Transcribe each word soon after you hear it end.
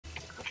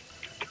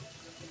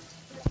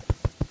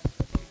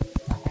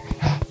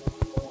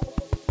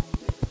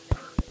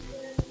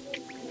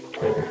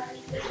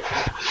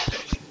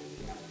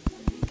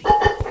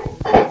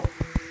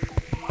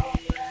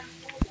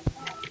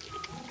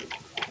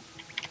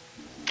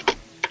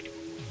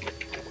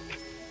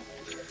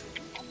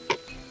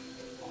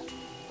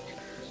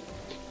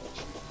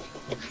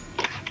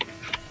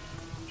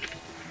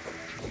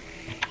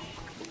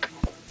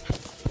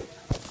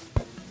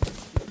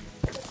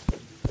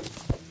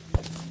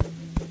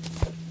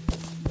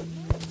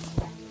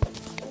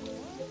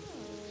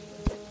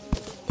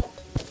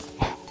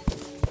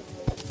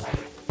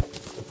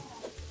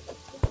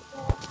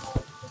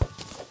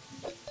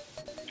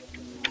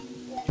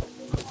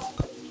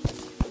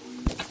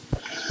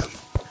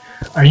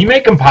Are you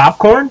making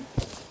popcorn?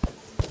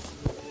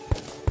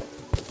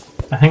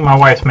 I think my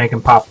wife's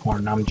making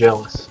popcorn. I'm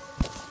jealous.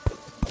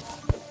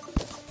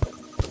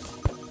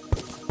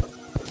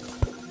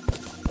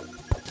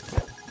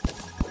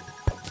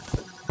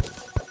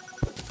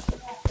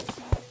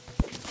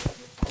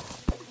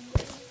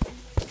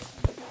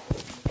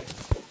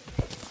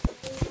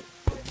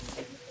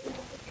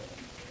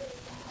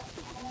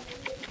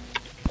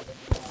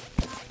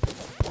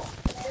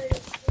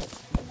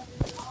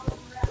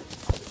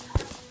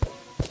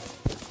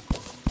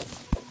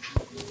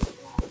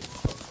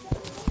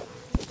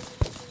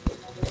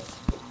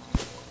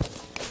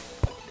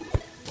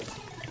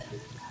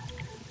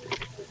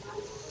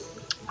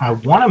 I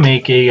want to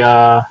make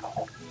a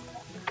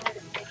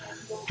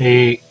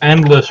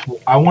endless.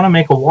 I want to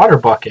make a water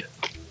bucket.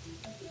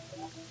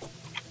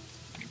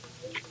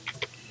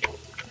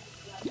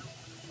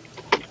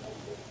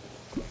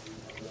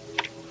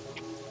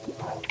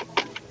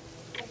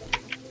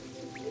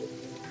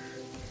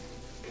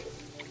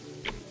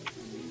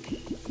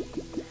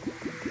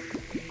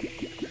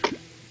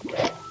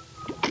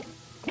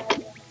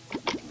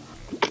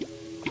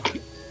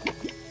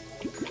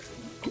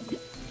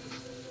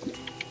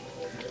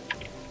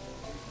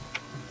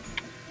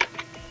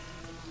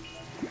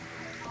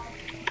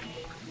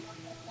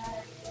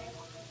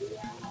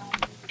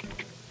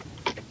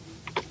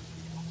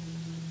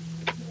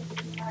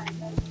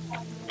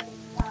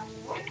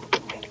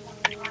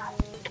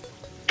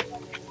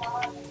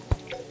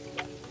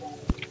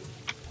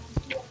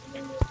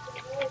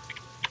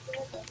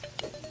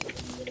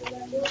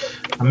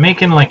 I'm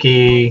making like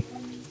a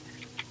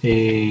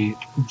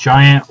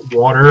giant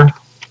water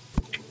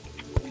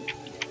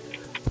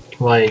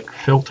like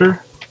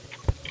filter.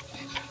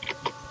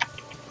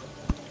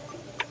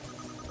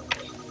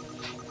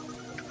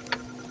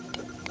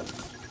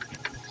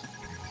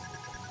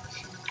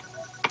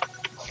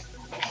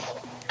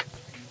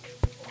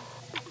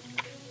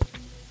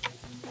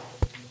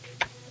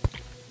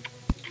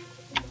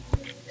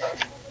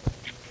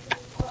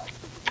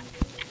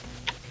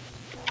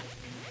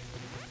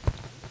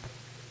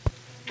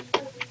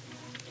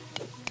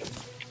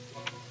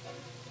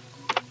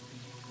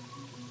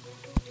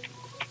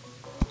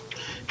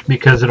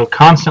 Because it'll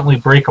constantly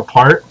break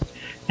apart,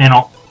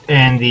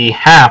 and the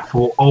half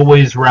will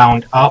always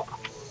round up.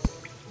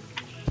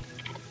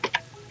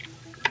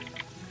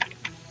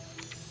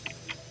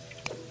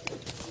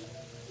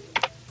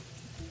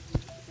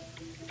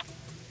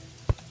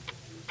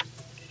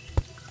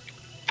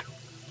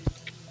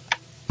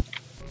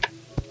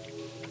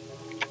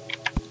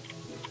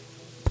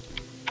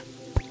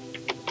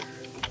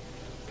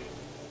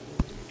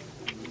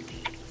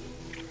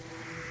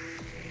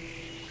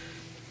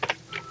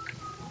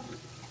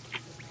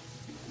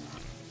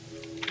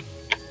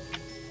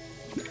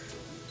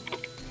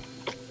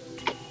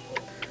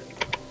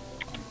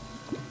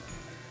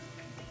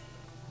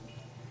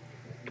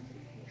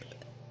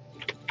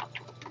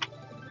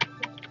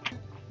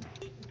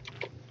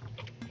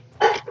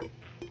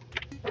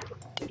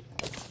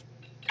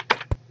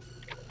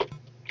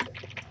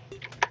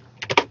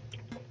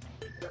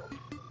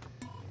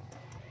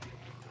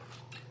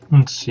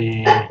 Let's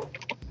see.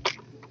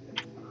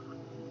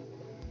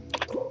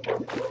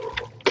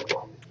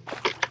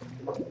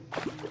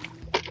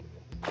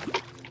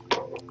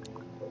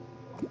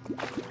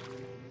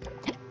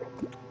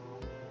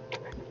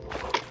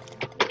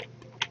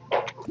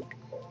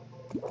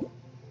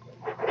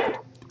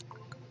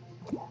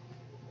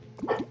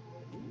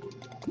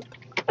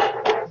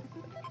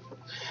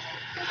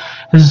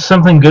 Is this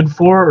something good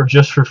for or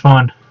just for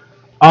fun?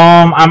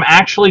 I'm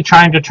actually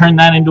trying to turn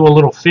that into a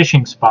little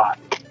fishing spot.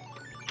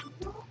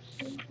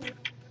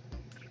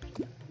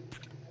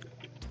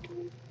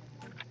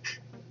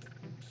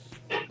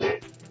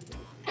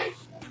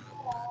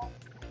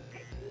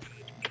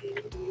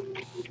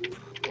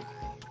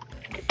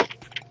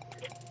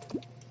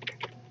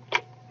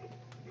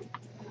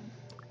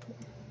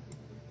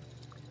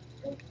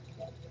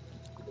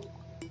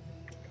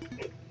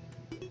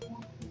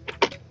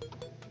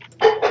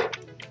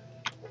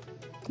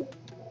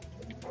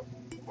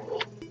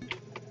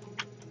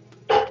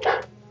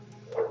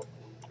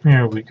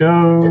 There we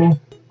go.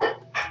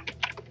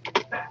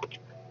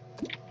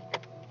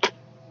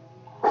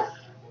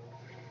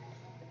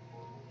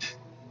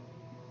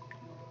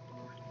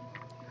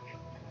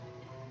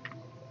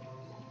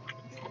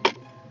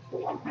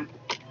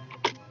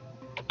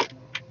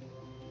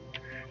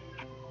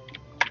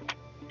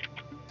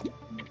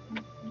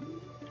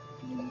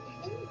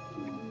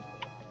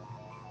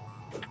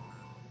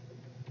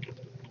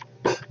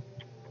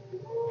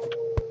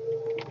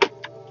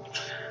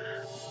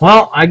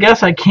 Well, I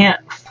guess I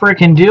can't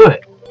frickin' do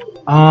it.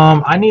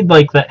 I need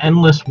like the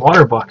endless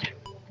water bucket.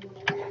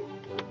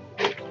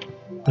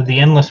 Or the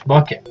endless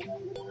bucket.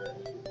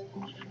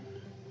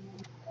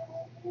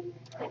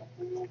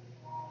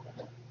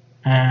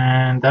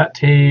 And that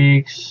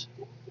takes...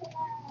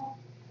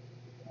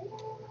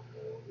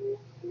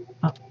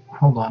 Oh,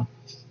 hold on.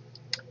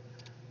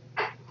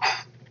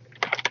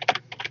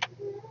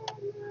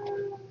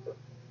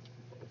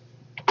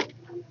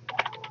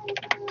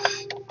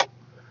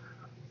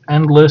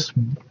 endless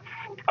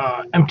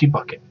empty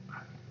bucket.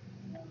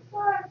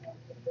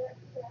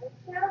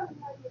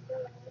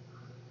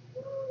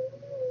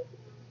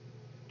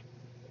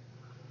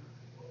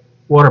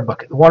 Water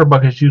bucket. The water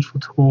bucket is a useful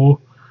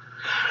tool.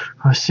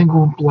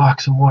 Single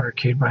blocks of water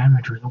carried by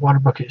imagery. The water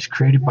bucket is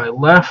created by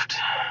left.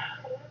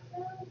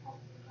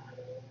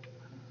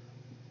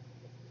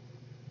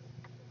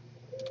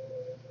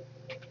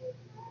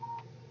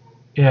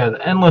 Yeah,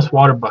 the endless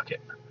water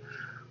bucket.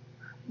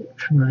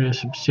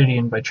 Produce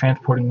obsidian by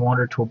transporting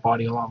water to a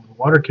body along. The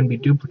water can be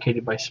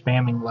duplicated by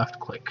spamming left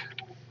click.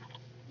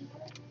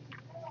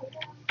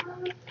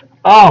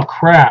 Oh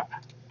crap!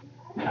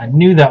 I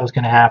knew that was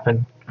going to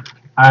happen.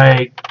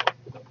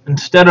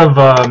 Instead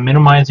of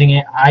minimizing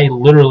it, I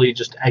literally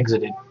just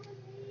exited.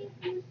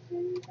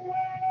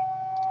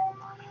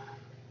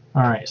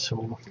 Alright, so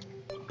we'll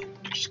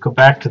just go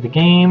back to the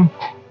game.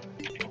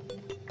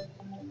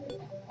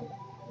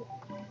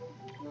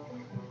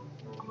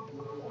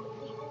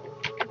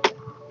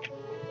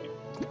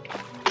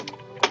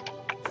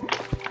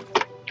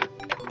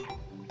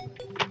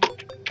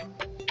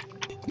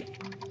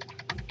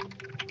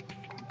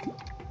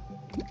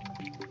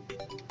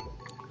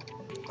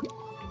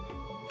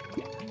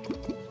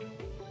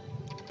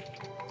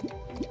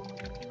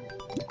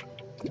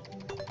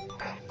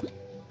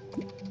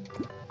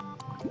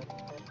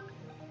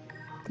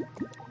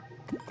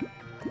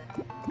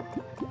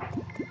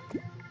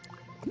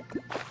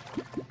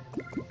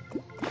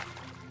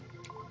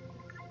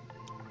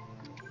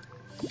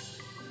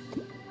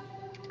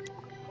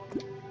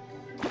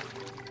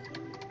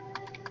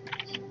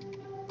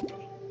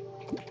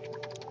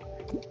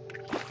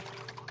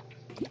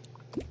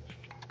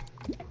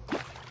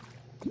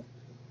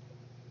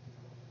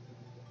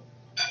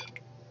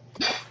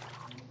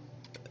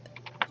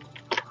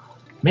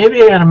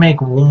 Maybe I gotta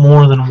make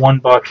more than one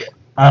bucket.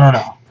 I don't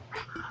know.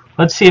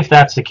 Let's see if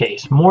that's the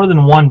case. More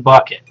than one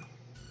bucket.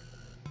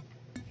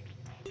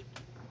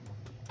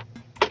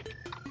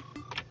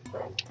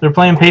 They're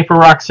playing paper,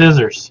 rock,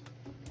 scissors.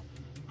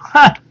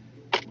 Huh.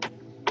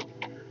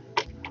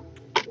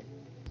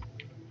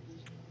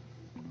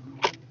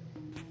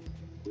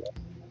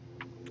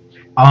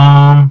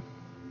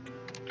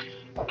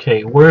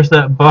 Okay, where's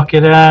that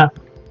bucket at?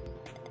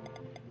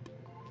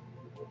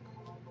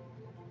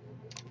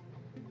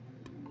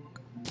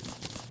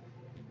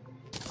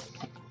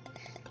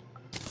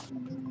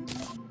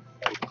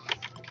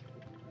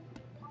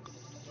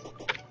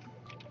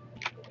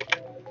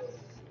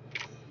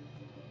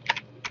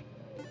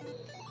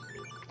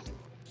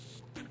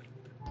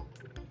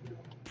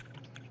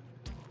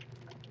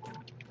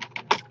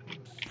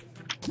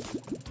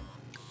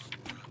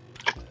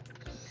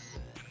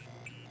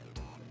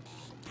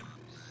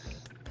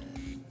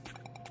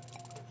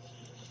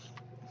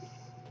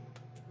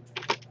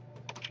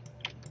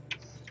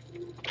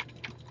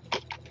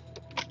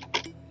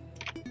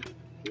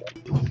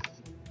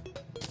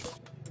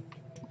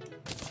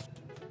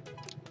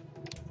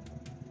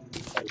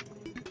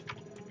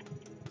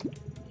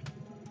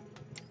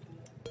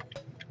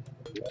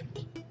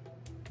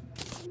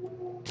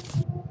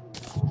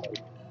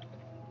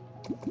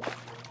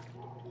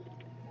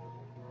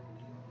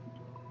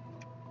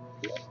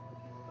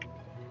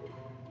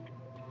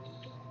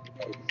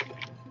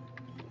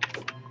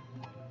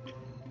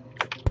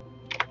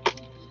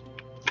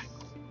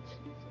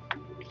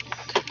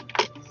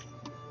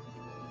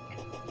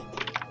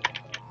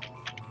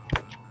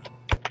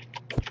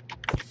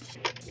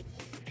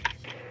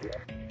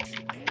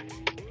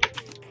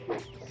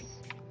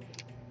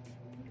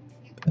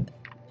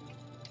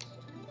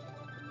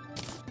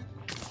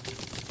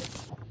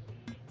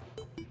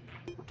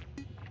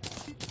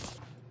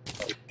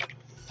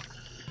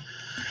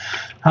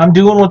 I'm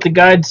doing what the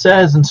guide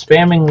says and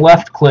spamming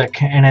left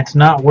click, and it's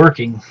not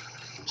working.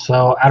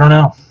 So, I don't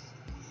know.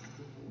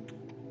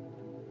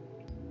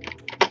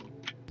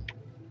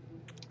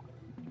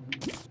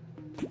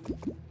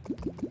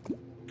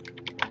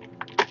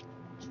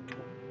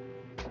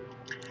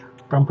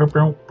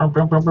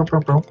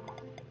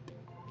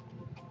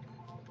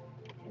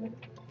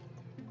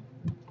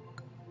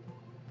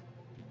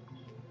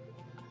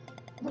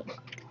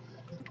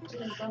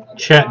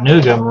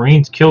 Chattanooga,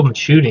 Marines killed in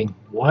shooting.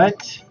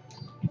 What?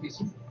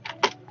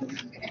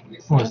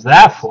 What was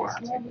that for?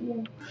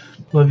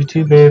 Love you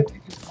too, babe.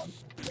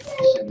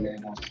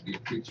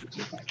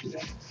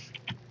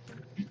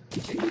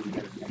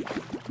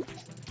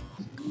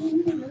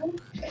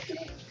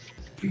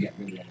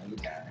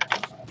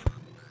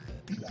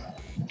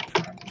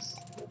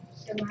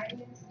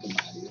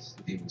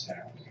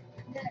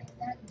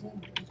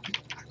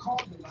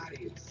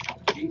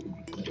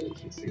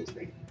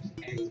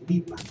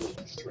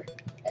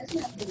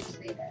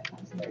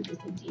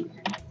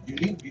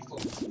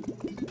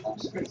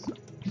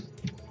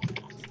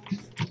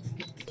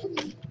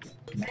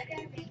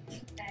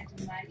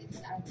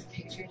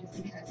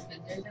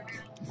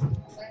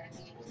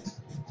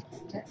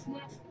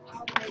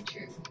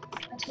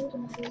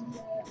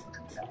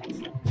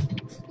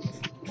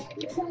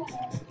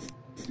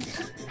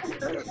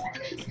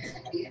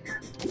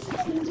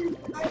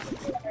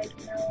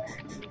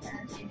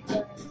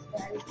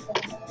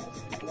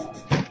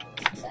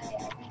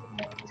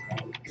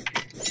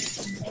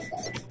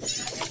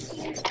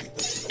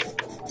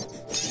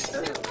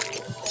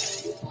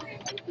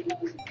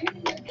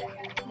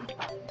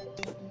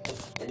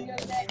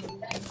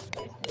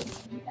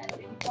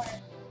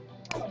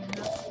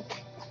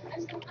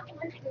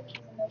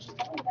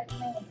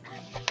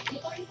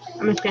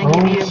 I'm just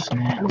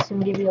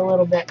gonna give you a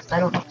little bit because I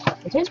don't know.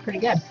 It tastes pretty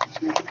good.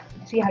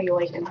 See how you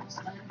like it.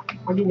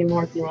 I'll give you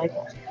more if you like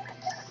it.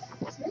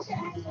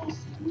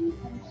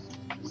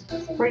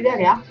 Pretty good,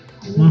 yeah.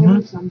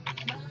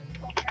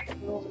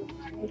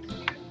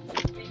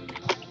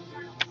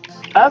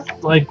 That's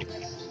like,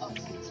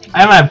 I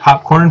haven't had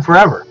popcorn in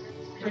forever.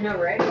 I know,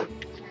 right?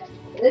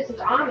 This is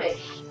Amish.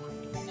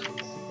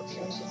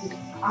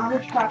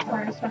 Amish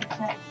popcorn is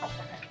something.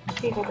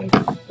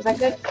 Is that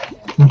good?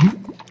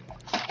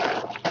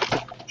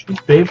 Cheers,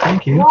 babe.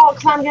 Thank you. Well,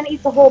 because I'm gonna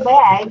eat the whole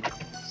bag,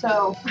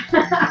 so.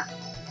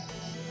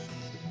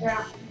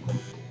 Yeah.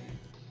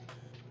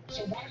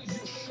 So why does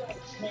your shirt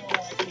smell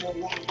like your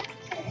wife?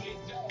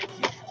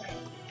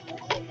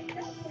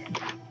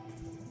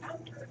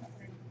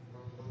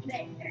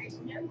 There's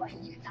no way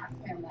you not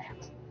smell that.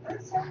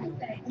 That's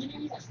something. You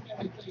know, I smell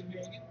anything,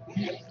 Megan.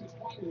 You ask me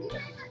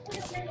twice.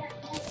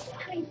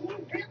 I mean, you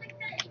really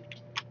think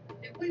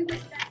that we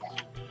went back?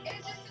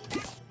 It's just the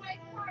best way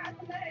for us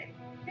to move.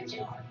 Did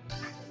you?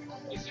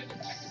 It's in the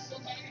back of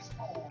somebody's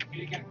car. And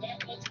it got that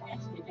much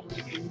plastic on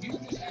it, and you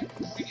just have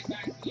to bring it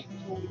back even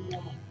more than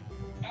wrong.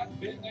 I've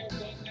been there,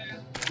 done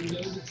that. You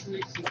know the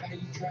tricks of how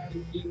you try to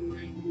get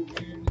around your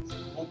parents.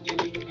 One thing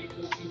they don't like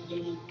what you've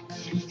done.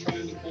 She's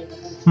trying to cover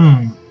her.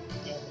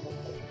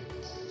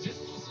 Just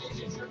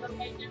decisions you're gonna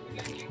make every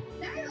day.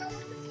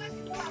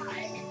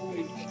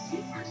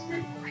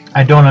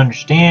 I don't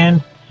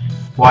understand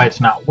why it's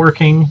not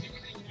working.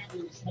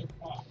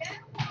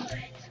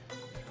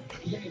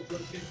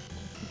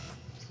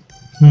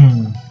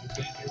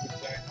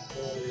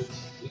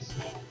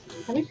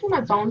 Have you seen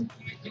my phone?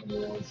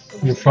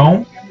 Your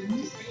phone?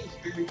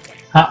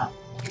 Huh?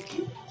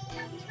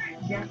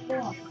 Yeah.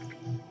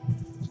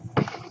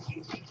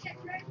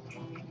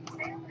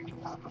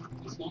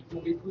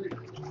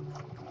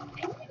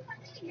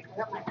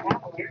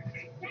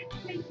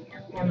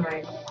 And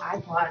my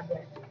iPod,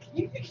 but I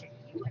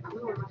don't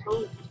know where my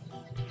phone is.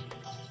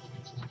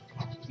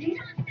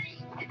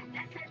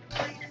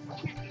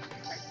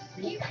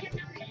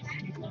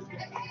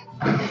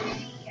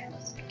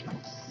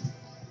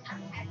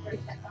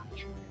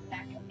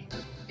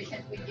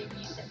 Because we didn't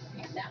use it.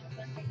 That was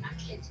one thing my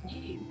kids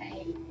knew.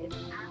 Hey, if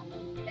I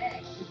was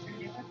sick, if you're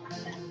doing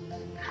something,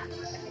 I'm not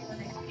going to be one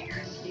of those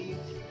parents who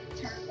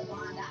turn the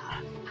blind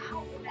eye.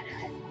 I'll do that.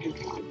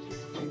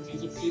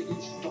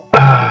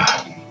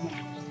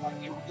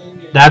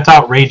 That's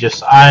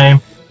outrageous. I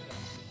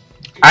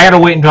gotta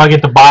wait until I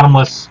get the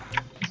bottomless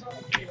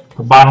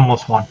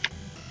one.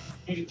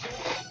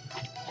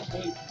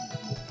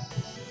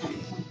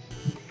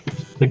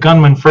 The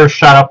gunman first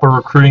shot up a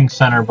recruiting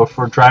center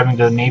before driving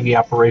to the Navy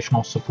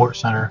Operational Support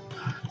Center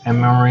and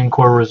Marine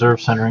Corps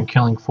Reserve Center and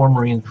killing 4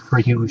 Marines before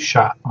he was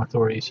shot,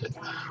 authorities said.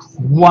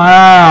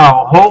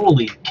 Wow!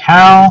 Holy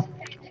cow!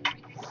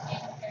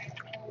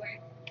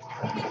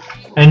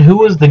 And who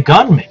was the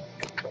gunman?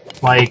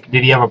 Like,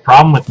 did he have a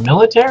problem with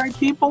military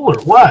people or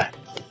what?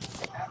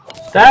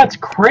 That's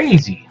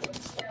crazy.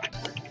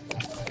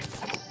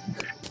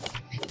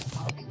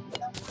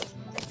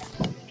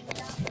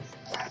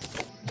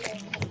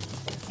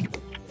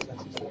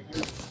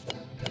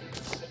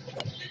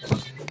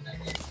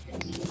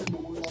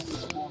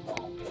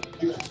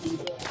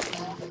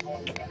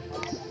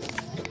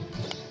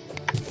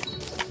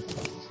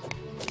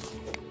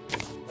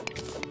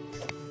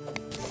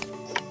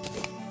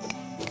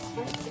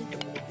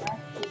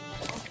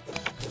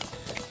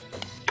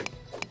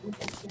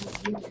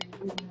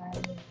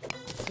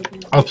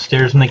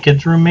 Upstairs in the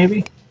kids' room,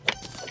 maybe?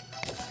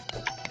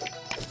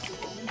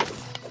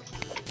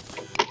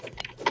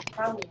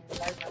 Probably.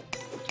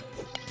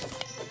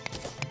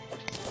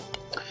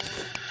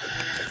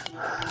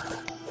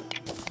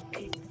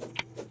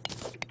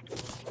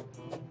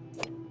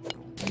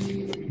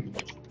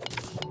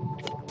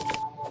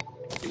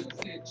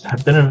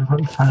 Have been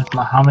identified as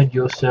Mohammed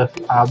Yosef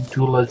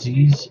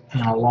Abdulaziz,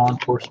 and a law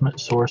enforcement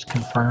source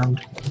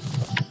confirmed.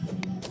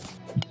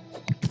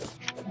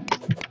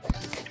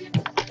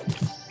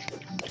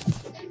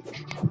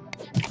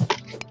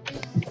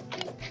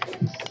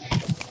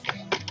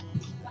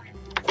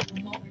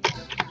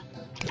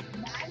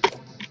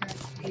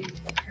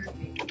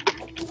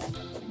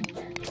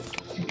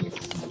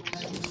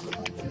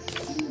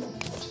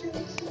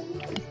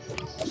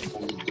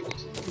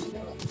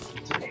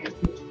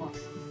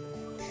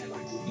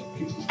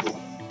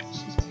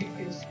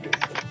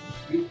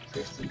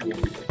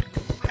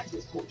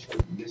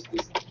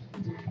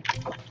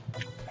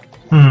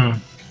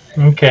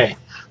 Okay,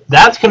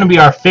 that's going to be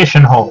our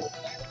fishing hole.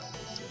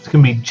 It's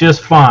going to be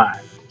just fine.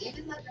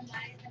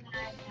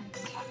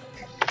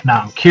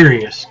 Now I'm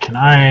curious, can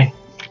I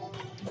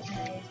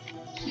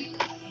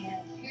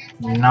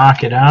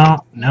knock it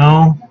out?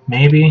 No?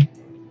 Maybe?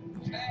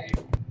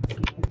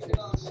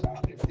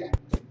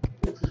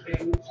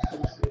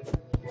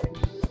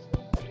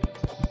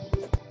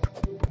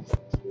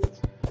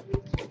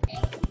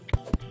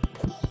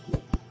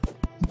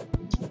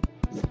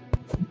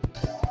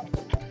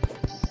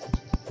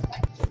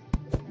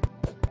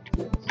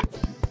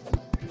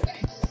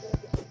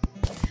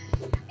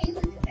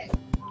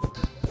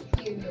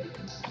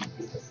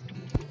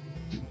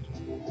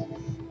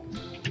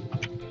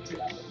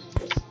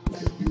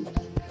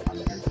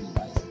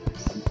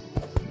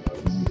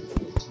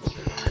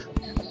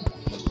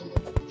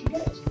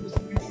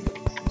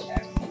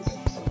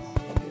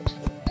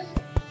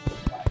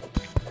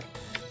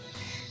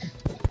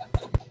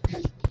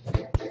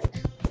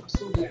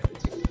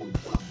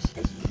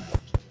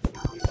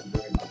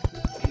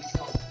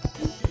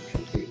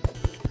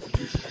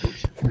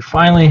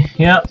 Finally,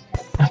 yep.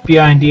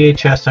 FBI and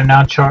DHS are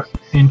now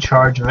in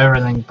charge of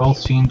everything. Both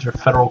scenes are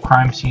federal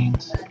crime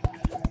scenes.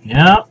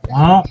 Yeah,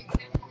 well,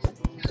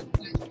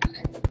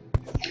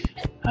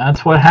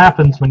 that's what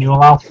happens when you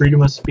allow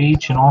freedom of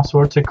speech and all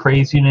sorts of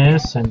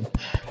craziness and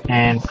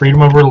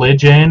freedom of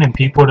religion and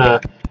people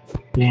to,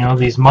 you know,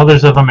 these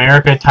Mothers of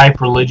America type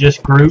religious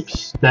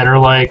groups that are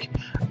like,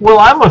 well,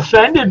 I'm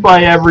offended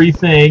by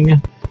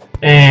everything.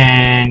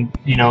 And,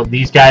 you know,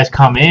 these guys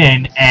come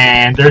in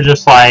and they're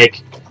just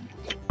like,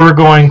 we're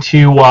going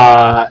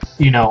to,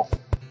 you know,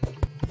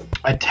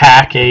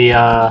 attack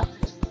a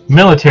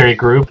military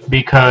group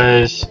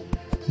because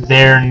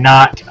they're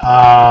not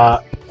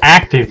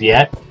active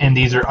yet, and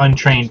these are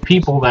untrained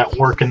people that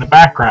work in the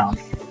background.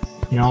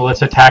 You know,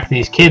 let's attack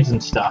these kids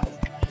and stuff.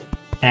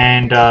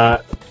 And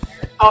oh,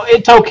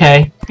 it's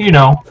okay. You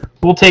know,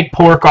 we'll take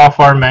pork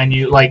off our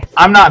menu. Like,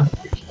 I'm not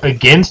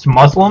against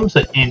Muslims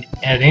at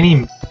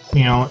any,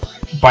 you know,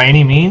 by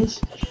any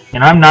means,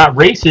 and I'm not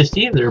racist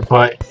either.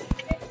 But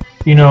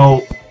you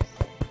know,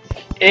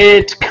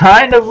 it's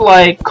kind of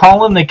like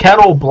calling the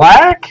kettle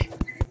black.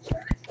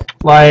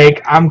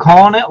 Like, I'm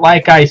calling it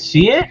like I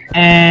see it,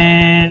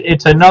 and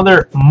it's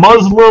another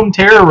Muslim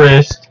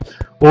terrorist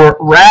or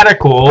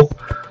radical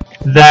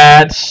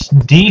that's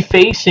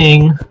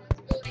defacing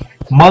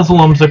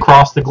Muslims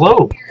across the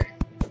globe.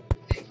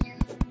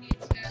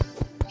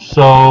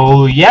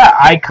 So, yeah,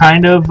 I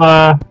kind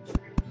of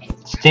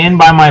stand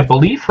by my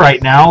belief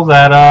right now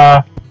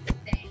that,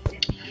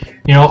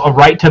 you know, a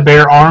right to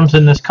bear arms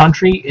in this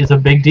country is a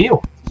big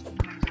deal.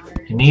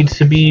 It needs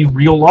to be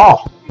real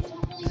law.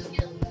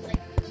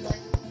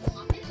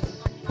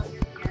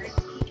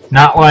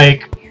 Not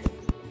like,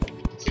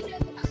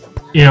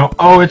 you know,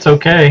 oh, it's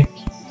okay.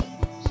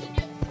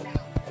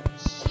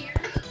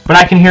 But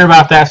I can hear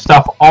about that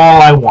stuff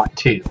all I want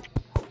to.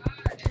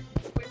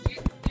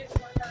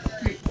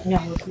 No,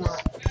 it's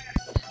not.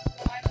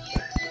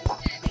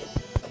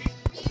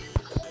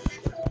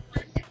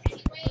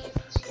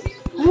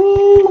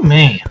 Ooh,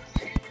 man.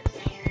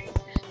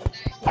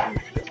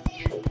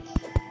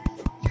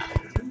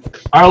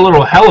 Our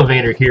little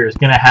elevator here is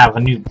going to have a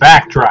new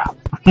backdrop.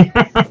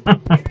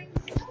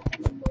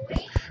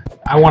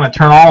 I want to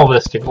turn all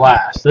this to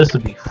glass. This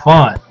would be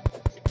fun.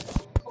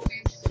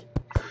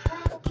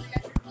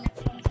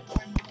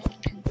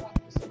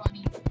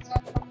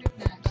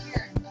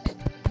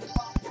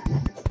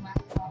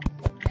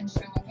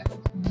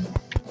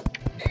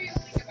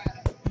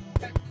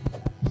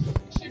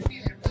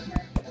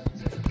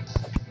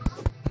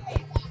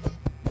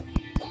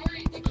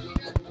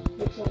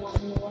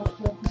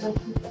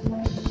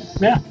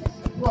 Yeah.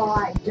 Well,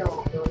 I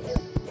don't know you.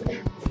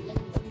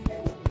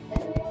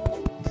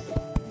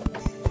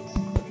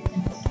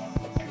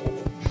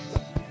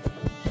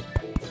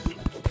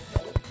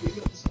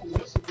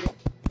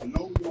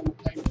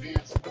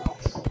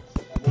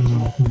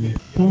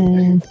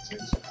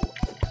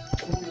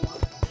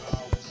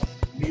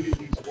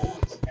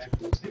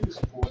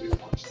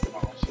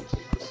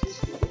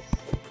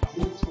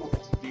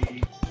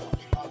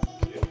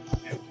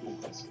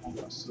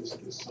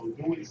 So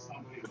doing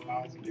something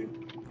positive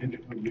in the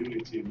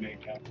community may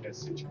help that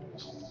situation.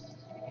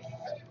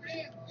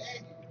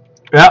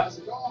 Yep.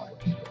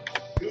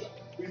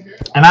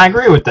 And I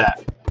agree with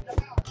that.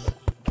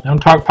 Don't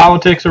talk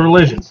politics or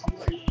religion.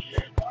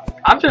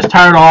 I'm just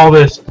tired of all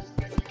this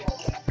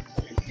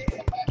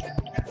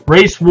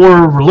race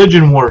war,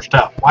 religion war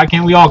stuff. Why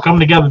can't we all come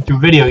together through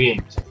video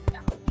games?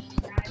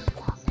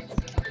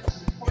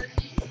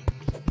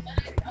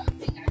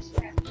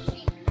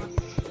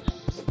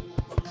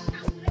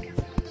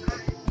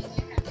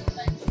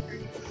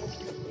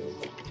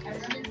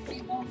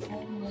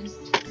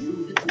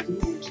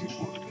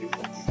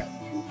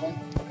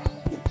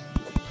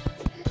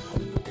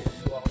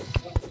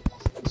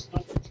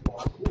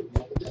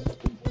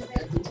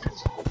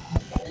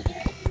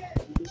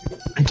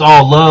 It's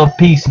all love,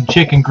 peace, and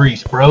chicken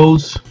grease,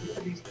 bros.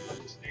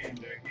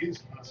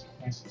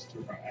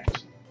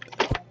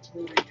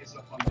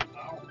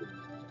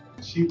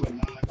 She would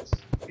not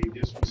be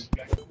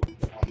disrespectful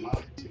or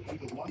lie to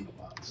either one of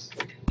us.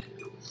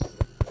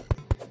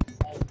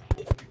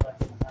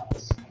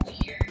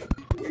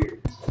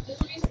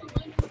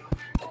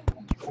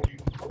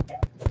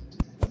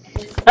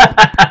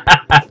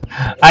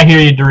 I hear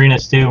you,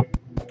 Dorinas, too.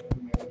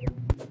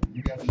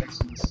 You got to make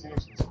some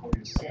decisions for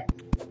yourself.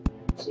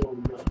 So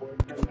your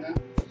boyfriend now?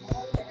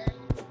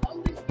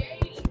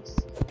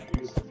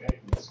 He's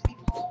engaged.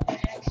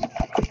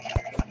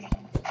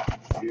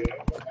 Yeah.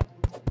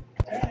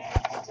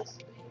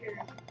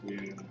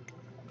 Yeah.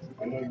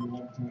 I know you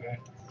went through that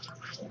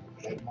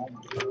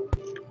moment.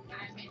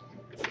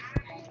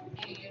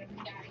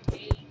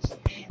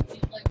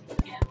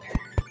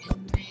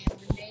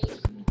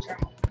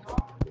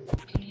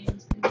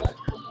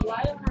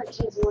 Why don't our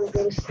kids want to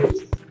go to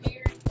sleep?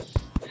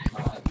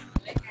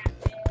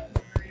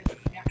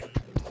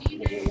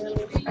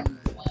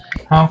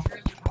 Huh?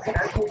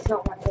 Our kids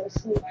don't want to go to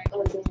sleep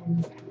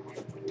again.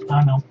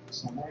 I know.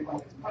 So where you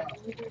going to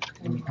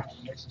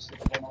relationship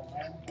going on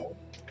now?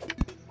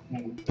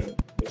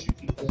 But you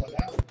keep doing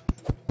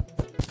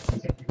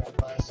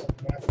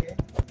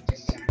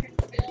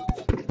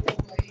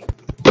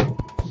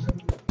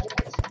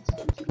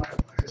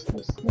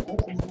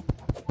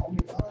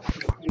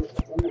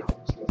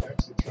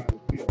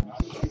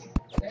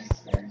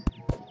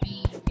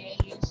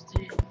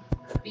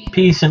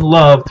Peace and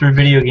love through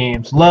video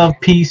games. Love,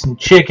 peace, and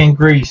chicken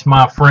grease,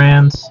 my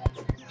friends.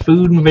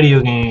 Food and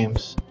video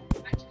games.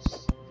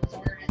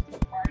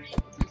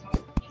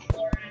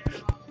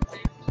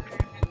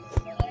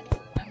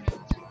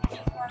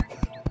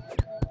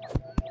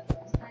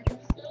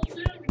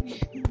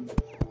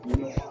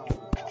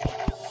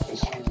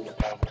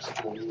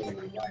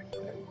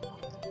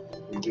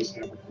 We just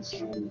have a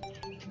concern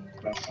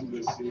about some of the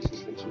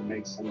decisions that you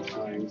make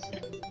sometimes,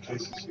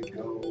 places you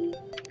go,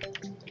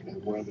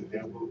 and where the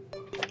devil,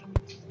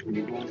 when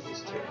you go into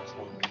this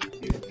territory,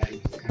 it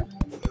makes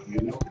happen.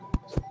 You know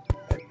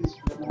that this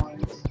one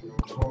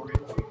Victoria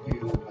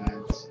feel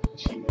that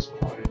she is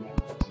crying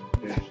out,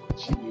 that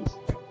she needs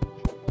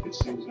help. It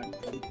seems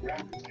like you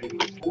gravitating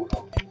toward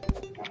her.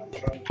 I'm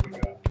trying to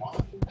figure out why.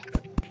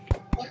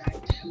 What I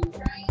do,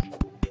 right?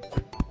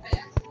 I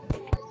ask the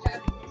Lord to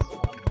have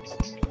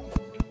this one.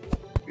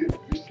 Being a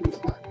Christian is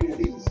not that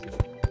easy.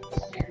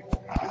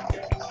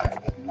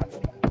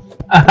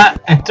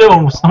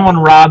 Until someone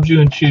robs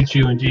you and shoots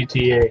you in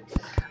GTA,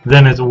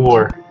 then it's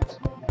war.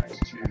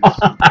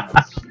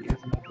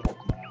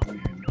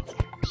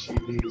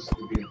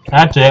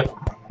 That's it.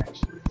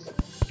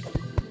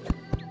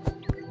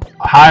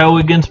 Ohio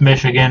against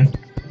Michigan.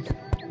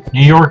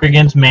 New York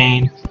against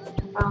Maine.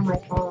 On my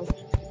phone.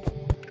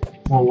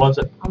 What was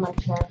it? On my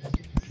chest.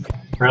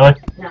 Really?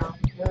 No,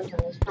 it was in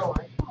the store.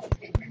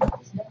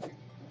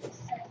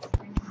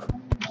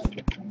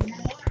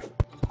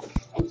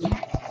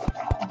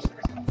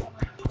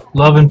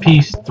 Love and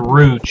peace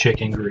through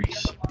chicken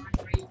grease.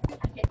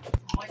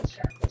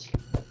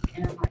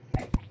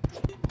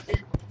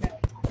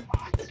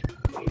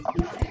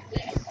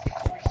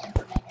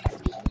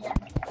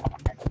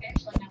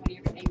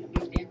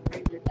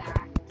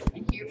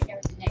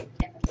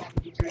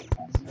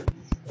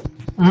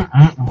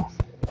 Mm-mm-mm.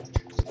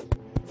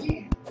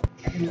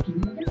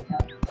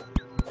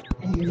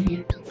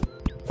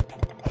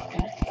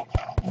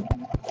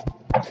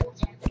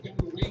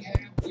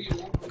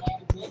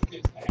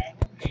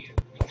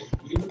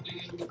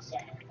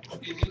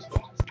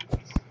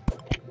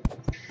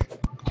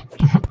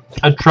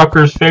 A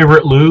trucker's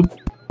favorite lube.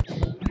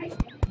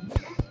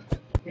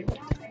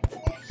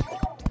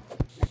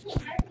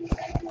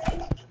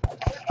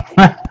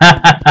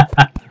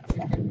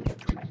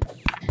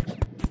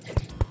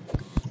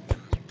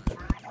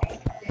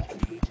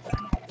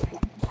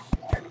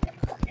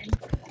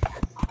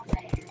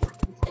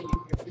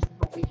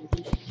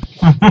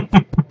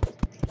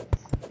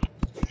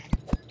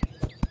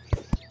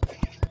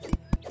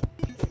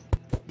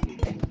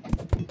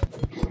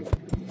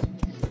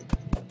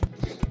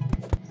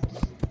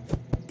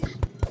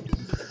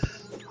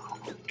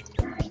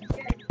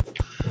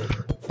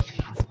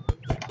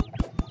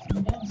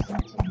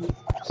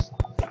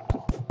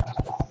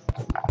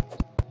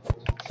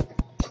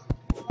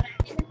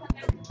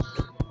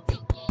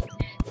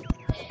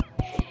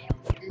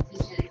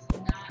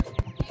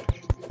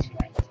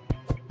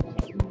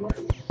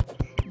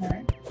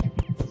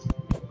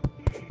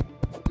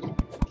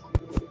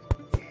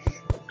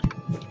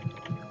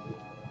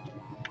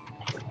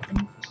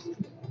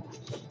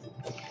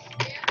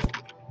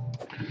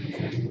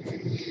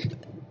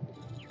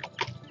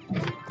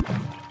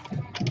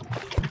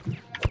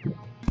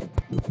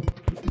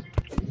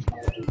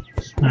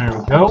 There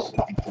we go.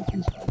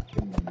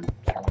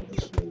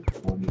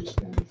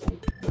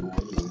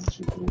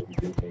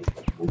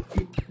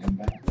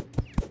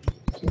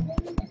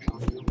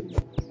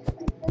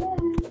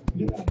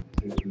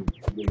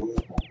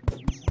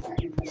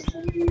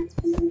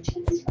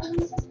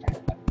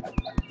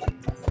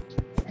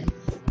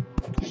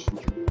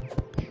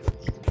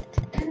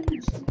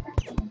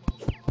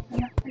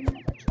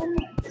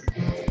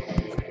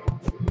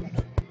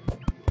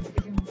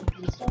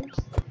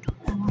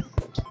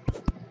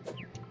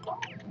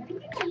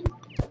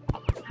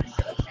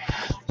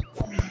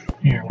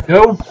 Here we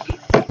go.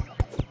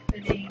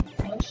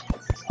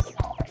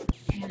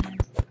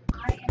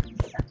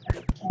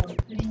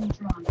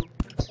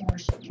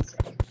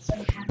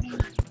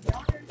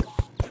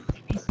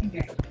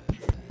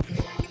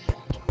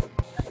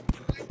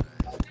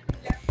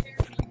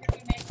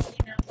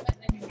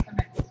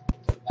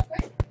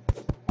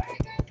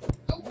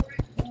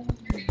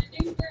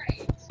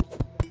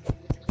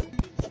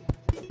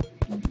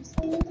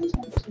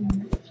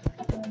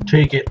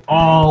 Take it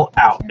all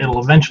out.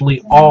 It'll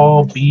eventually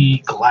all be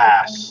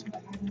glass.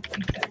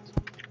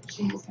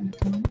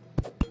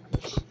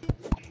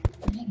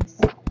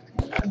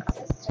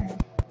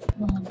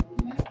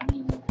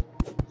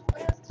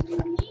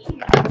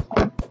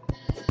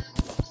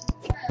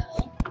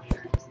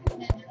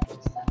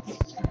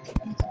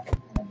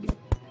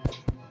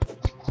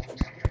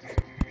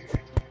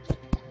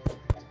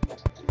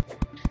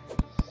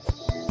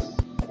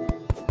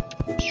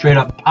 Straight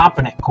up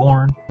popping it,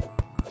 corn.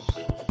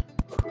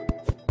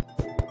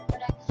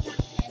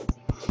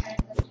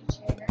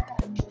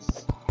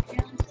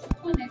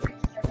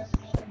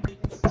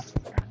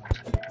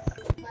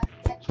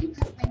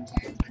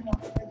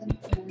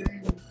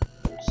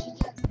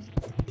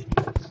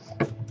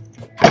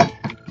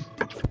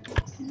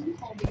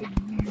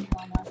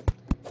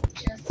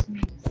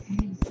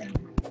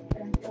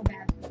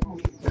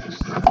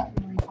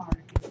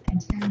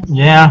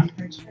 Yeah.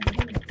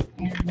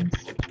 And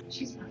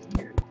she's not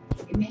here.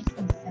 It makes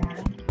me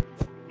sad.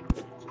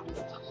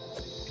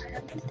 I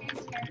understand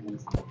Terry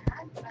is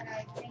mad, but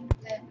I think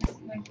that he's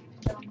going to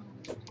develop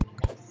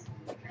this.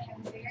 I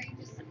am very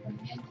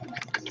disappointed. My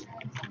sister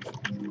had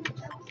something to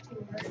tell us to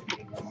her, and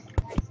they go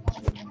next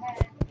on in the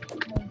head.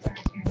 No, it's our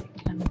turn to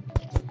come.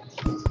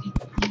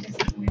 I'm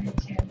disappointed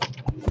too.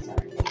 I'm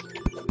sorry.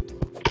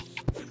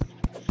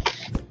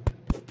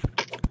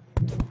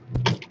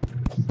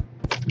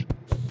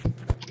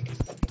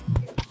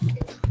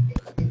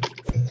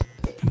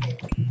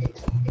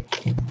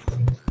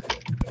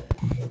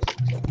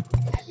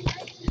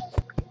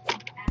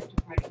 After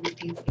party, we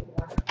can get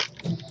water.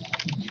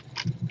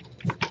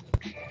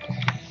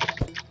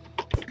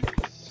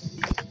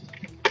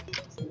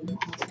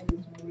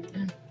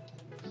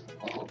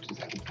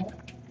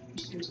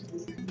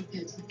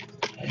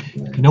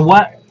 You know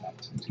what?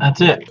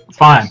 That's it.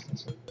 Fine.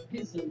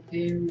 It's a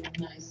very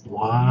nice.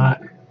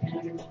 What?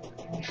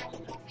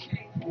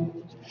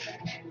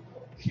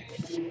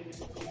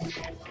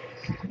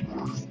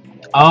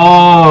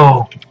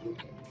 Oh.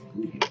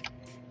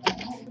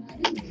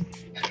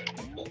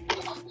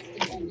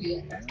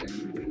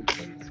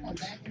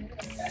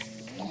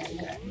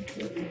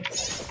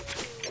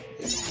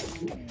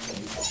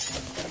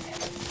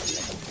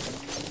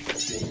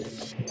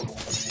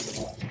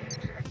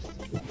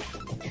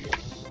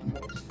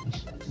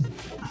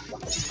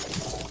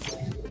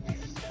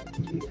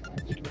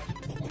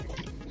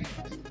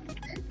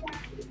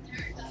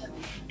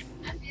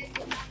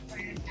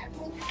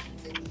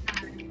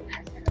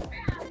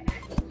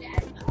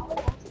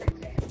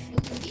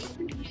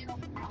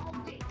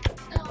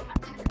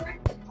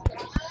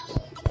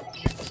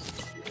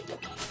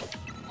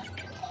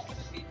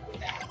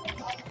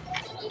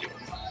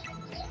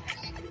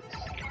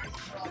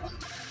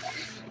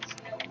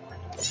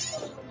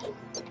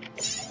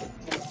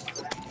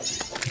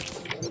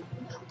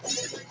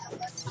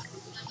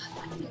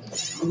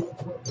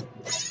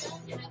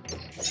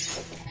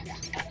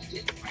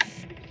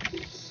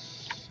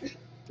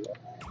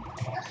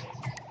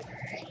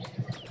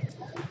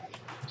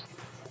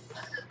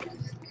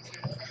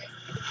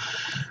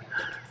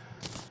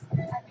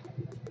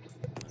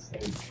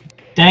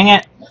 Dang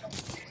it.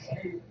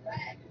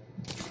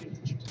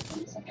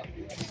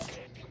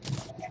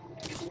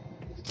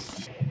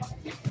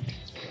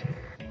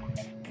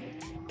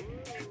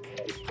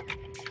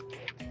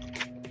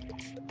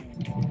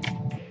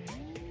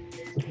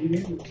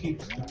 Whoever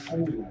keeps the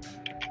whole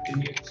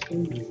and yet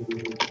still is in the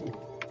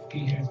report, he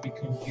has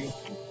become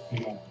guilty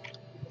of all.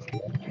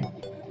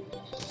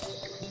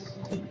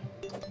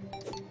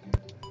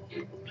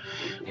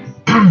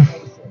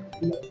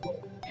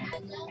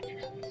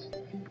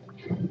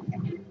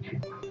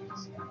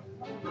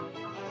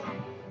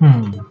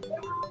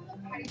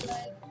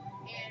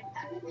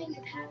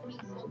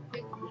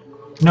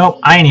 Nope,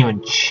 I ain't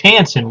even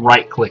chancing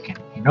right clicking.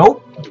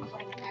 Nope.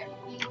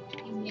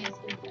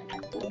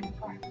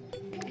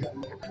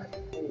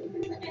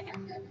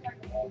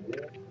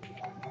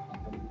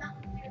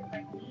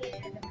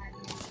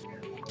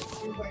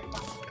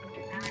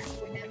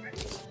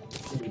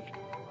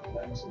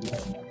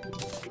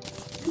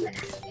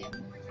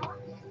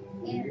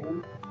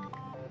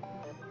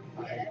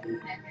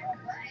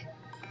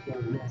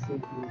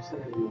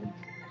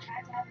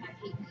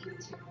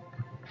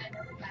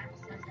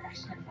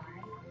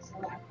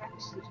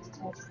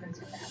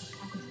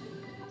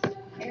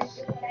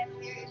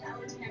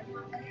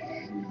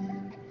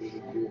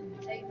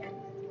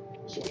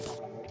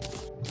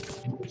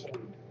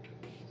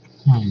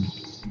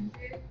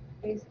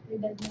 Basically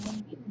doesn't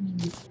want to be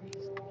me.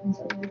 And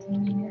so it's me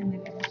and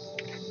him together.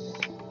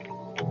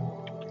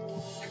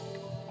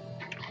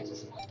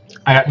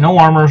 I got no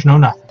armors, no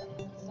nothing.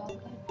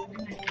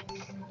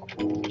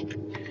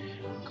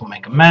 Go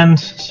make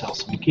amends, sell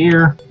some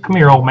gear. Come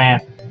here, old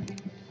man.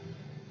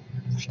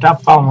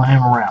 Stop following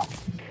him around.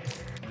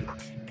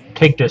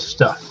 Take this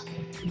stuff.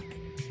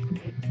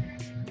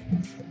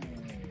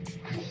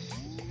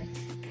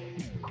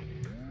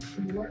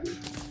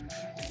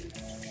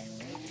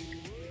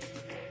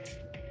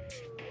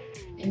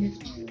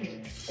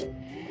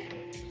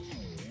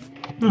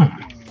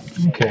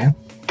 Okay.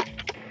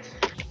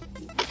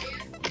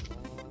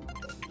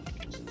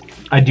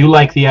 I do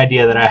like the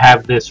idea that I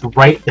have this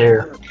right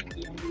there.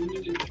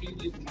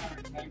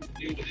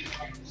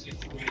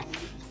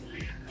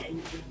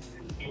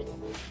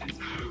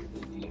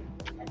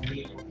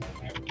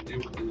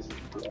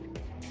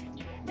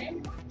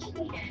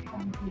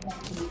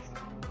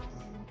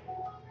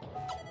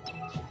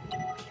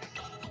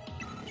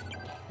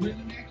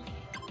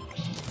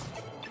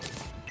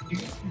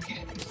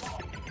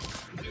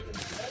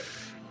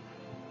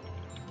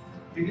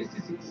 And this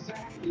is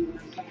exactly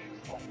where Zach's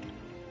from.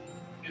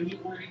 And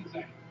look where he's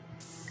at.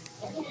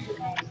 I know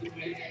your eyes are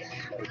big.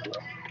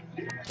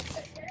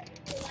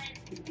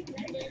 You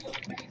may not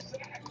be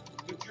Zach,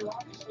 but you're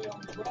obviously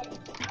on the road.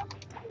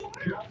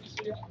 You're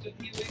obviously up to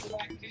illegal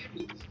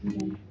activities.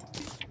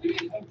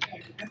 Okay.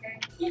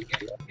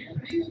 Okay, here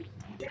it is.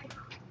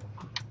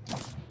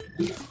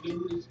 We got no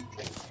reason.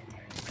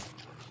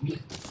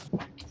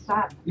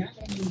 stop.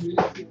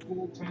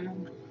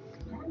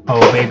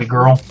 Oh, baby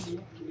girl.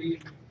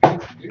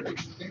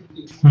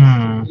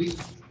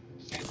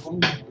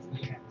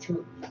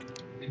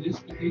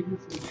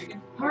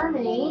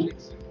 Harmony.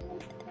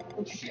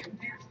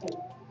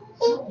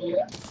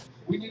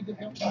 We need to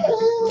help you.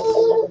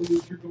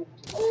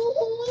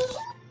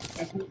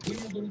 That's what we are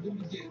going to do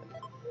together.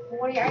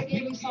 I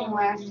gave you some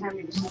last time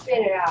and just spit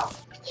it out.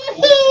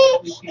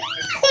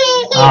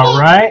 All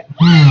right.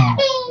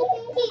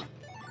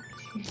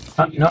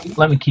 No,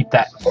 let me keep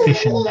that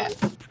fish in net.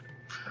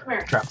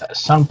 Drop that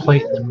sun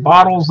plate in the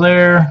bottles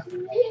there.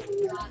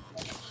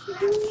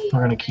 We're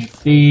going to keep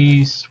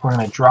these. We're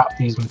going to drop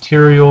these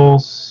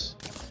materials.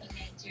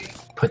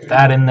 Put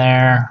that in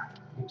there.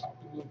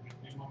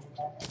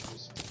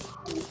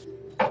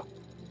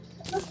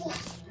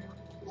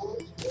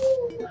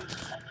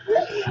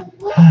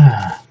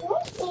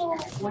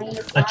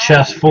 A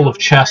chest full of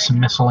chests and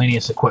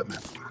miscellaneous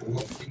equipment.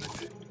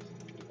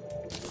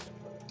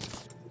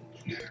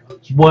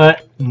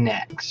 What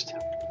next?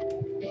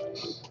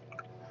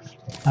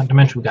 Not to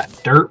mention we got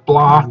dirt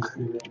block.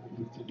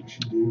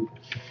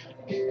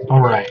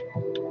 Alright.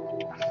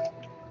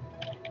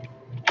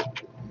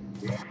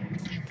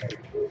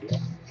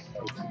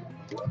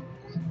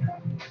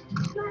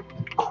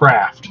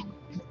 Craft.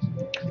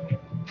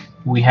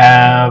 We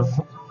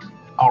have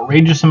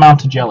outrageous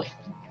amounts of jelly.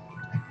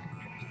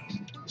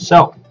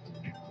 So,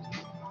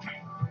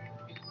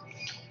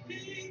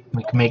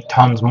 we can make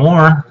tons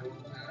more.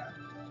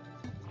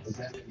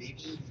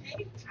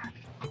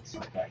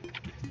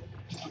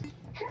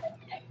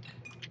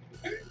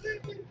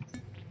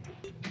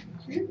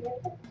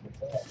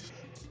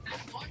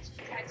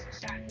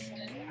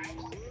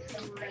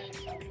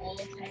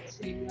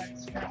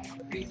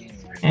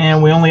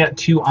 And we only got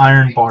 2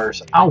 iron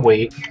bars. I'll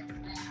wait.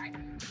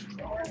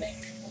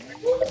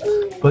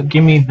 But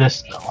give me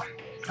this though.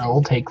 I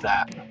will take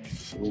that.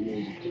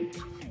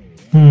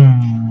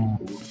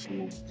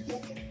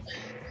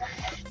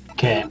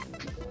 Okay.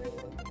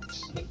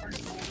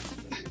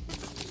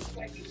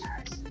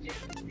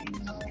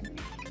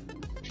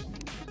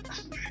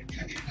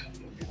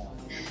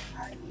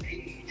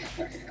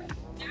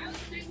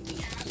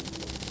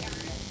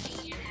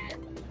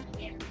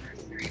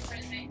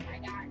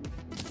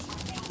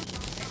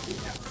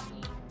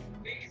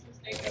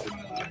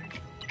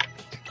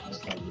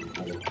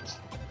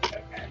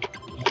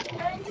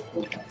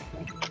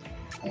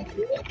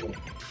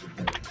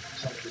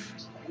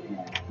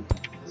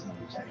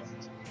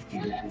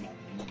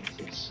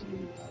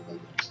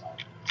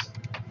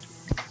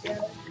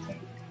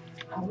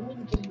 I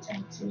wouldn't get a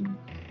tattoo.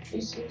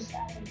 It's just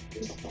out of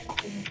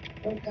respect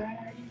for what God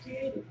already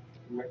created.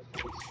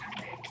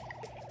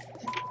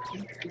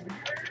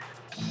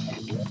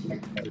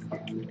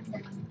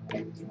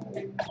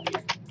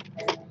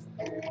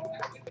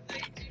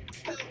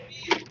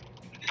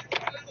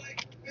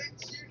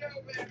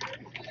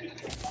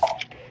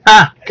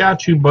 Ah,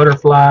 got you,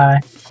 butterfly.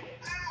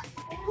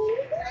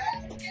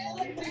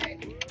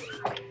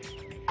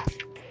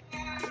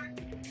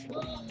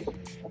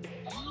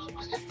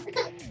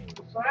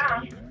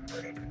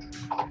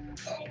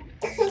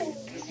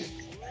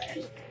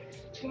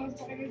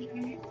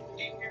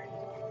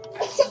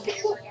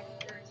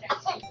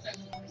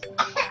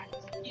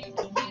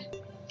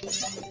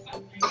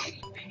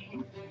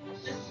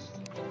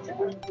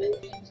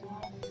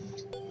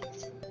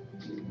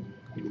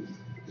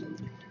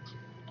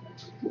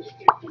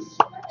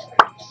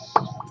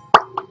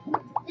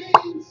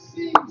 Things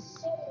seem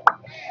so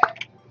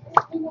bad.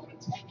 We want to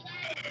take it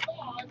out of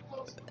God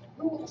because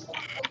we want to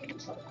start coming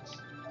to church.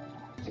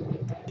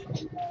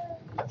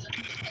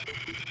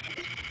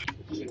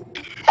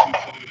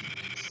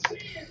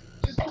 Sin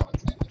is going to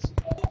take its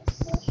course.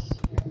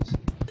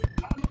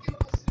 I'm going to give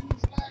us in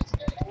these last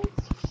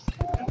days.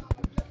 And I'm going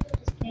to let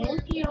us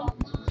pray in our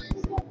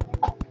minds.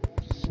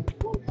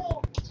 Who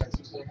knows?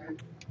 Texas, man.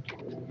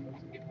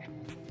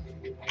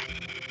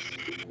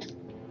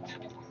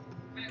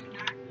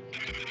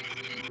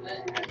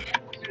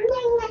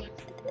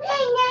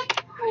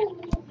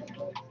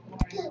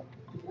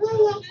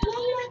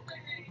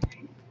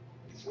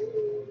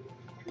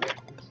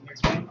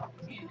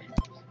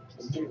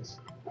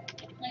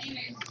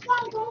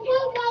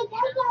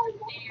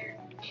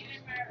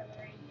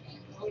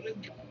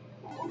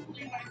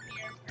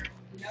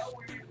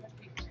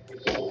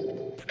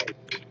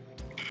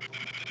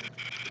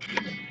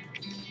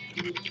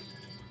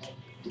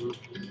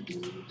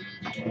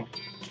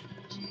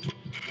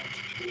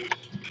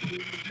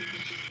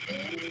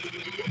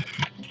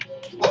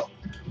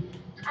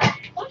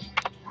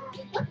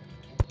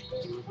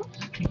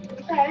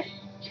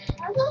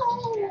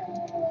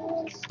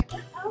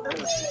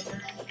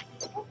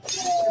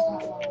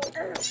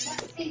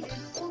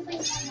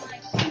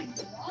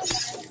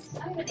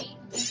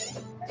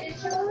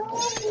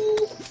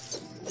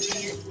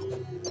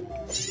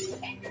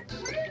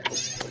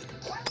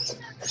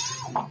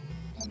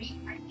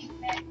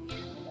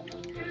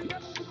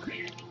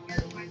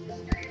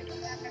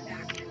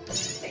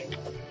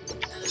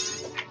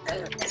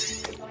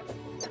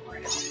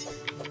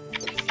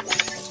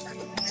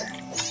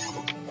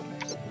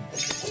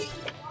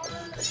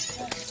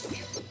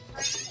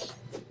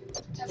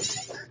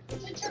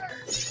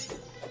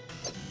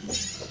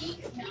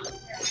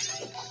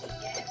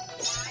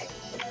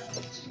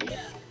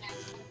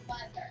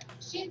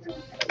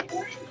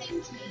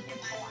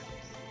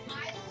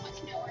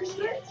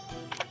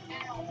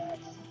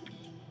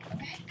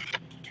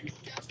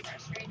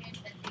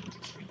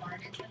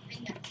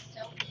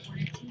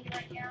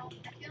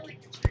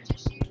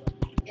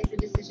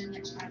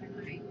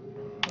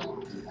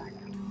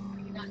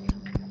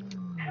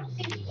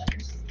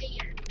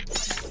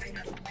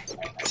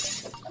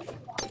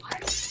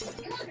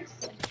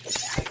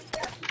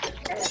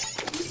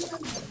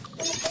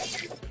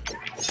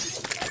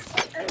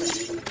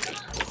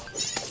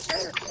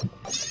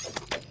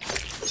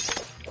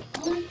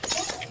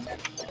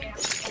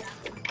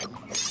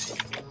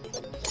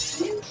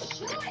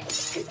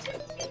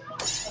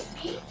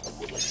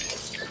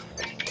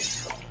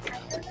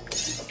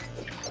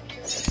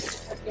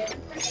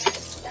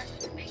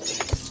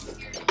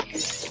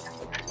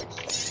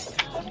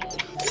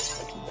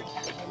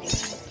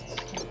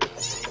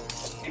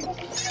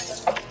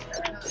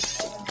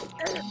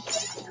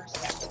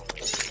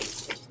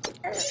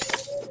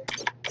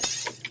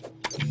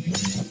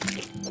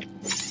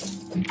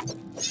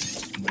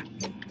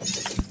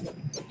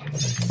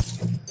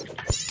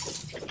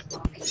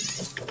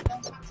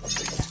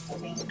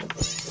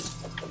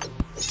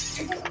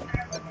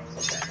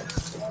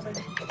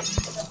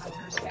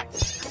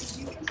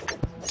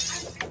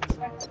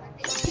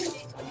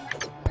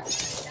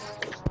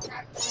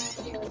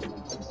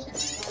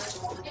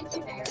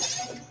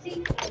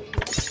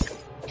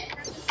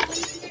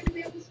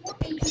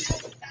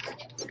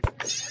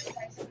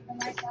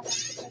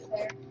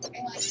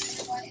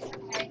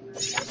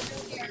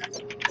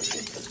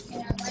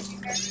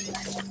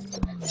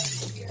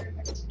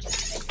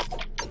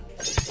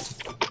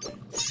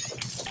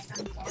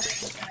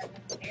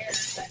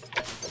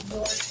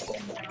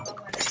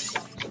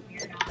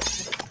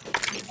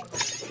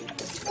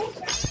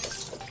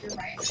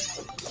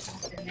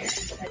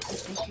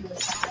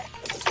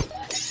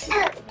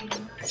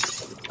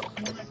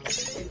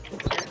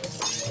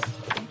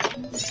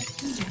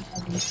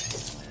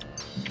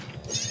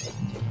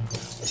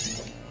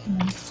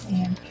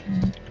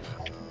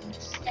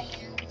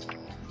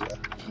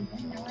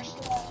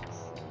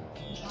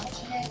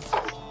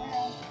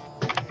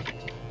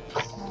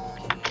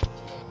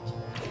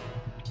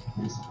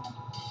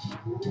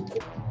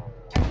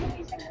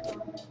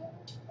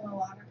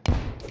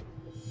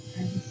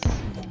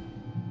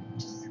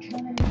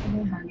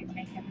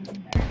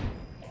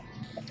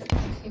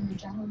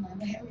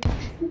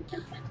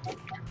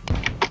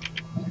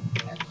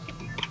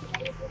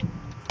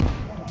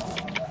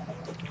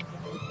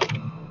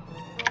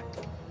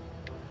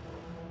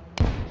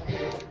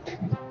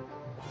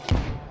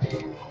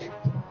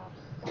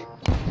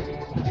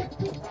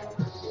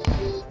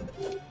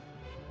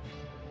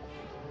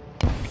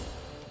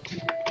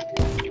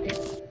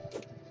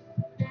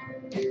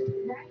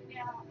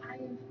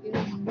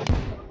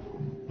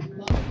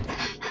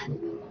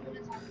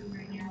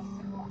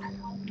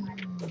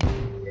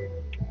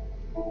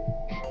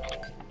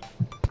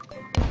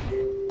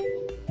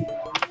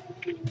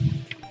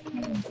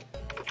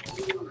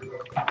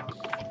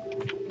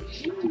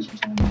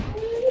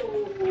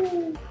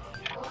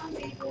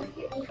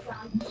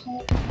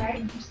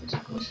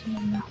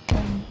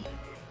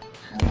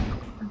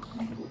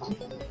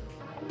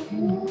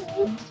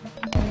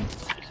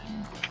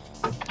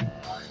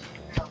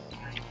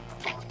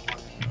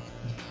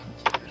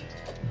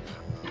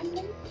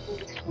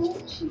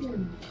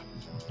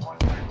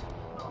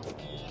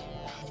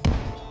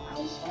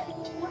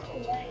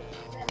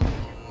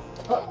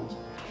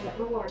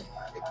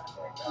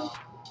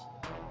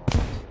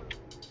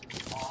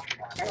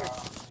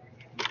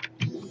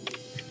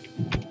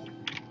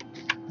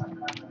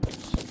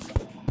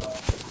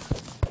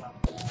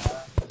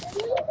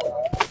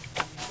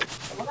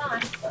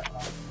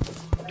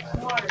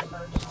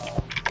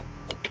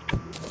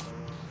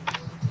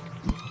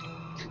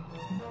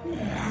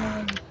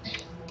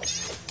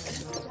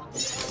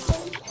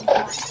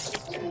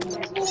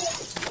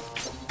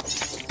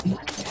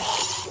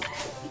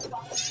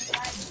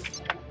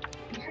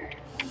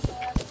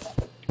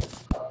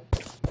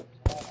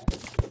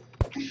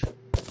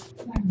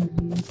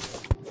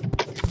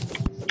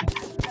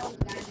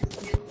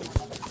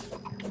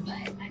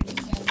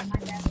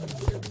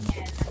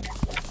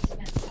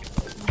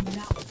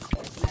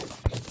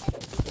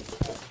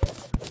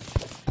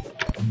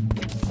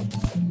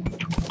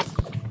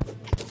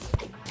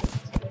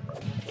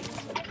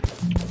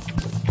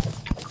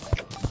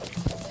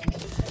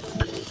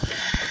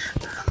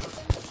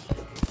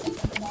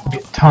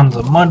 Get tons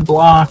of mud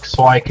blocks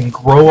so I can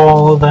grow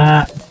all of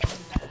that.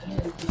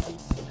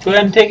 Go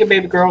ahead and take it,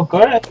 baby girl.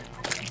 Go ahead.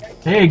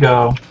 There you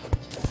go.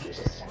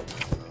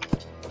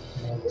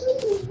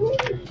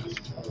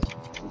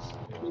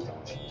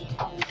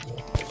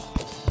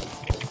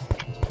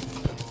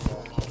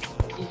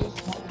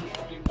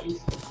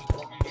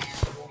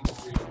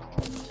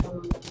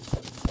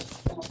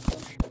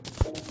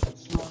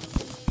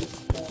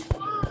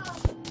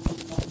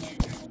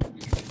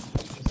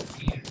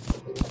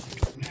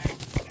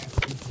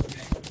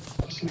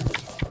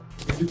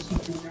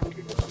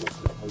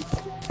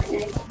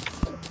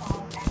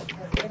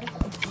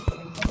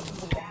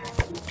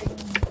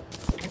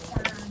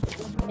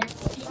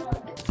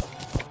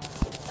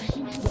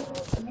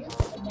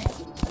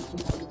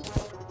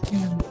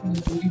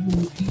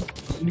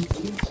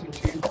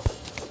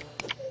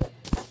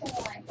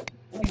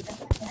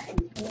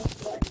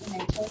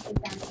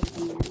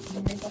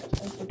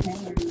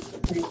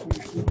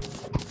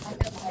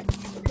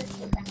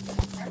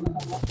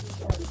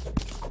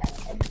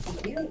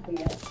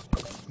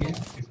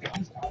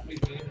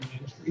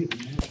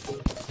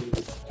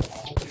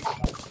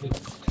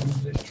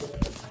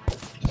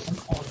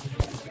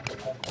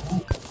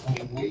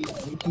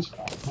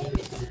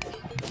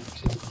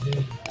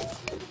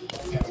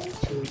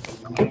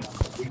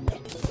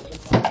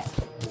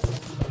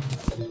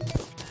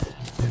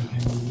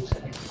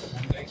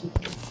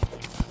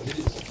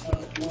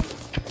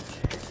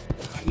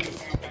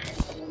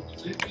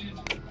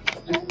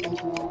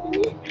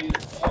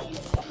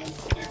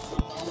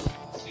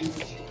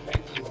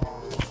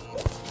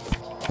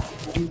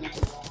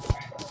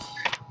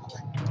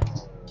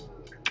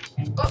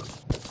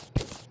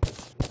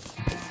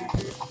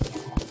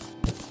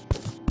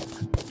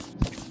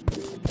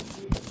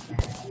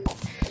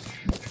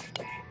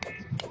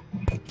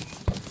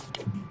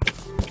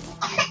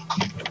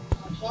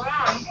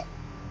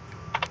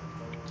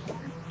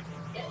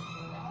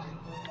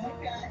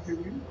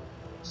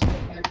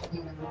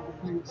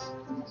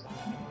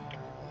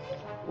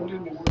 What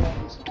in the world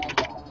is going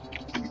on?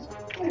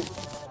 What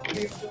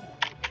are you doing?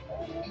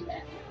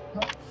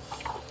 Huh?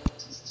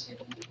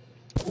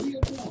 What are you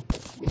doing?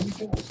 What are you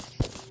doing?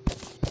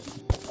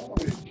 Oh,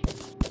 really?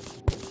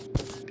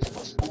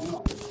 What's going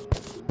on?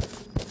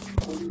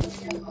 What's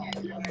going on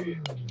in your head?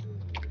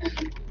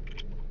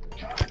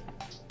 Huh?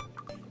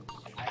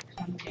 I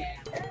come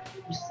down.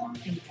 There's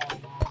something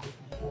going on with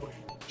the board.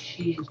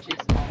 She is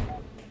just all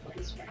over the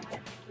place right now.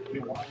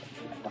 Then why are you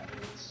doing like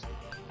this?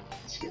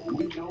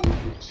 We know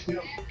you're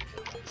chilling.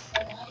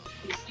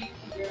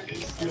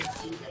 It's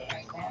simply that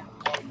I'm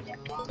calling your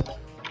mama.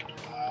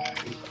 I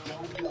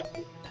don't know,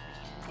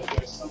 but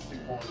there's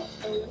something going on.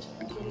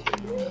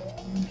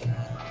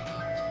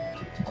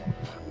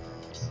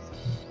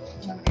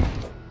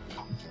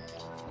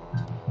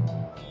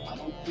 I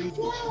don't think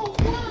that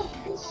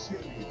you feel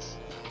serious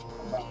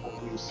about what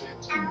you said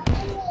to me.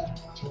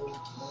 Told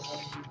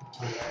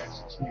one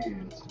last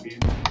kids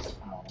being in this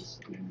house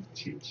and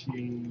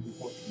teaching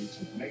what you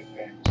to make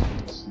bad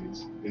choices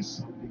is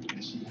something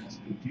that she has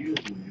to deal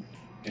with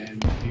and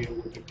deal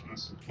with the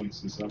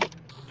consequences of it.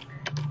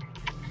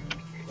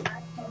 I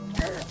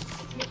cannot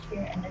sit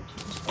there and let you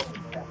destroy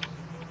yourself.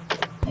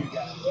 You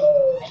got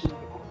to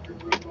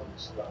remember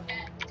stuff.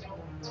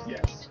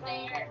 Yes.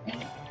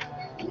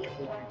 We're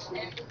going to.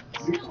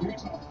 You're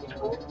talking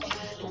about.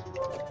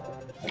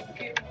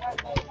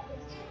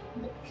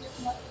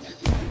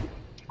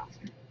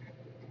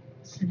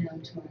 Sit down,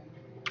 Tori.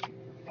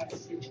 I'll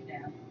sit you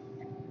down.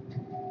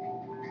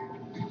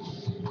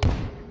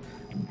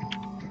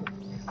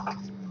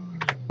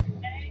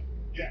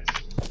 Yes.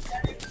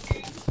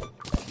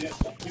 Yes,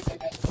 I think I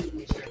got pretty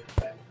much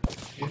everything.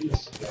 In the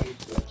state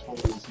that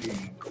Tori's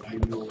in, I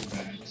know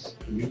that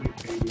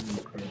communicating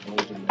with her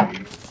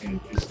verbally and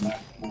it's not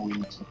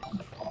going to come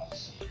across.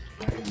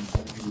 I am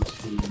going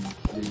to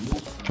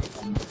remove her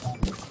from the phone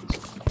at this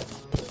point.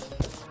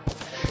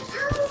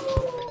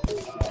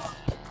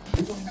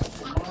 You're going to have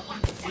to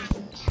learn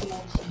every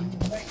choice you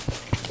make.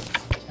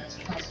 That's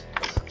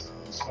consequences.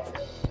 So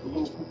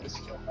we'll put this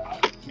stuff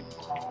out. You can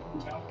calm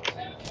down.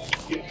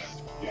 Yes,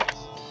 yes.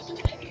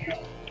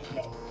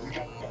 No, we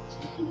got to go.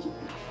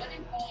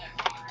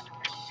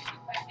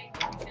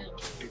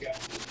 We got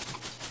to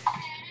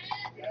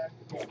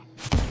go.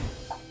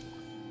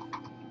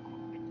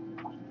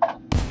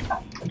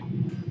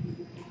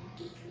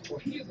 For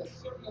he is a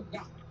servant of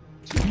God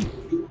to do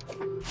good.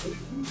 But if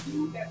you do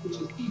that which is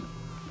evil,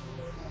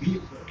 be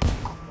afraid.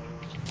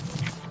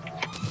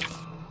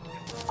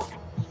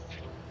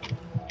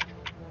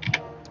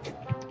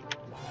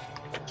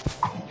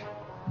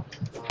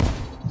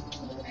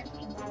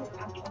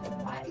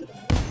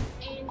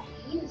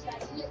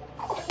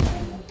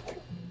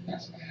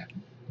 That's what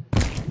happened.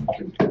 You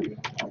can put it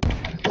on the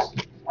past.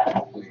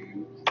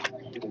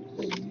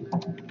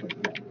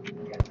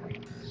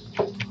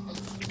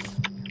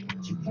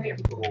 You play a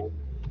role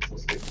for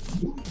the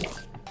new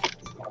one.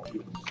 It's called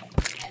being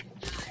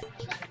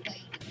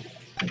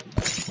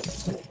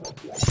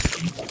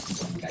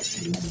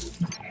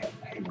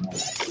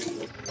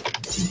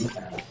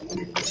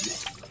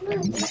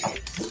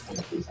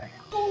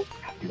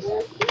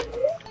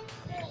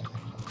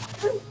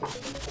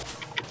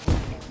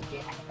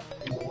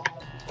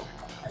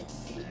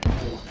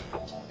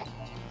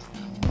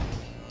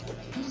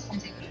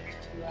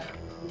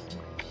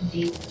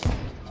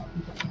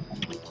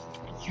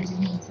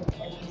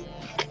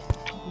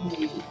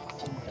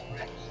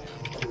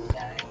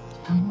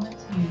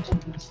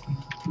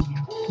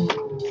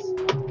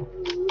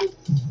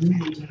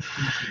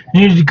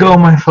Needed to go.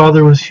 My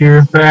father was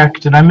here. Back.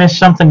 Did I miss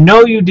something?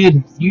 No, you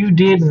didn't. You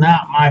did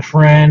not, my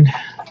friend.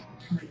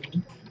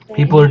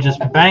 People are just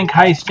bank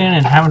heisting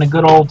and having a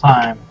good old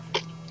time.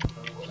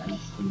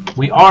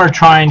 We are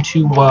trying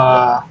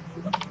to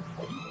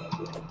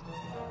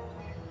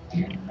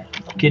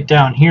get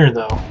down here,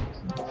 though.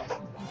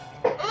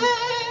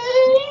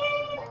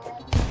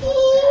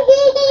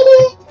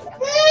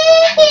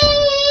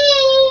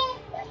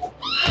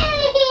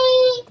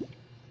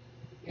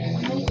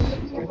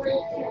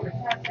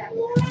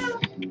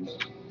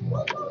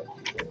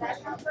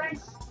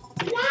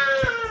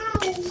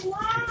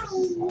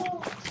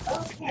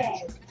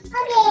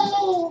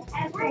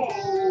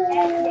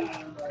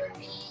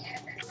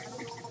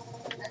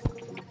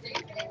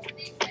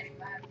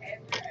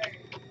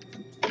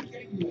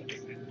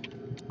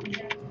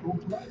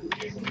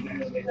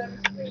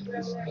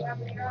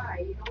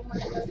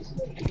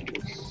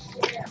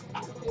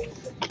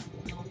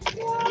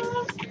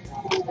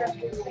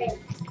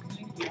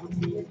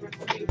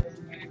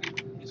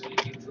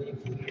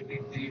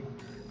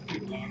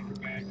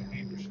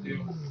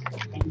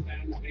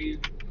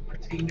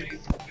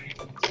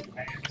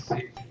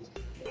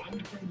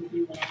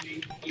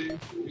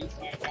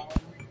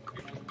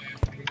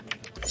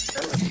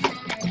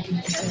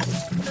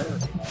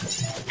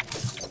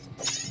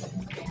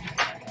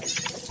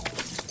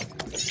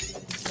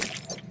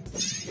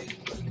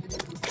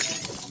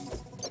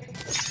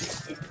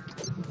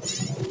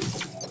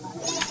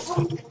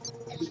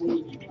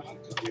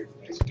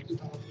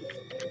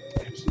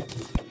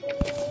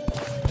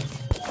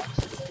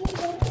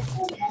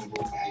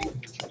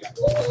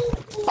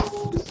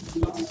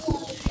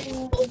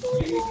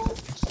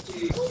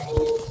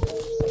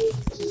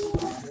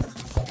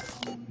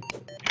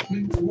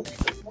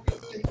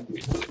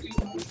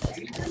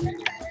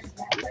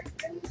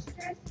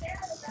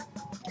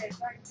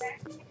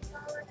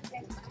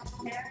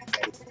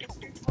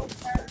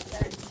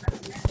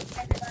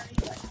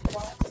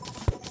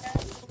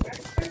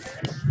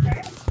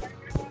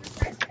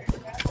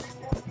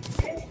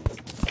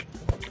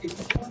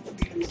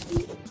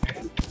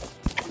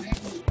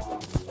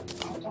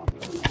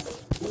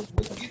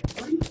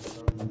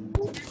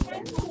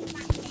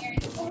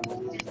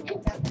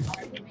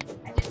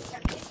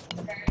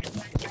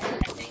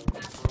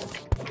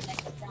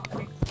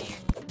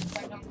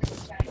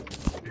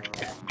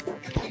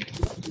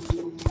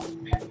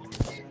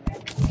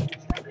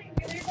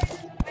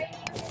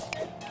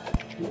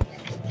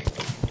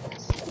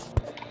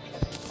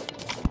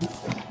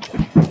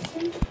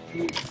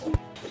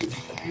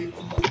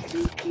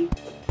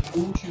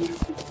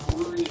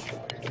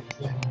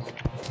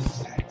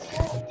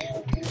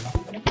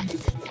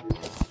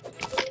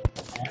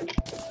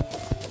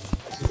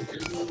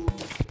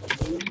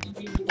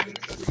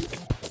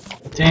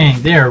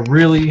 Dang, they're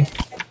really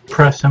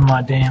pressing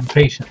my damn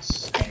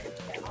patience.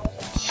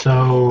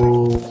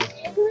 So...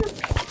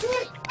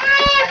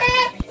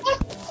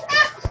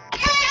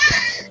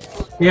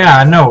 yeah,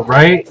 I know,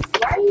 right?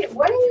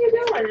 What are you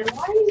doing? And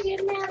why are you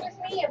getting mad with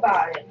me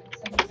about it?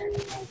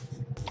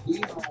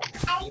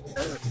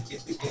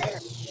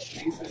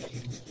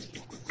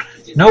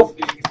 Nope.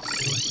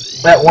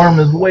 That worm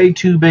is way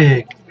too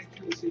big.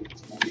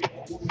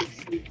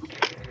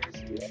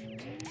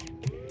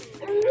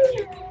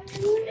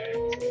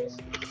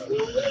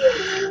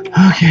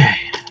 Okay.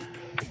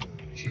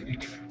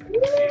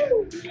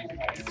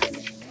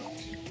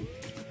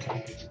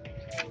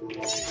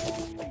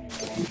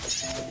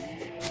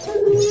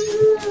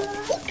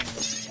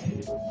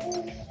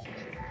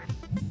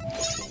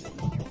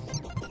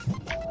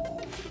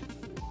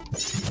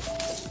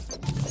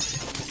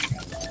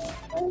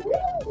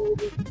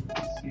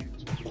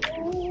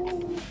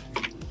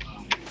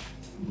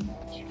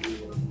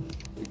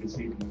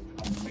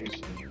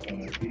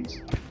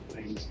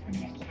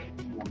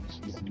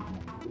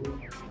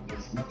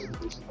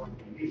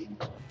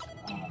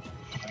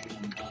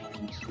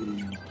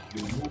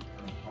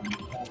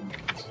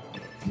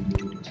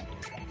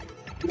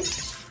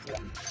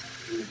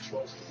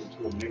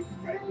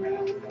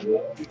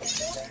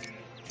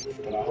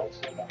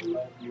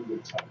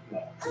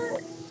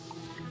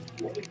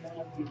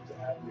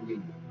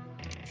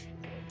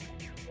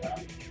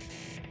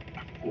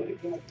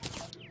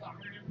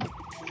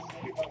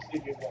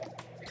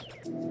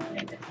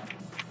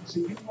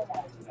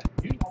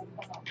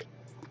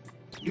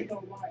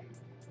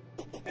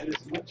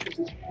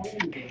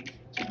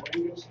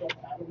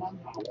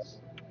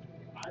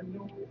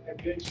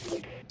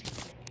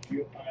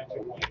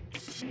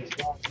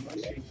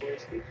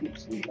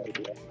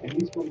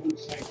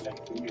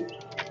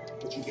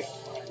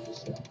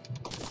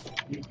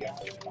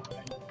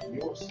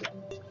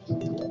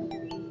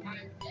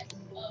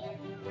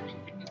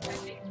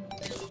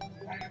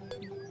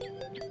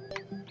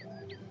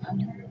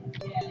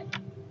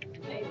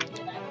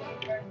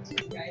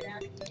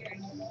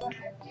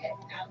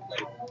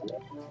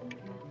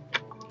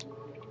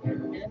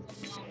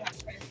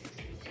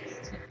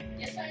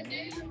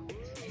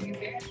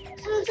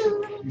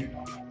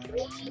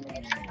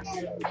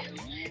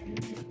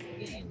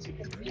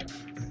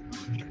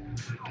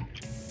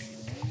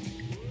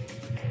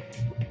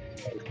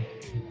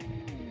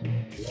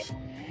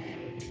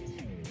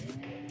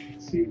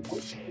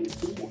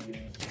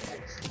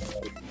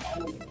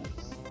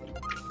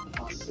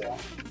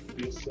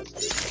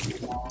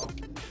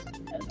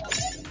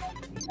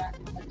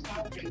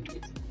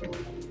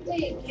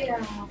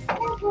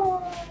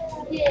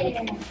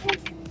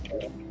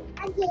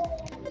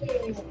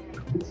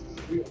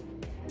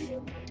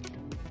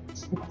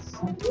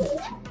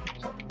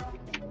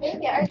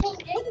 Maybe I just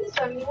gave you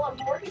some. You want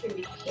more to be in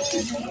your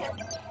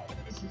hands.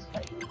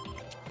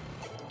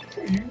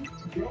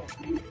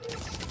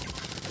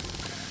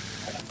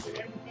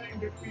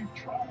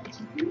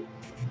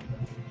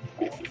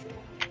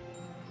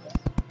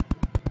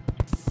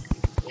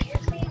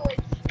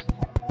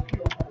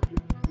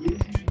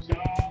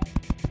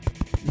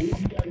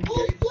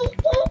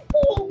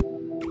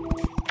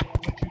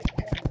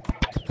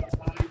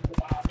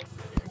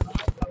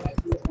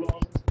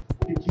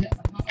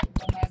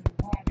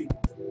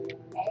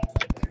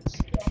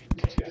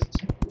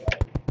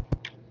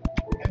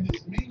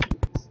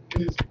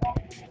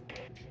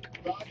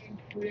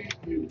 create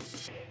you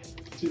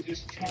to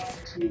just try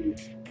to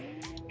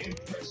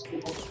impress the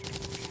world.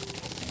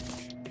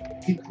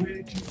 He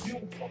created you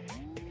beautiful.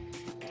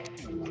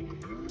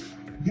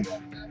 You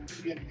don't have to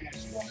get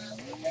against, you don't have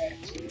to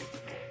add to it.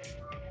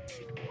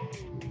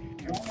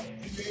 God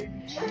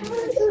created you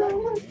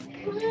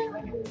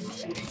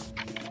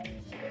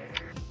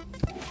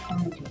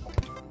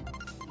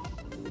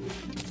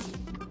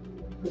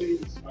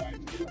please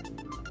find your way.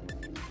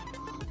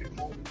 And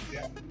hold it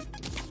together.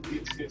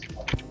 It's his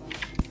fault.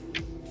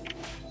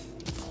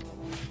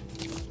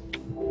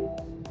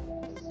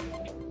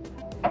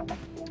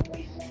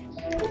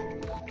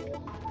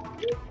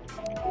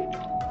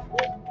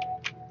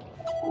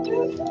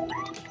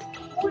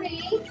 Woody,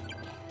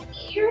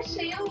 eat your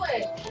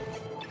sandwich.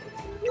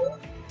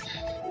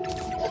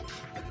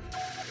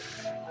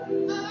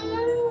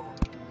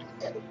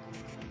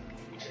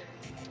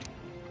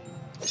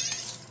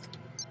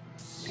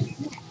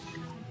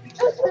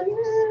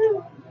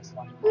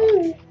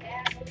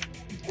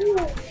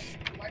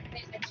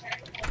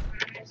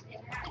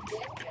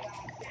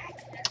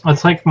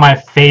 That's like my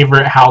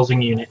favorite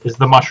housing unit is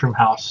the mushroom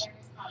house.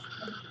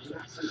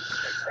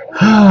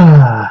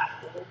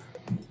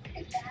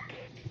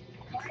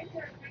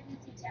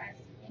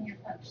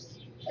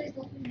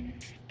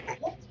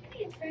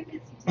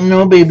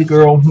 No, baby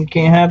girl, you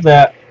can't have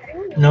that.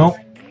 Nope.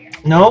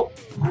 Nope.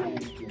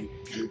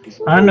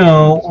 I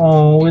know.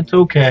 Oh, it's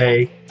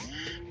okay.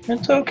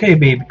 It's okay,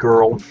 baby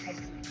girl.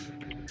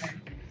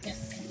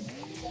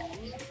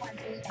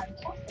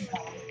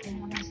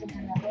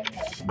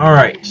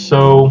 Alright,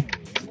 so...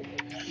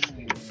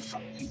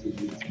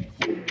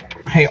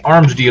 Hey,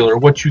 arms dealer,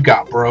 what you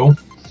got, bro?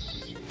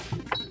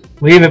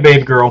 Leave it,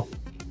 baby girl.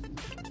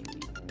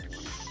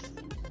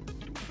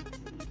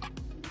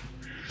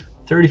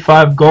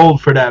 35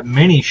 gold for that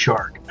mini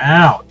shark.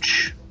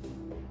 Ouch.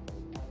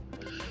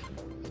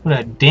 What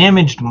a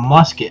damaged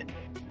musket.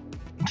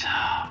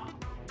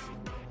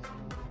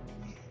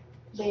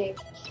 Babe,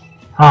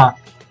 Huh.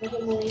 look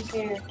at Lily's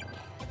hair.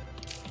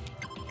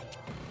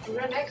 I'm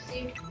right next to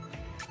you.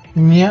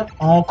 Yep,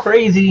 all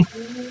crazy.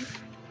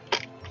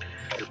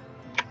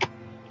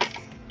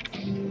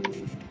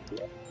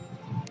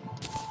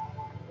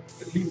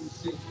 He was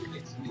sick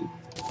against me.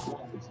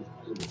 Wrong with his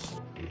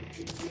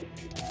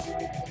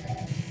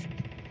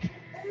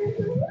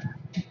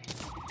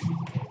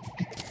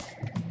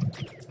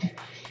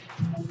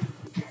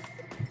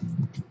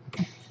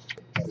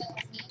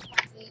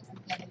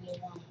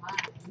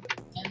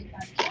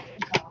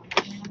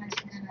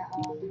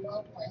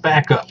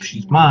Back up,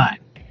 she's mine.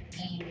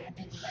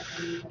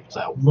 Is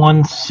that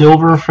 1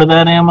 silver for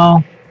that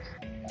ammo?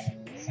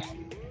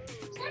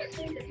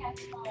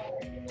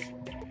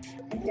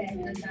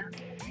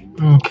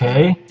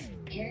 Okay.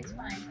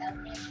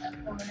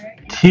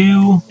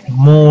 2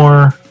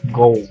 more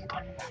gold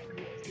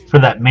for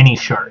that mini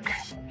shark.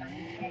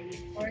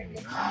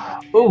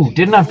 Ooh,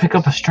 didn't I pick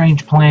up a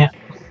strange plant?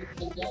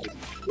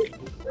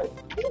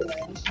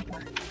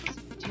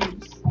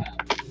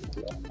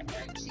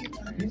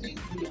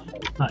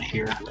 Not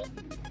here.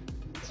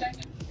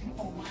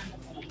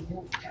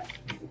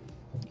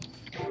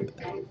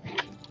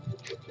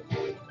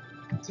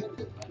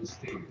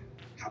 Understand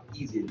how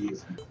easy it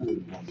is to pull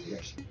in one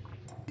direction.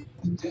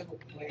 The devil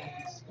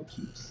plays for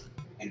keeps.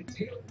 And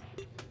Taylor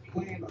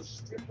playing a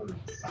stripper,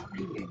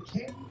 sobbing, and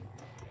candy.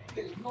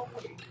 There's no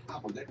way I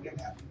will let that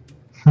happen.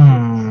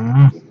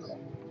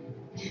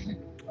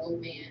 Oh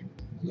man.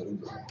 Little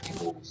girl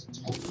knows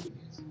totally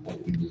what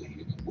we believe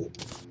in would.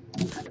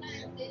 I'm not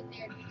sitting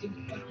there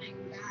defying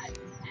God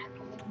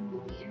after the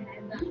movie and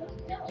has not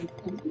looked out.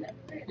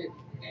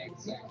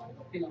 Exactly.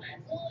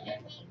 Well, it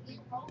means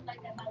you're wrong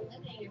like that by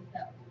limiting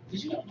yourself. But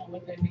you don't know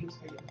what that means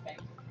for your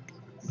faith.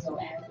 So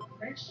as a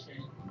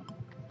Christian,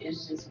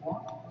 it's just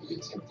wrong. You're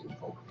tempting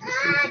folk.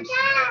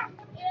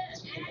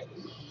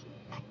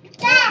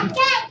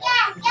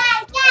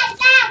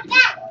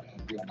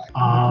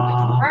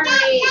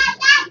 Harmony!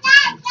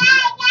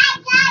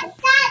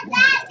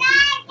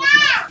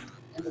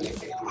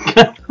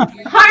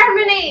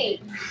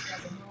 Harmony!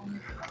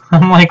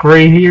 I'm like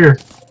right here.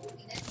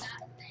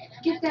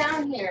 Get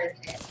down here.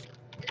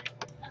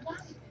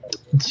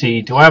 Let's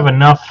see, do I have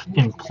enough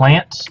in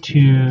plants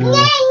to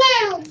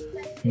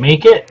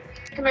make it?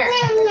 Come here.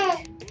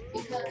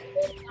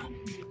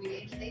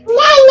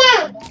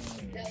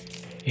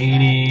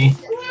 80,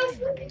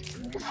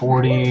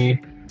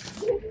 40.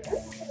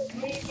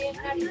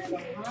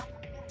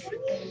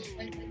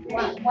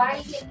 Why are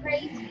you getting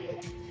crazy?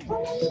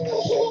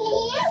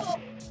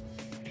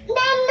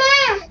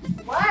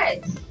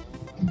 What?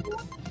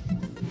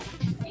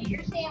 Eat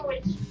your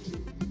sandwich.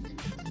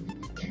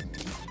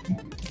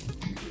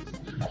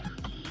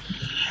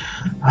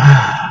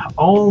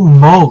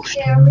 Almost,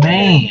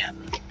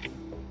 man.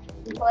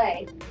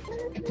 Play.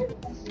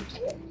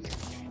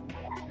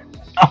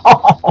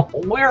 Oh,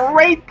 we're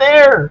right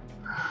there.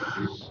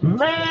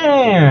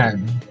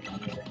 Man.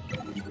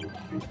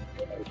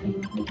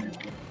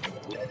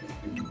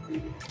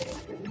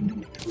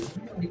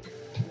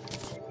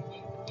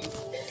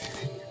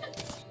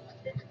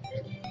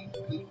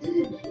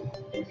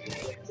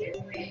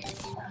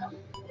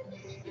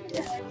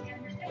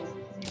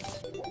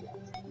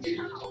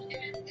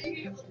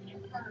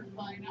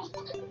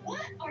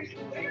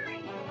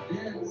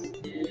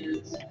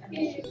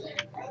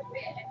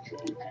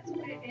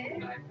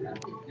 did?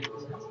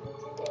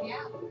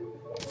 Yeah.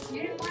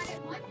 You didn't find it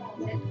in my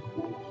closet.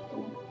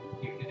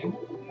 You're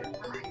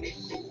fine.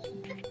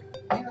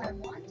 Do I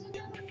want to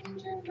know what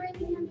you're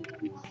breaking and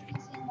doing while you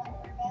seem like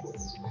your best?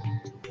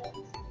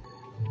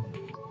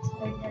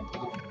 So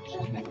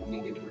you're Let me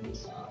give her a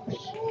massage.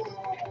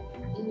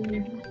 I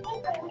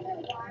don't know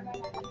why my mom is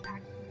acting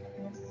like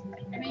this.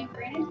 I mean,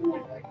 Brandon's been my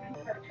boyfriend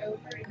for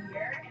over a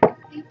year, and I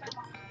think my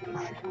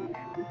mom thinks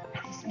about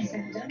it. He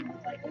said it doesn't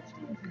look like what's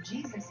doing for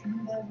Jesus and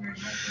move over and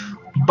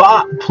help him.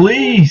 Bot,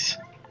 please.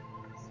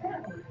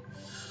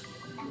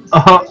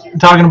 So,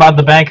 Talking about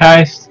the bank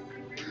heist.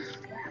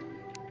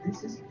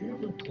 This is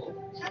biblical.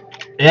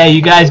 Yeah,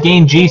 you guys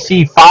gain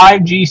GC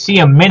 5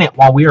 GC a minute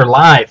while we are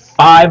live.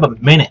 5 a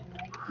minute.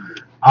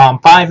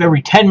 5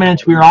 every 10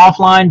 minutes we are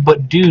offline.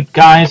 But dude,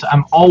 guys,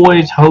 I'm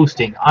always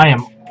hosting. I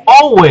am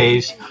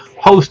always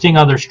hosting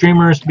other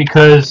streamers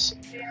because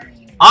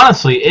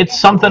honestly, it's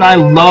something I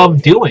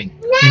love doing.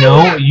 You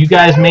know, you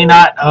guys may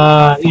not,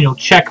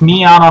 check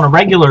me out on a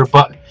regular,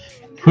 but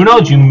who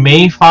knows? You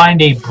may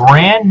find a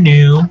brand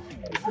new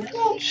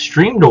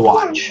stream to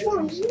watch.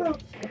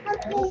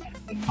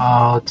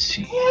 Let's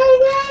see.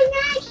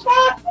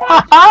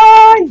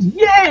 Haha,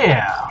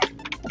 yeah!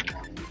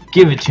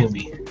 Give it to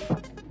me.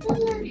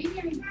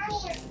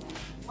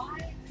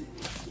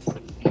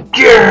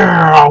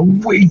 Yeah,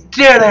 we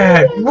did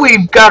it!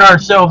 We've got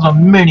ourselves a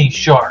mini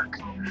shark.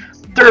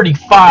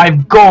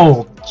 35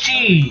 gold.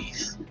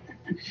 Jeez.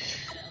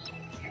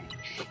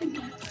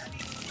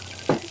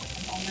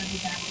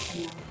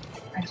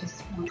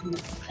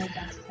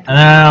 And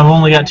then I've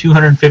only got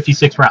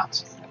 256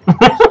 rounds.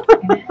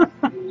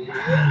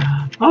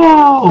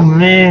 Oh,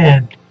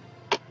 man.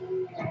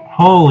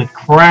 Holy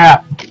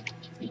crap.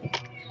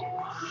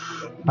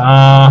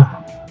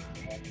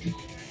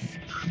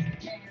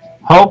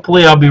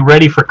 Hopefully I'll be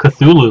ready for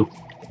Cthulhu.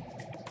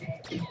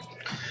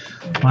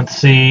 Let's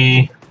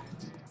see.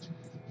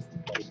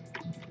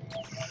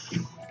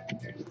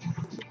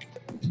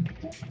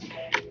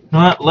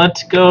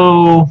 Let's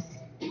go.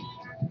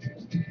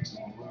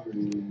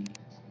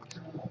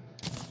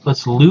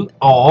 Let's loot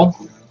all.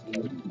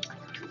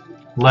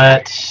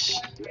 Let's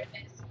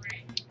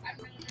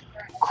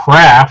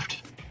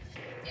craft.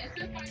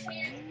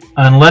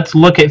 And let's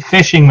look at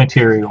fishing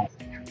material.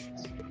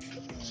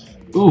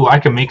 Ooh, I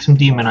can make some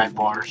demonite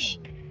bars.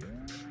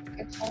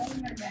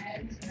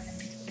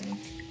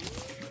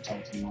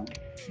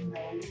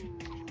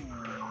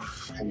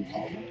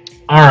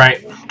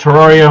 Alright,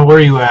 Terraria, where are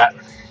you at?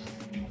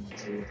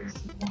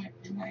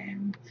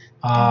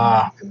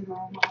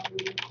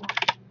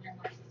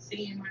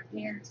 Seeing my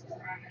parents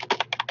cry.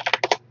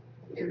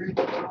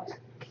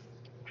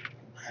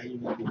 How you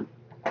gonna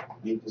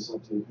make this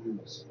up to the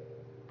parents?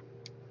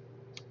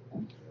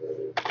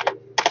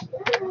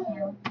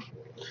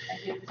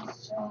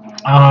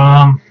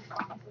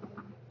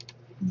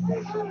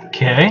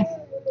 Okay.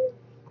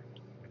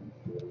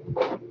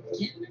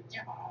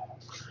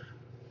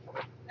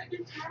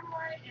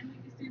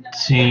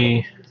 Let's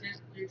see.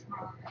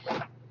 I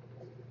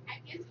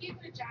guess getting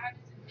a job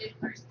is a good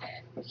first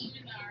step,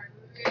 even though I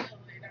really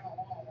don't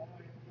want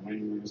one. When are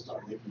you gonna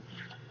start looking?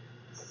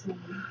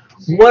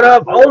 What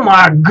up? Oh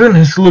my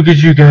goodness, look at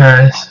you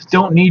guys.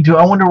 Don't need to.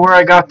 I wonder where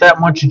I got that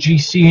much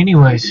GC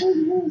anyways.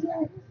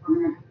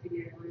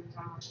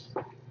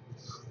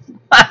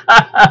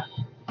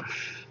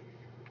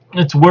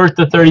 It's worth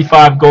the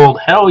 35 gold.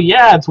 Hell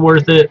yeah, it's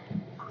worth it.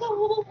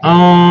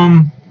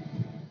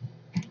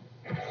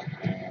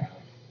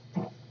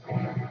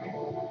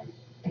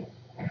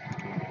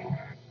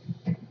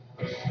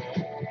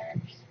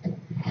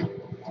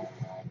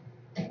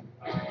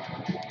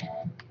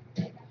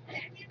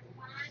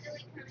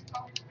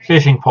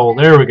 Fishing pole,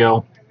 there we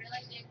go.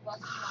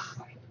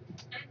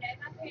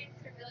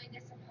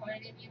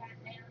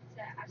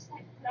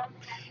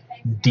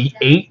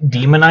 D8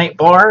 demonite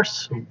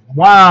bars?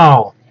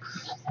 Wow.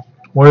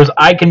 Whereas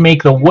I can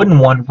make the wooden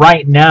one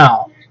right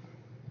now.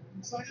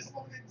 So I just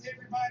wanted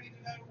everybody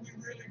to know we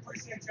really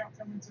appreciate y'all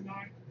coming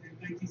tonight, and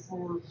thank you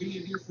for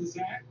being here for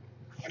Zach.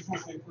 I just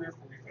want to say a prayer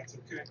for you, if that's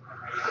okay.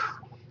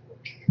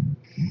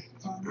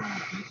 Father,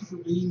 thank you for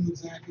being with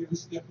Zach every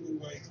step of the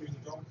way through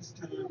the darkest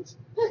times.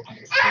 I'm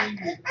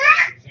extremely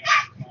proud of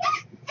Zach.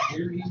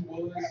 Where he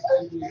was,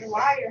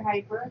 Why you're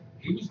hyper?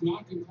 he was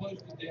knocking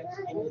close to death's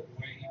door the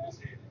way he was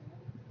headed.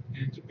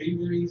 And to be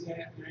where he's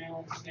at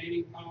now,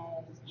 standing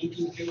tall,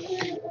 looking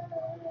healthy,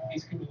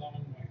 he's come a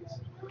long ways.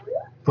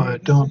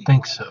 But don't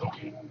think so.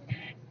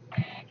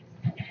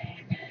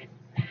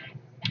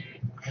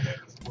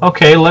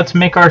 Okay, let's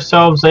make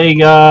ourselves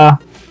a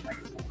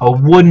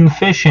wooden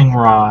fishing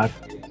rod.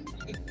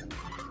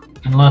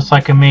 Unless I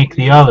can make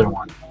the other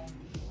one.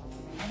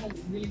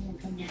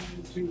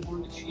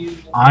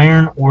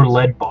 Iron or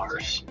lead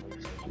bars.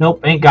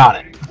 Nope, ain't got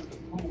it.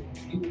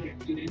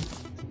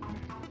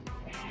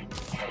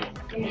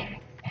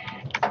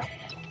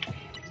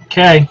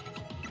 Okay.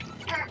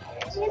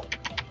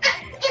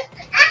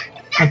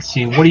 Let's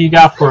see, what do you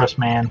got for us,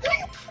 man?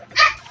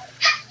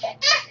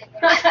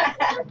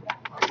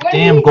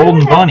 Damn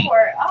golden bunny.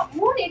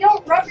 Woody,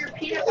 don't rub your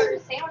peanut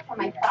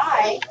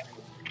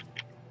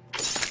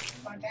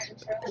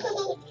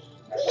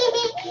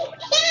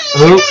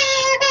Oops.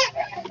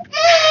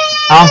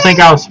 I don't think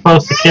I was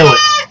supposed to kill it.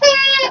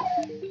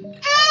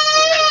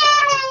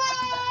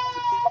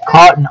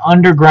 Caught in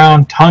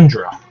underground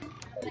tundra.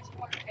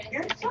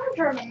 You're so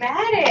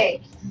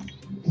dramatic.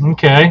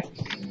 Okay.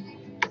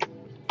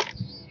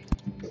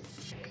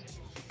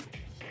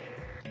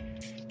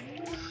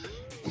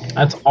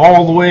 That's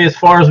all the way as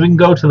far as we can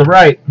go to the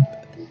right.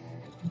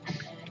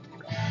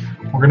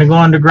 We're going to go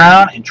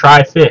underground and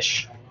try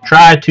fish.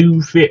 Try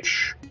to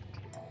fish.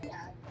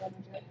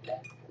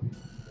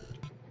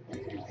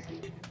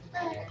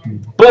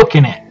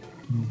 Booking it.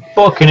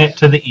 Booking it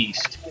to the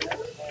east.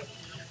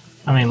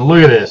 I mean,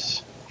 look at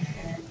this.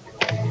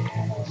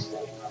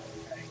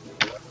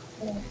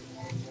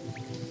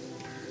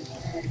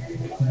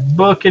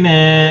 Booking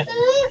it.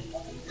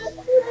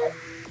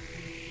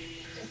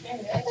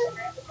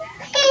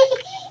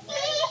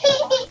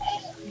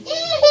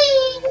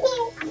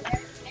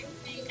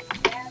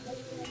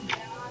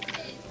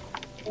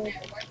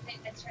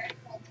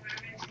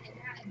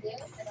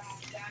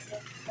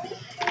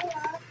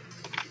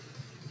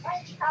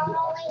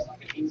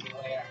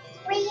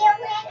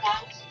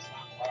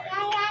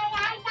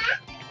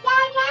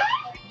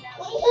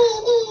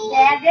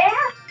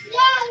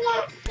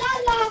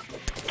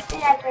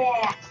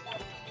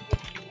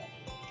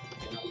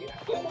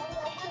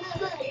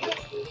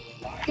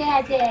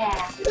 Dada.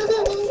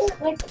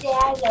 What's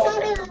Dada?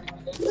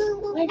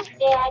 What's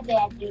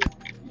Dada do?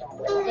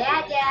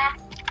 Dada.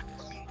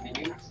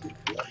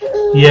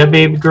 Yeah,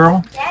 baby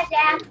girl.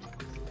 Dada.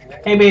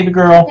 Hey, baby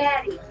girl.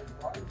 Daddy.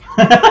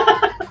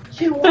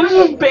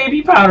 There's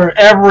baby powder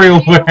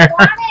everywhere. She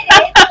wanted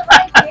it, so I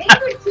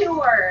gave it to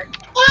her.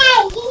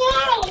 Yes.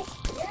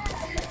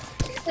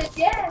 She said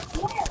yes,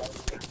 yes.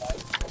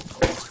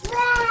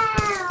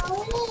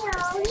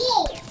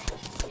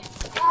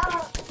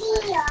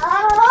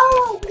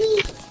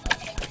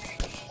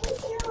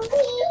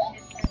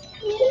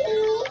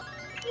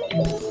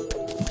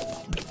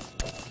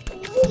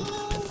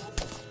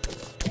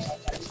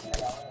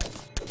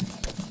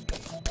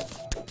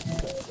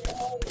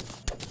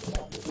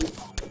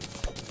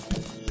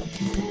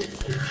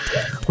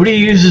 What do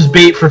you use as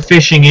bait for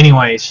fishing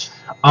anyways?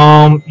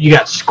 You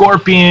got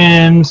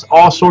scorpions,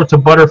 all sorts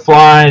of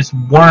butterflies,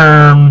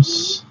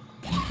 worms,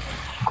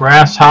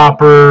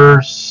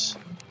 grasshoppers.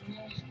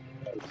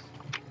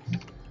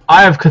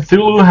 Eye of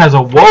Cthulhu has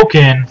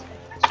awoken.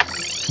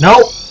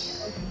 Nope.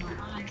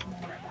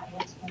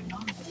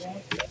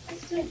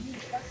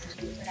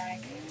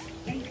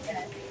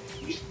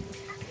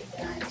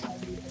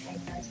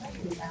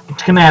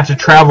 It's gonna have to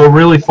travel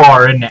really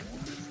far, isn't it?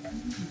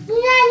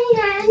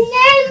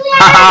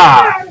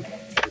 Haha!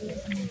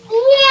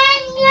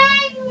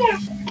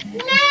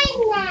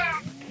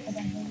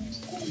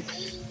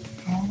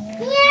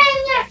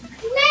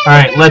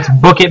 Alright, let's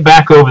book it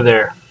back over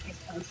there.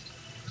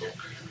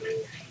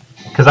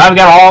 Because I've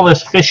got all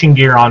this fishing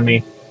gear on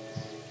me.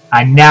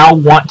 I now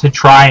want to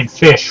try and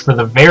fish for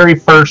the very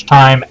first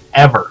time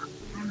ever.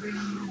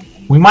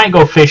 We might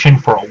go fishing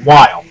for a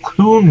while.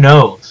 Who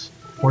knows?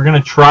 We're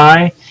going to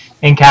try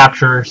and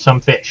capture some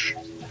fish.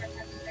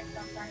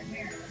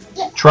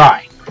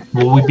 Try.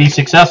 Will we be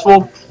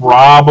successful?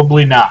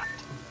 Probably not.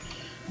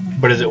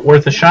 But is it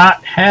worth a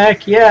shot?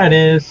 Heck yeah, it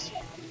is.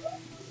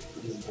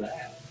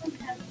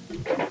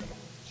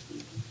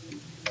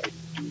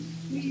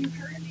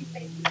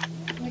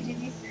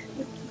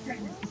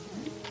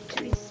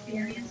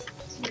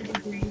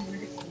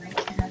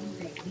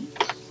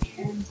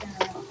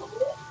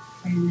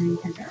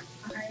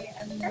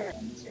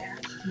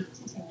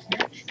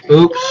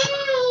 Oops.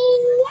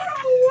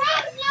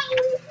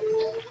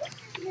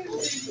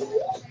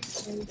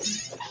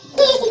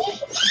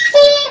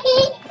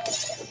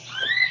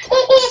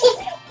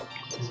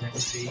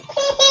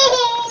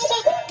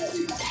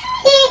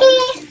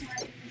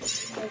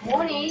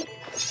 Mooney,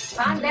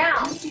 calm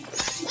down.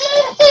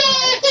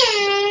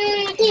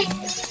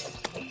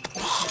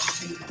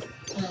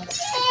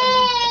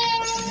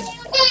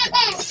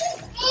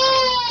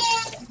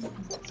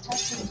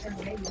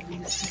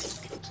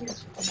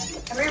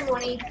 Come here,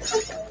 Mooney.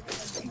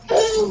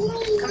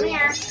 Come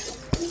here.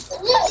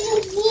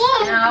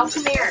 No,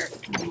 come here.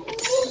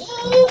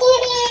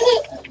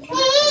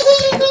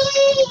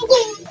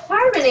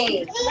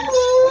 Harmony. Harmony.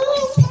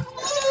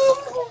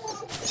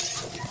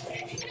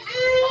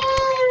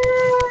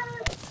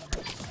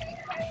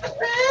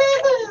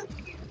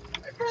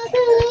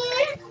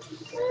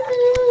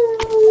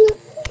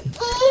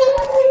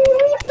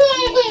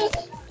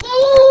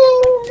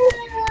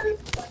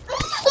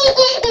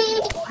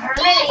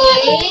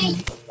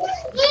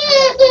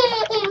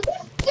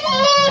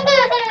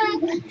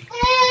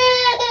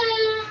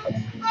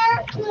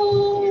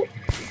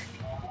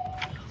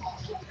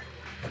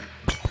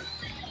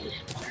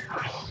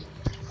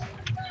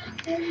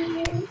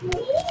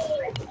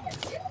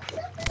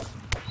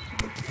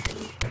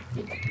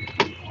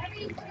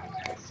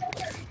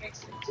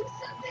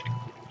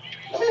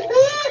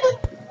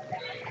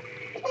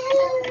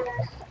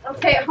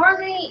 Okay,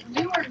 Harmony,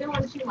 you are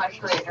doing too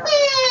much right now.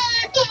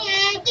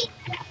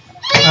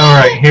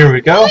 Alright, here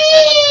we go.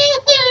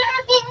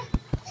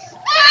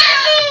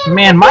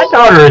 Man, my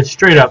daughter is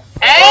straight up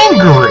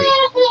angry.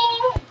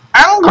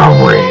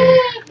 Angry.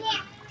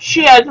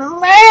 She is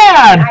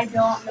mad. I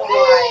don't know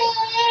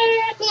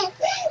why.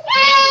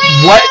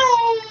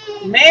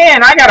 What?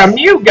 Man, I gotta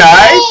mute,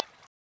 guys.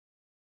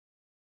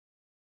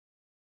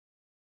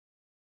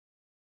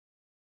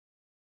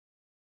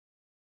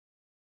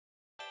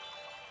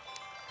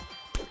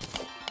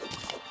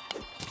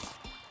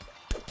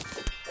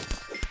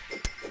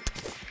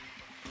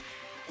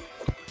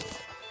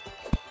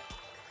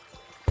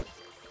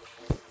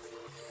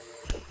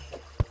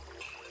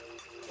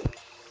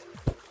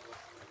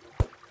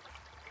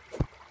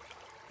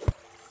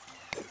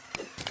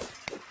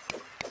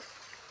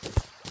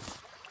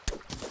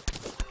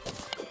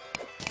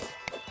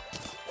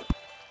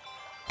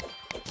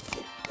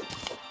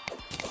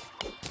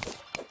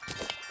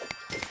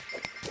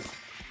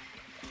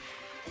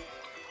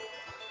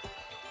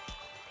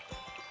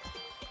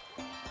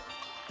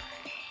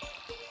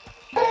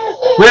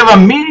 We have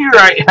a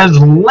meteorite has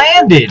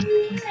landed.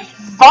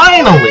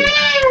 Finally.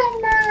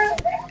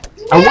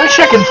 I wish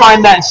I could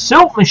find that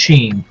silt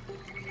machine.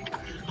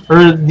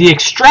 Or the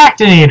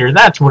extractinator,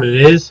 that's what it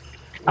is.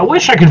 I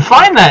wish I could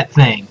find that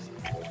thing.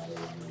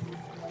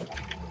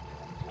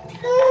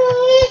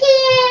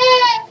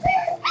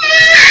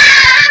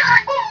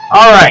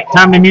 Alright,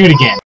 time to mute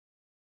again.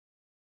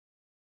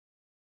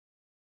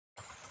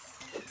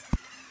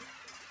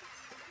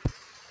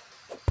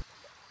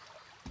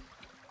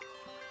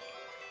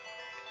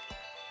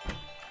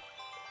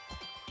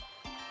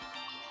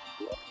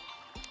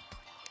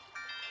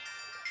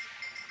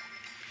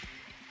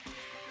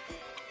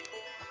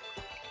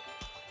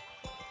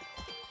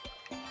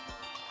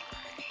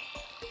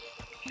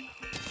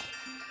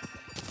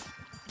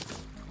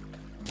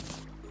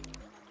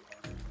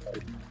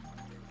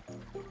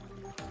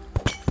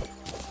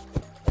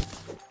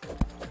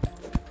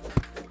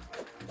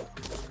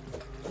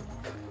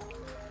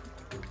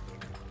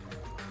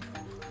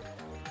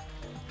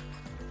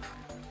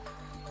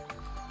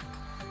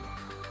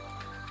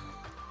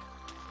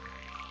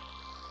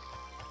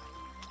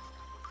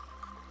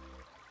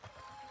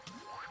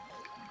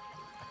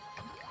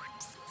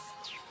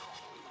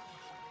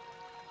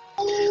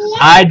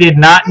 I did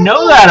not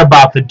know that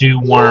about the dew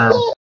worm.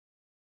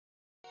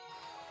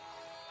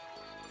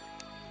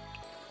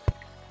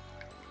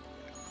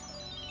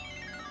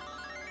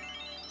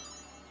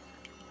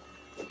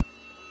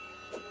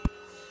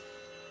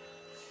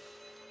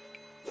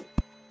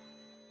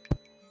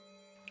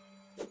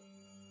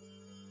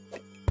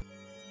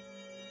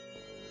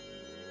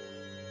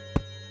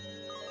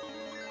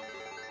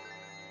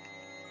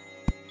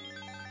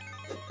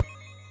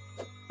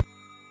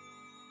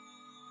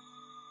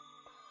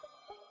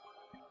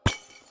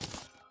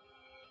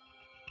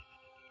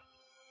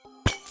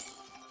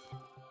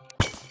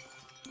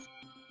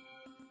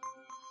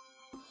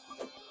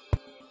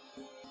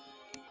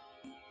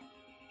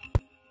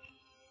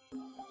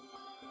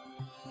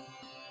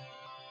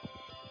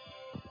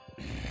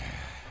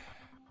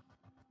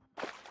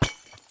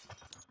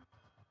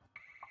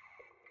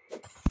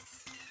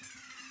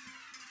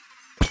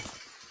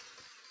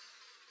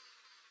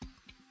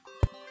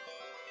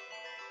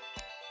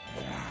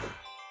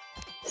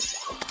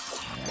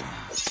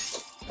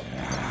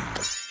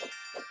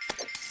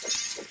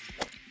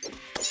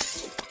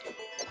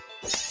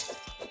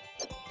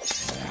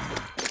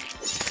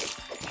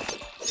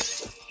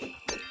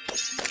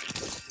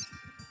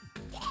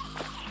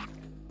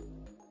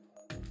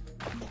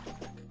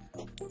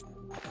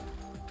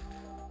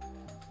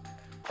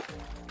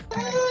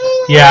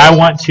 Yeah, I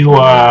want to,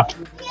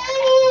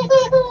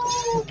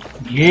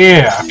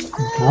 yeah,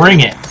 bring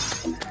it.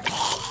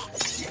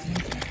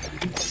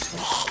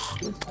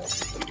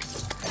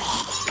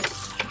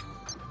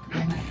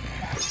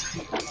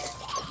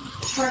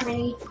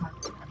 Harmony.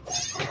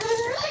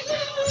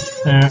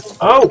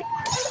 Oh!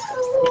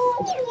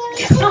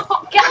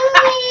 Oh,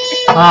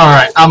 God!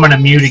 Alright, I'm gonna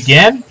mute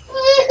again.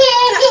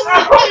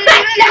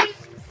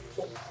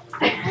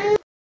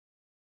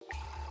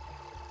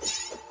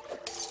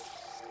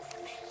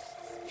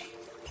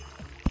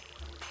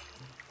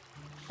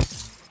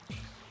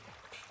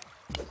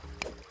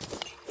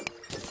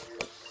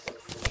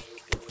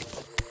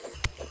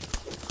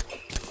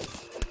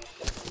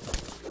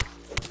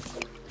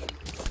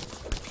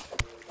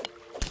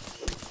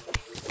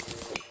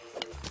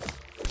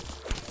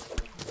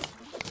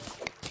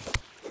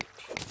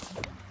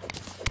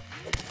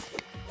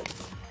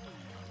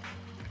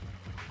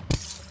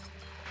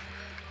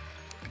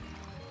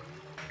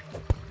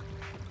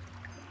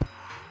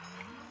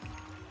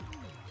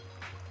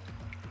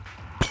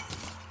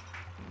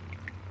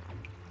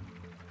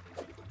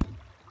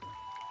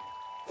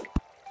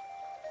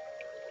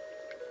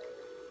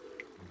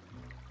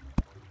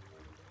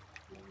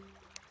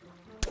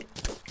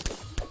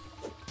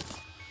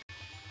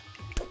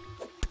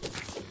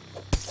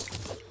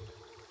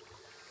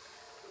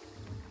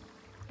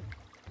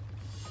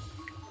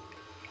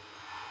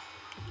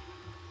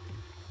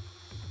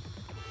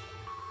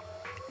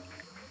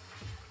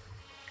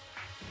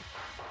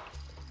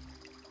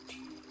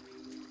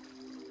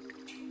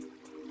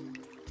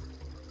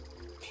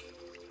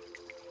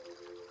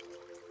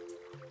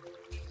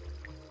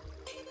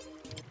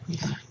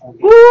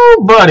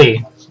 Woo,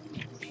 buddy.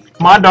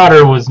 My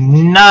daughter was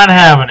not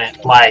having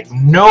it. Like,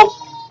 nope.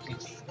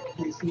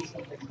 They see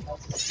something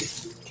else is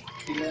different.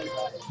 Feel like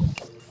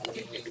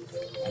everything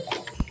about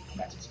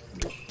that is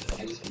cool.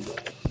 And it's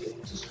really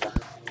just fun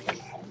because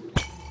I really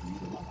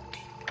need a mother.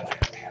 But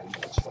I have no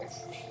choice.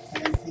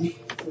 And I think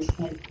it was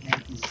like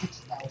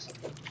 96,000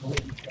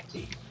 going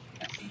crazy.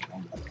 That's the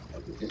one thing I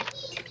ever did.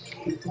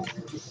 It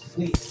wasn't this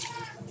way.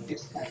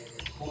 It's like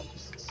 4 to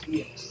 6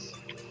 years.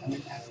 And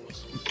then afterwards,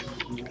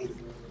 we waited.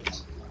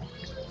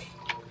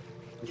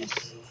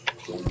 Yes,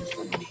 so I'm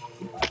saying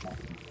if I got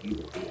to be you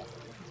or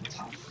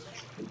top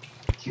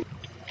kill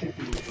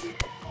everything.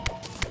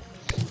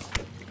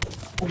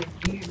 For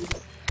years,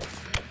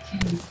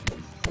 Kenny was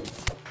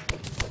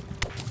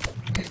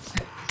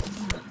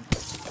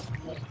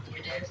look,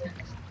 your dad's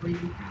having some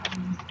breathing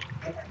problems.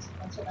 They got to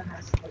go to the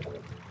hospital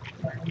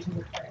for him to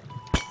refer.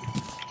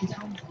 He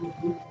told me to look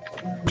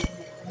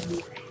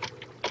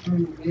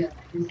real,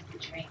 this is the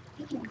dream.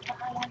 He can fly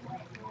like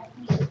that,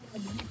 he's in the music,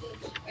 and the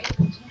next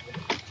thing you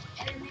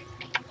know,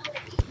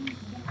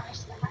 he's been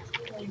rushed to the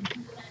hospital and he's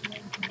not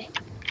ready to make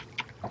it.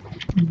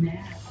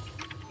 Now,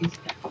 it's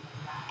gotten a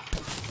lot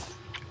worse.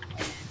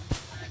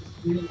 And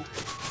I realized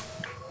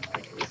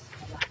that it's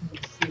a lot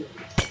more serious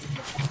than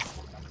the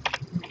hospital.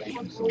 I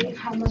can't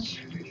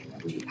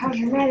believe how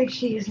dramatic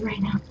she is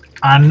right now.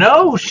 I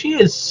know, she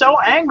is so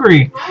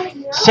angry.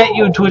 Sent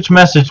you a Twitch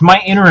message.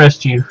 Might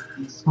interest you.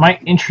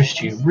 Might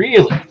interest you.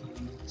 Really?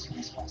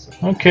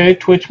 Okay,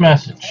 Twitch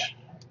message.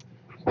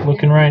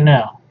 Looking right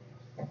now.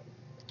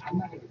 I'm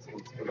not going to tell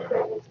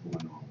Taylor what's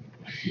going on with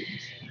my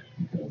kids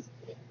because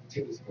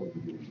Taylor's supposed to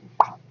be in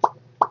college.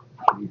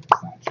 I'll leave the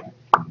sidetrack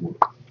from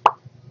work.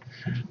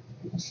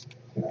 Because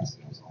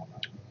that's all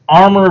about.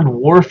 Armored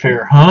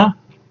Warfare, huh?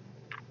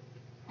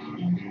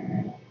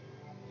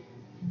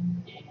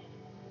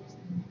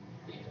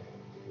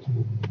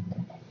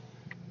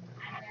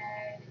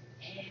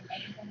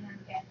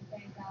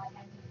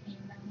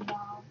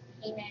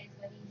 He knows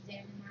what he's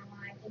doing in my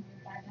life, even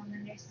if I don't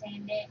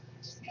understand it. I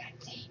just got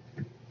deep.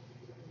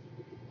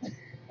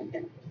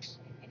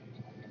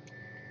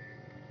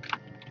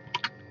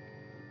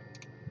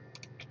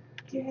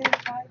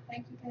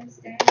 Thank you for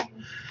staying.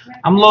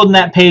 I'm loading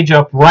that page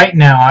up right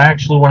now. I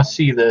actually want to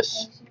see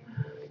this.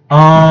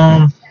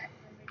 I'm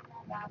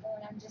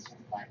just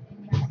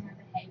reflecting about my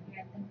behavior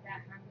and think about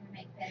how I'm going to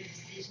make better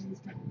decisions.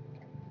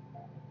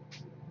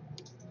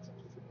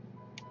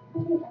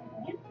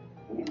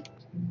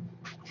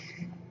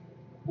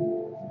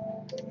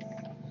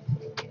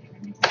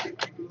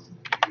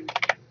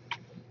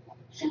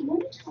 So I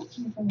want to talk to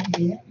you for a little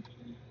bit.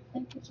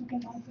 Think that you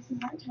can help us in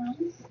hard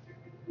times.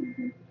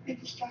 Think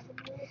you're struggling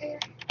a little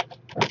bit.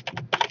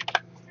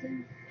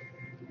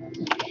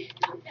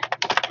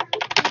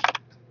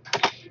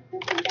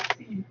 That's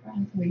being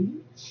frank for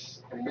you.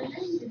 I know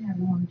you've been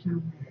having a hard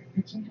time with it,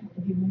 but you have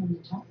to be willing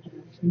to talk to us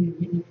when you're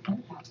getting upset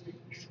about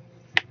things.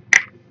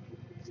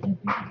 If we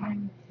don't bring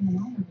what's going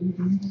on with you,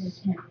 then we really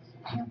can't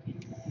help you.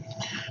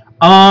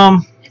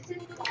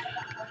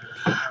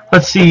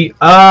 Let's see.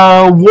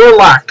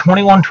 Warlock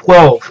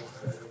 2112.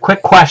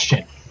 Quick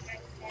question.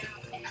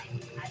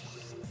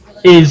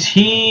 Is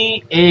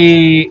he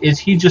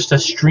just a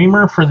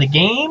streamer for the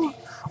game?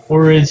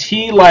 Or is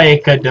he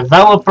like a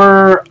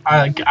developer?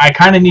 I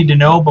kind of need to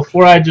know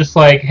before I just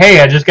like,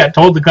 hey, I just got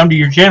told to come to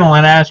your channel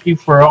and ask you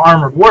for an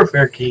Armored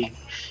Warfare key.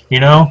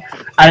 You know?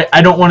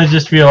 I don't want to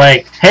just be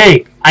like,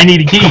 hey, I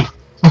need a key.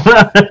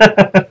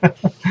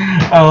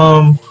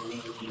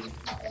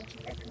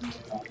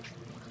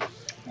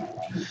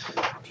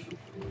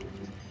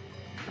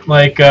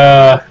 Like,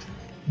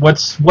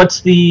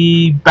 what's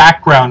the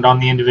background on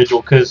the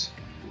individual? Because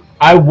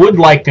I would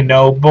like to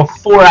know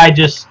before I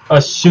just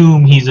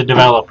assume he's a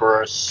developer,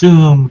 or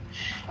assume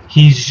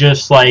he's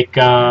just like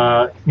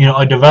a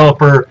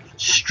developer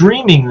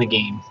streaming the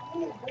game.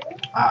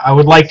 I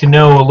would like to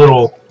know a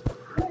little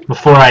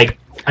before I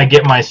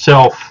get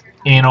myself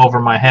in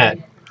over my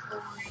head.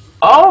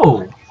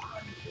 Oh,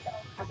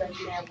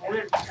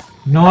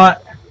 you know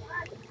what?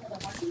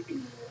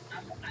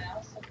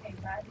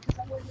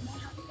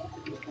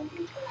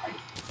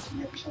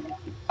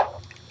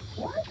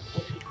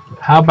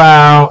 How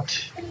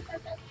about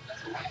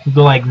we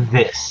go like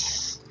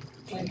this?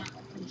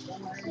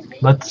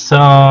 Let's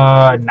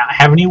not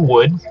have any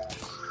wood.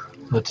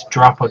 Let's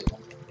drop a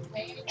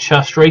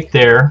chest right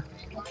there.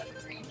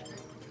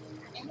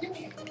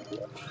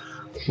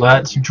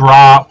 Let's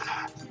drop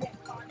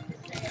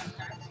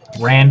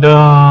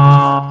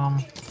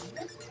random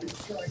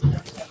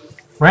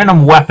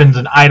weapons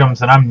and items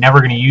that I'm never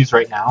going to use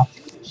right now.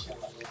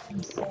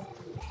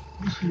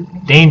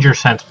 Danger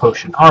sense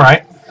potion.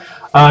 Alright.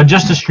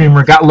 Just a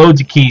streamer. Got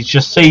loads of keys.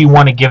 Just say you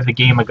want to give the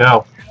game a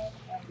go.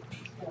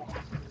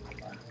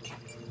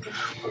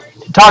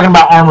 Talking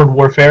about Armored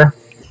Warfare.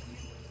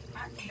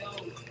 I know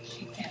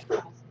she can't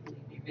possibly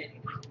be ready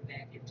to come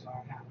back into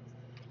our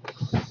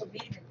house. For me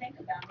to think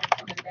about her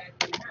coming back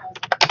in the house,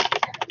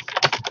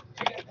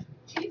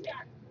 she's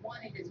got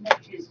wanted as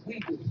much as we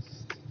do.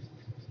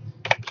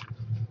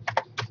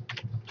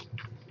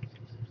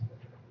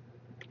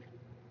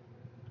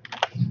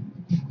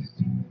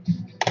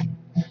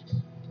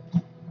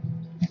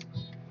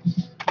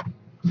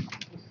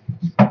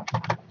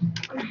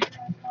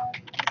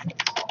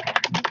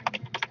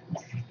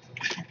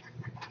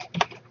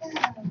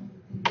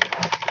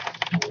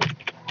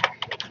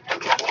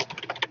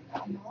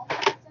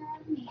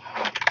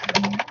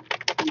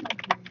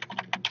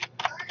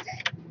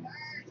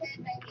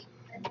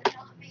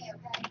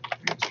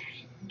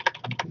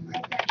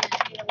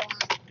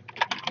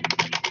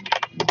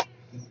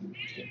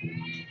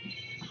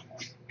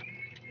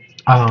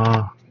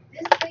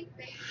 This big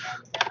baby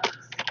started off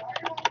as a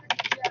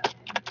joke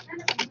and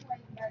kind of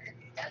annoying, but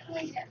it's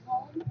definitely hit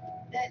home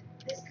that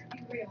this could be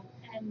real.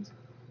 And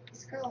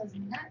this girl is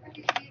not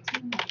ready to be a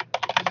teen mom.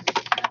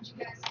 How'd you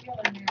guys feel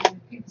in there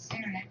with people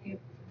staring at you?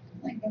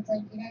 Like it's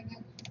like you gotta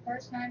get the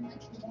first 9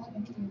 months of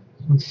walking to you.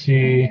 Let's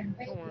see. Don't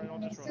worry, I'll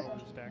just run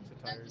over stacks of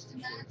I'm tires just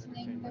and shit and imagining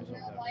entertain the myself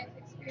real that life way.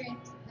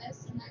 experience of this,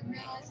 and I'm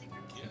realizing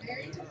it's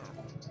very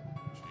difficult.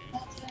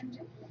 That's what I'm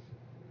doing.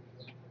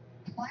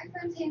 My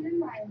friends Hannah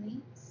and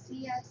Riley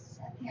see us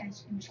at the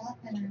ice cream shop,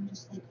 and I'm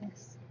just like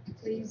this.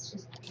 Please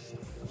just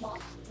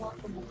walk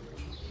away.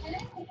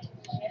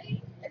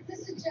 Hey, is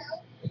this a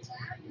joke? Wow,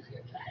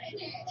 you're cutting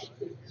it.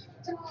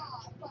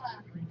 Stop.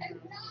 I'm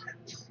not.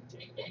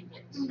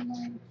 Oh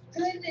my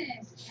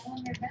goodness. I'm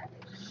on your belly.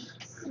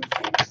 So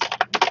seriously.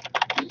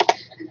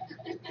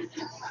 It's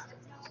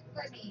not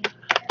funny.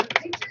 The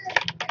picture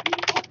that you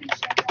told me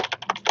showed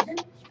up on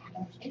Twitter and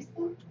on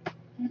Facebook.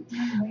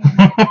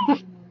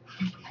 Wait,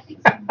 I think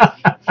so.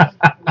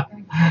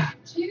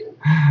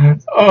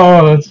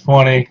 Oh, that's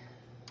funny.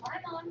 My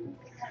mom had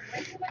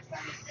way too much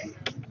fun with this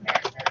very first movie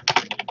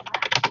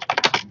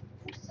last year,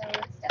 so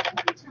it's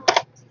definitely time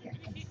to get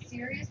some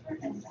serious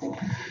revenge on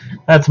her.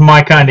 That's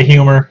my kind of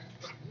humor.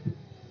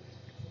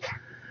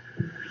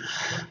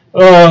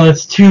 Oh,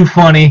 that's too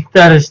funny.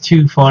 That is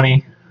too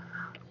funny.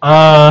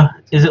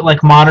 Is it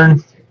like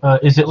modern?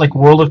 Is it like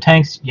World of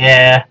Tanks?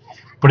 Yeah,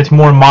 but it's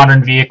more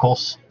modern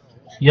vehicles.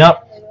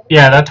 Yep.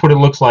 Yeah, that's what it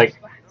looks like.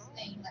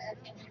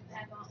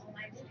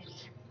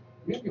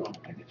 Maybe on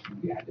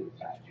identity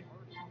identified.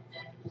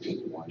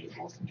 The one that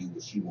wants to do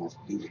what she wants to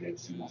do, whatever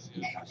she wants to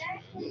do, how she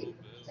wants to do Exactly.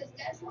 Because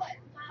guess what?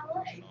 My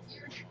life.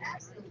 You're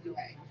absolutely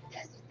right.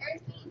 That's the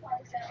first thing you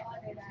probably said, oh, I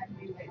did not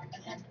do it.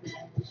 But that's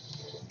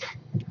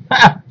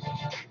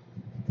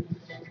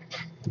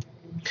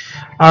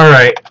All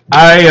right.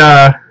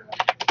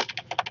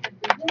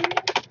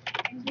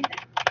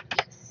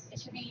 It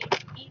should be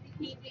easy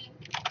peasy.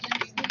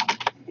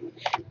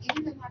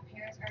 Even though my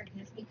parents are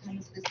against me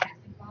coming to this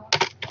casting call, I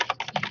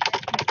can't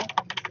make my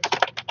own decision.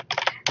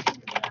 Acting is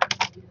what I want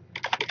to do.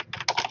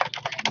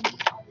 I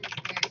need all the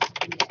experience I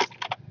can get.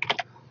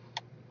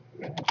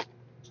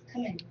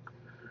 Come in.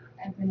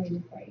 I've been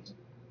waiting for you.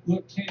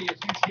 Look, Katie, I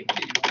can't take it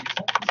anymore. You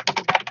told me this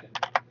would happen.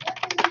 What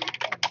doesn't happen?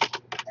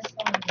 As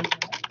far as you know.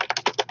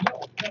 No,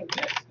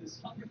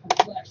 this hunger for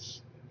flesh.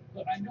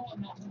 Look, I know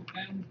I'm not one of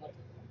them, but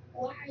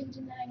Why are you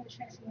denying the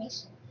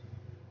transformation?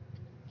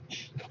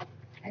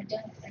 I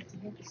don't like to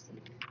hear this, Steve.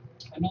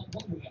 I'm not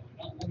one of them.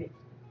 I'm not one of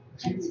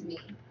Come to me.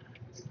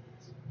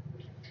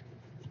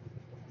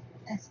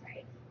 That's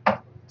right.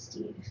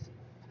 Steve.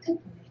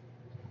 Good boy.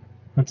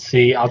 Let's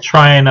see. I'll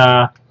try and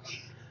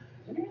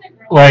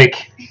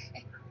like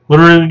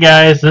literally,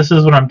 guys. This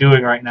is what I'm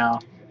doing right now.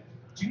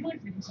 do you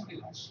mind reading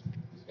something else?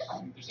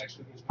 There's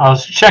actually I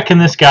was checking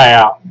this guy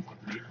out.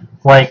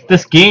 Like,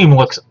 this game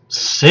looks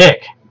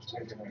sick.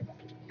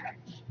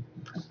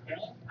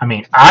 I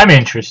mean, I'm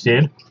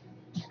interested.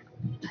 I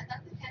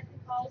thought the casting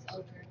call was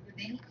over, but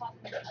then he calls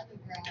me the other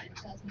girl and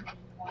tells me that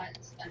he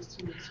wants us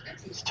to read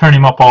scripts. Let's turn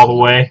him up all the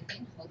way.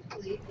 And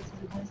hopefully, this is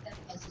one step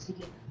closer to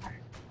getting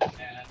the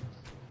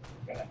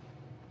part.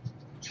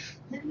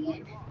 Let me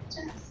in.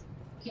 Jess.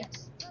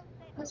 Yes.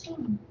 What's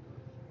wrong?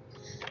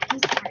 I'm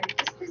sorry.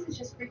 This place is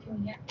just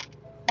freaking me out.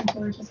 The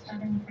door just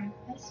got in front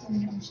of us and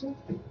we don't show.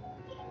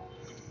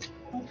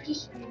 I'm pretty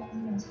sure no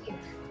one knows here.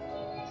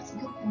 That's a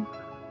good thing.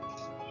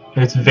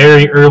 It's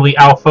very early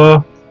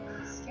alpha,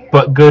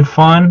 but good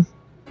fun.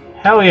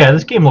 Hell yeah,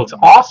 this game looks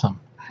awesome.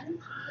 I don't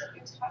know what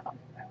you're talking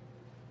about.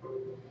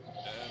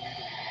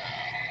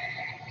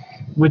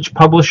 Which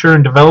publisher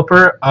and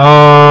developer?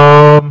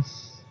 I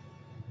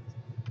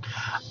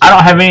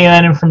don't have any of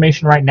that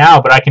information right now,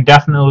 but I can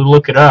definitely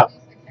look it up.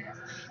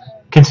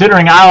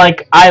 Considering I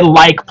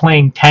like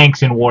playing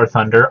tanks in War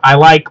Thunder. I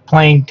like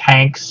playing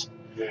tanks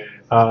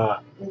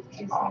a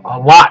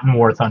lot in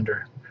War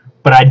Thunder,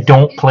 but I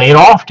don't play it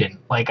often.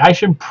 Like, I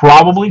should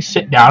probably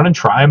sit down and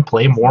try and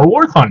play more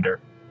War Thunder.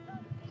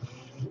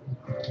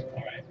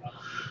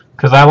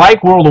 Because I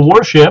like World of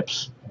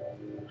Warships,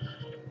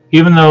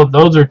 even though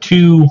those are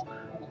two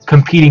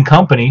competing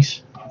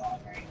companies.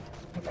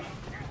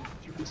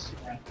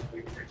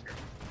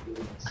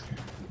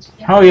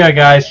 Oh yeah,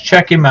 guys,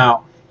 check him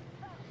out.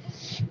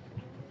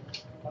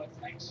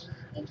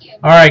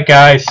 Alright,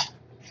 guys,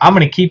 I'm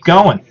going to keep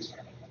going.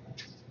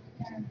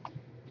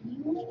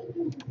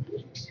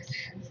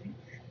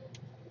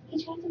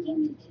 He tried to get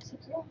me to kiss a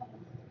girl.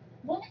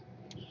 What?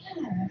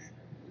 Yeah.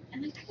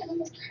 And like, I could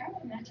almost cry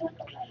when I felt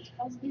like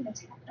I was being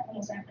attacked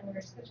almost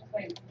afterwards. Which was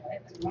like,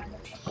 what?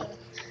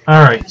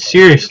 Alright,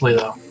 seriously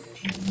though.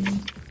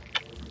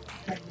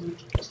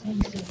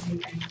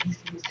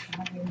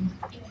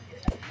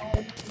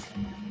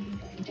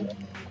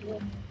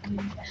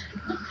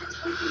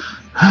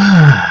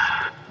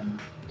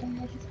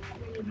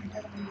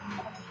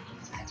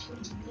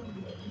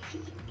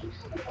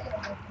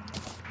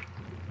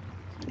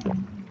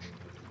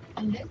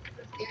 And this is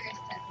a serious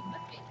test of my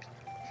faith.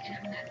 And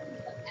I'm not going to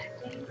stop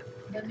acting,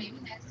 but maybe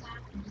next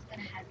time, I'm just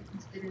gonna have you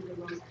consider the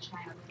roles I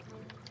try out with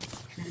him.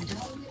 And I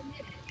don't admit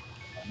it,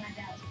 but my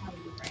dad was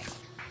probably right.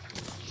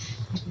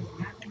 He's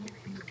not gonna get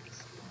feelings.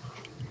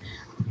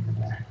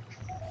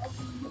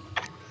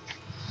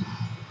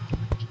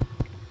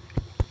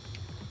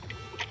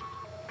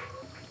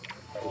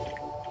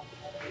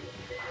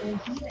 For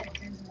he that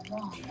does no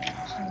wrong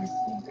shall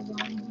receive the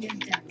wrong he has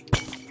done,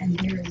 and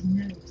there is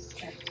no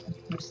respect of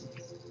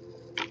persons.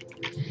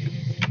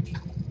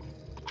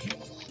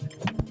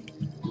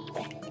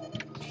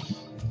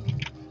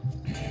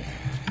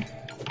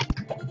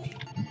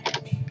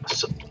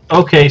 So,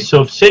 okay,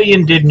 so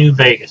Obsidian did New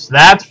Vegas.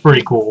 That's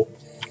pretty cool.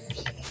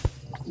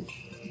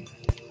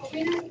 Well, we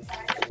already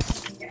decided that we're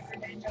going to get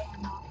revenge on the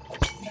mob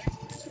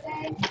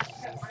today,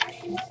 so I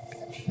think that's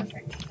the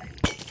perfect plan.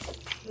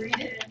 Read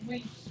it and we.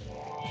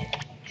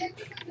 Take a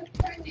look at the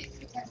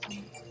pregnancy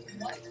testimony.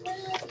 What's good?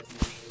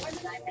 What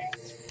did I say?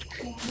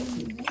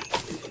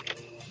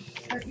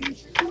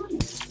 Pregnancy testimony.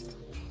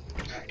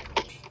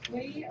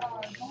 We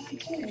are going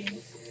to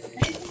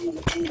maintain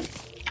the peace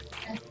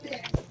at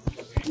this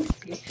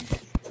pregnancy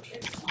test.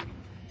 It's fine.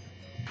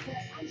 But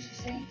I'm just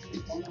saying to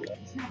you,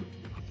 it's not.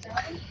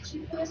 Sorry, she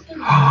put us through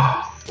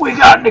this. We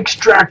got an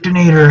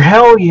extractinator.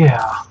 Hell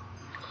yeah.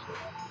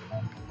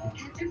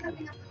 After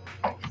coming up with the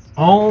pregnancy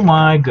Oh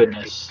my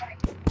goodness.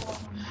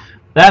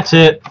 That's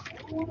it.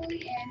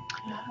 totally in,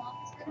 my mom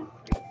is gonna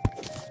freak.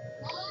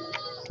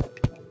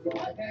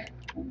 Mom! Okay.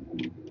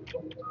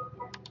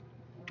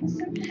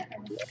 So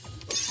Heather,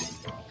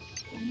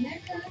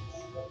 neck hurts,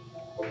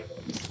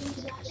 skin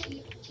is ashy,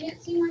 can't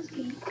see my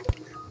teeth.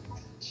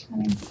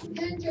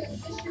 Andrew,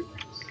 is this your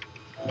purse?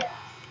 Yes.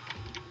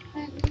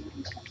 Can I leave you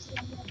can touch it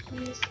on there,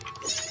 please?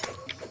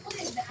 What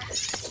is that?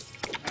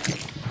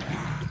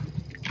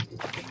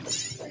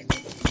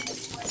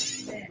 What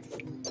is this?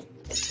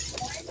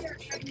 Why is there a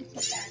pregnancy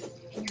test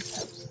in your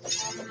purse?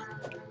 No.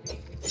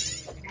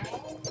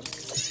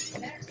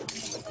 Better tell me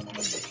something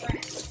with your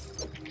friend.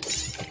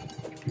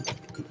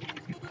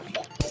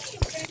 What do you need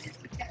a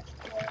pregnancy test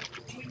for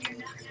when you're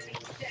not having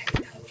sex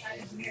outside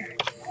of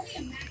marriage? The only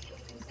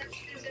immaculate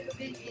conception there's ever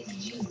been is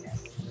Jesus.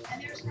 And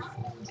there's not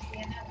going to be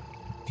another.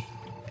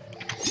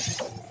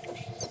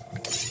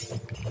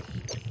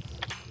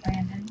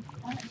 Brandon,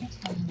 why don't you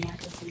tell me why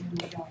this is in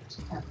your daughter's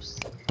purse?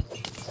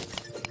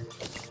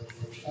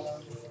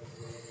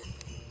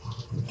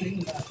 The thing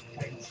about the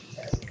pregnancy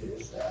test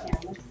is, Yeah,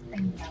 let's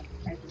think about the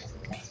pregnancy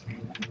test,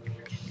 Brandon.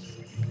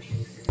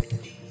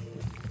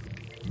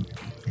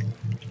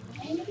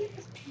 Maybe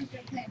this means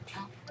they're playing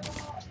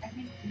alcohol. I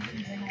think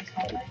even when I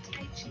told her to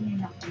take, she may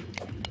not do it.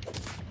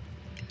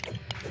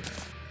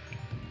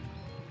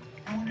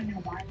 I want to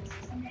know why this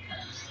is in the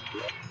purse.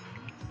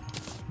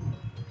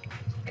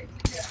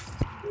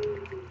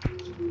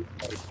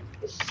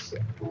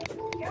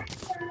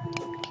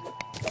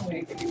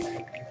 wait, give me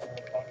back.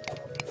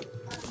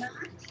 I'm not.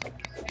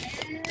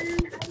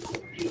 And I'm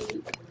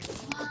free.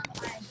 Mom,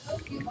 I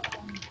hope you will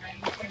only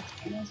friendships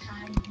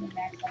anytime in the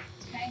next like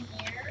 10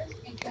 years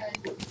because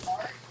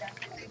Mark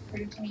definitely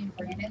proved to me and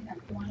Brandon that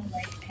we want to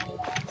wait a long,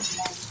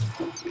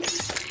 long time.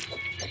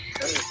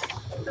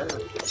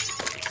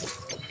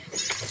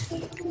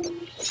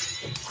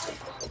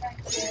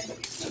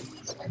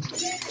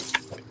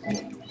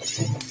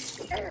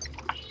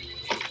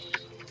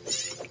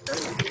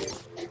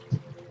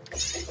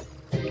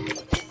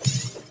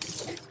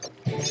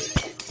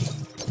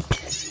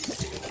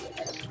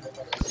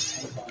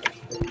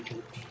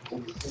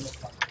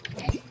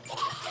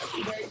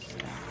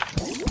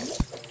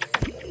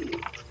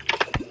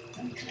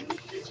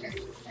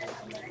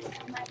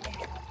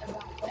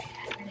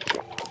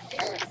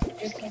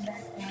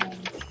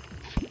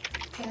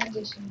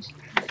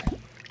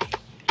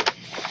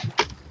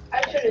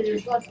 I should have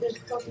just left this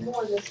cook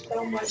more. There's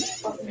so much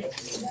fucking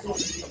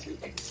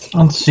excuses.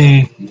 Let's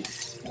see.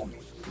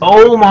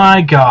 Oh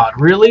my god,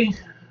 really?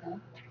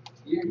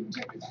 Yeah, you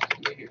check it out.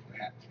 You're here for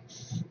happy.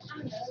 I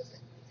don't know, it's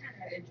kind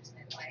of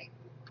interesting. Like,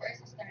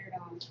 first it started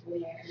off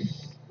where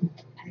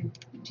I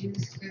do the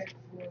script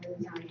for the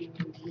zombie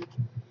movie,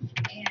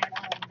 and he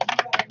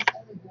brought in this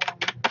other girl,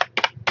 and we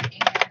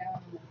sitting there together,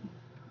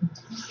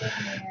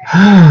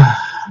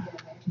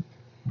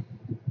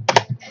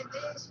 and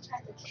then she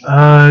tried to kill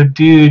me.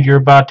 Dude, you're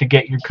about to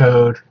get your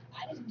code.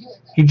 I didn't do it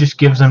though. He just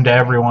gives them to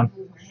everyone.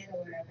 Move my head or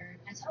whatever.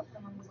 I told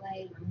him I was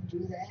like, don't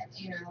do that.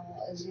 You know,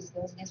 it just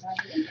goes against my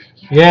belief.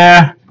 You know?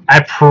 Yeah, I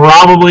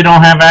probably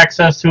don't have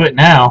access to it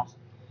now.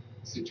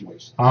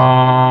 Situation.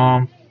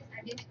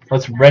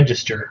 Let's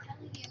register.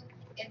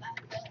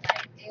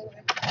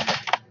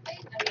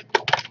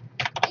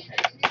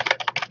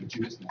 But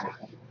you missed my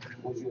point.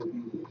 What you gonna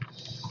do?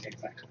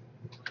 Exactly.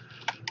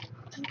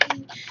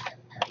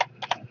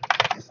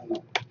 Yes, I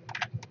know.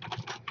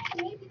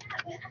 Maybe not,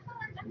 but I feel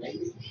like I'm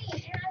being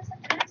seen, and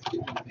I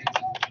told him.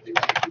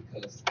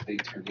 Because they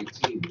turned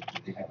 18,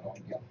 they have it all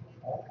together.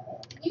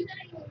 You're not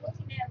even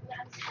looking at what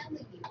I'm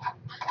telling you.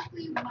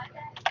 Honestly, my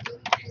dad is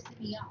really pissing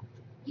me off.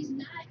 He's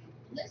not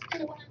listening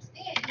to what I'm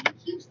saying, and he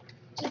keeps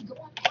just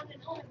going on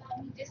and on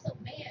about me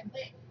disobeying,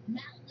 but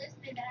not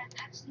listening that I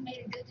actually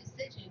made a good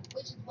decision,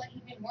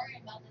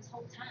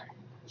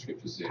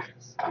 Scripture says,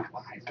 a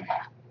wise man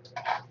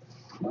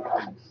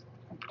learns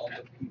from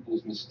other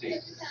people's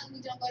mistakes.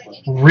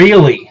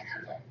 Really? I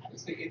didn't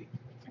say any.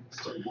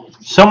 Certain words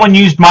you Someone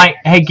used my...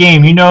 Hey,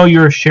 game, you know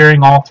you're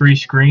sharing all 3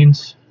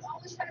 screens?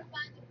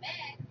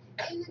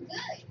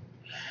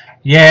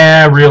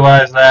 Yeah, I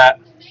realize that.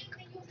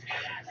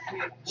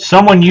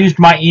 Someone used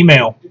my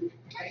email.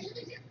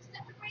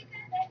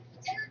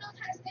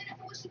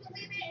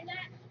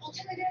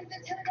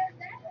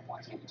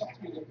 why can't you talk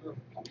to me, little girl?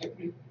 Don't hit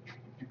me.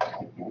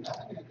 Don't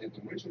talk to me like that.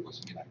 The Rachel was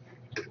be like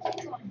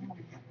that.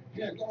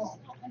 Yeah, go on.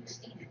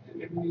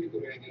 Maybe we need to go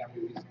there and get out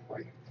here and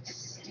pray.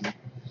 It's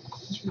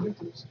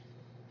ridiculous.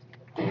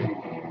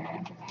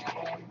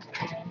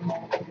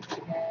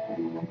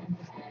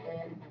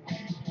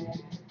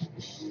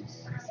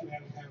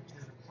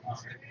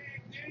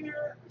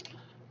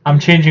 I'm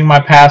changing my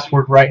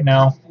password right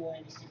now.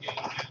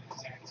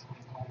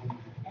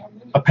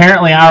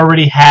 Apparently, I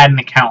already had an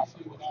account.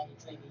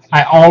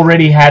 I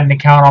already had an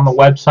account on the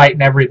website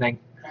and everything.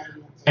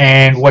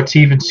 And what's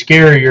even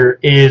scarier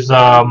is,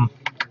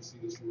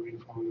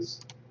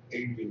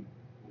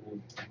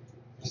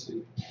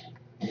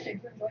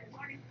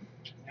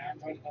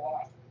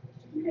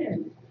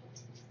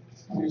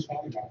 Here's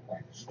volleyball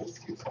practice.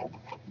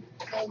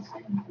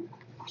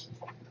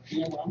 You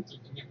know what I'm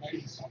thinking? There may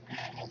be something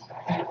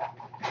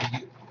you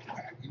get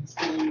back in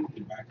school,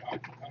 you're back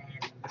occupied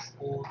with your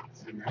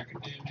sports and your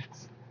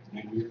academics,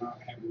 and you're not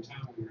having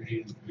time on your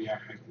hands to be out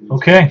making these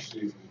Okay.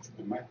 decisions that you've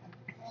been making.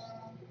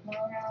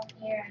 While around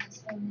here, I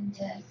just wanted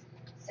to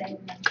say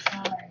that I'm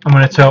sorry. I'm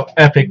going to tell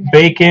Epic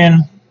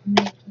Bacon.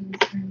 Making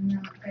some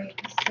not great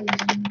decisions.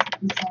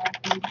 I'm sorry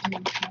for you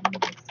trying to make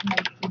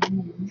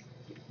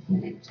it.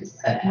 And it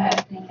just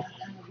nothing I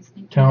was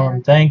thinking Tell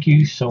him thank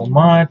you so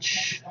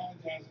much.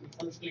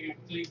 The first thing I'm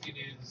thinking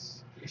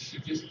is she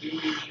just doing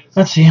this?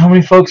 Let's see, how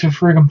many folks are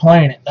friggin'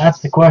 playing it? That's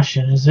the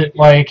question. Is it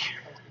like...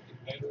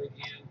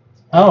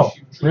 Oh,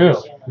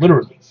 really?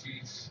 Literally.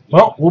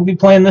 Well, we'll be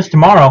playing this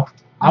tomorrow.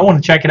 I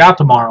want to check it out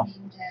tomorrow.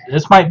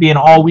 This might be an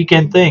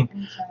all-weekend thing.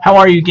 How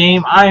are you,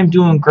 game? I am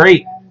doing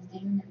great.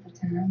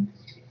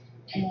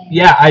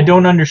 Yeah, I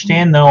don't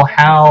understand, though,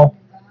 how...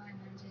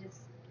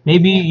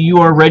 Maybe you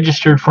are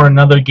registered for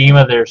another game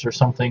of theirs or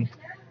something.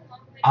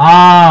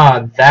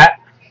 Ah, that...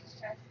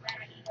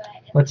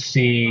 Let's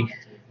see.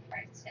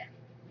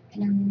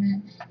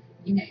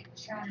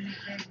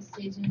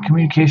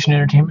 Communication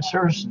Entertainment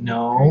Service?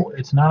 No,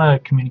 it's not a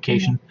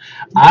communication.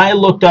 I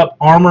looked up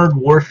Armored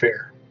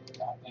Warfare.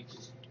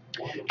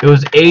 It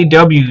was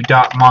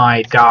aw.my.com.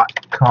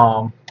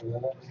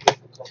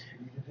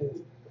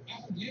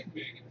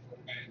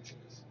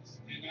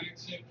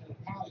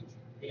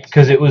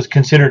 Because it was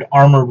considered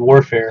Armored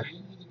Warfare.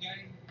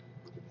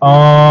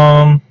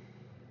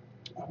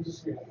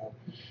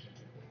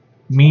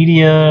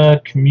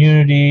 Media,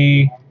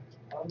 community.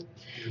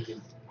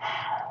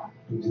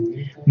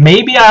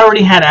 Maybe I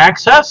already had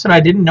access and I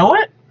didn't know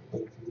it?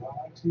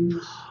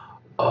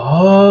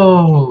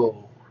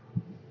 Oh.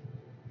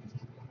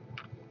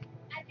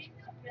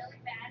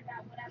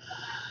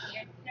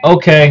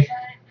 Okay.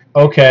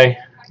 Okay.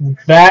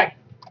 That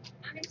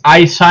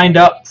I signed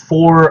up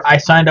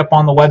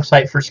on the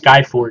website for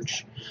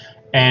Skyforge.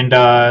 And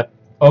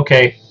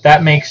okay,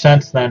 that makes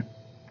sense then.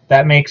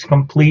 That makes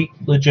complete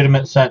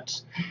legitimate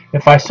sense.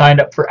 If I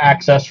signed up for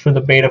access for the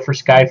beta for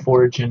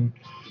Skyforge, and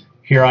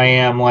here I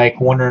am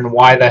like wondering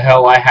why the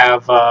hell I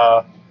have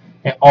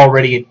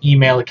already an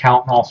email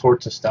account and all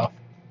sorts of stuff.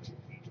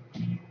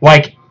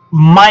 Like,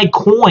 my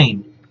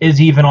coin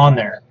is even on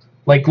there.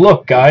 Like,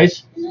 look,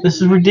 guys,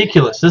 this is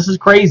ridiculous. This is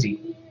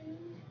crazy.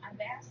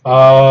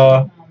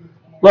 Look,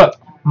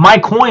 my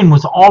coin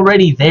was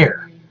already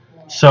there.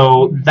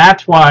 So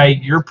that's why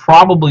you're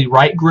probably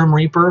right, Grim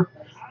Reaper.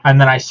 And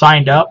then I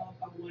signed up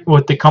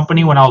with the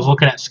company when I was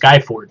looking at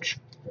Skyforge.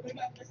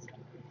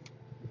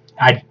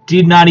 I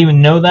did not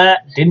even know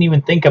that, didn't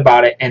even think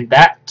about it, and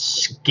that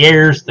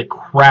scares the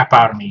crap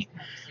out of me.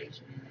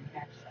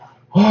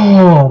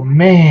 Oh,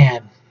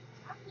 man.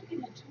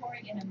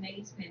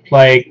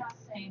 Like,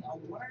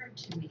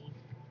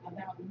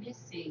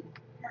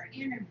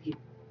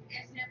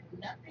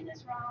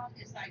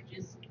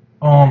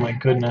 oh my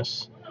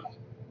goodness.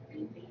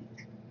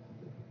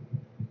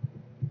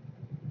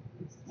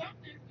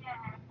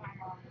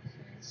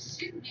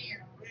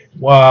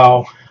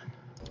 Wow.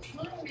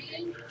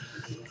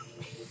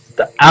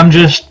 I'm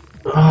just,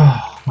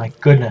 oh my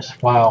goodness,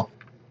 wow.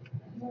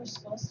 You were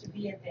supposed to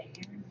be at that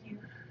interview.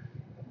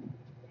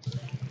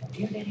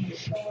 You didn't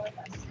show up.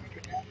 I set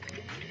it up.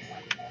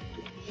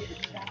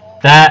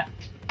 That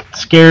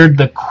scared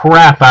the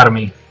crap out of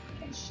me.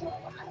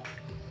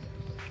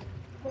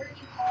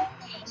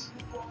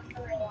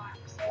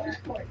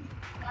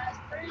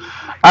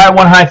 Alright,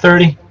 1 high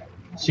 30.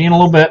 See you in a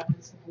little bit.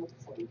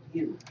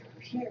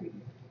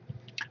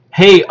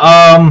 Hey,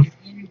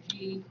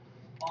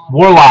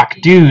 Warlock,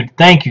 dude,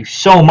 thank you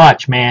so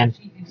much, man.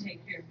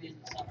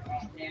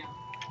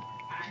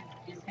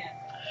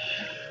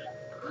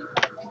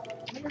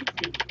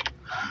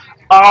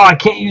 Oh, I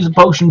can't use a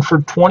potion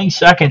for 20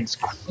 seconds.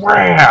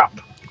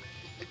 Crap.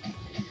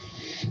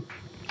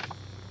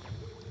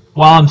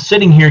 while I'm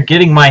sitting here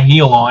getting my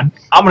heel on,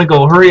 I'm gonna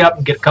go hurry up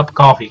and get a cup of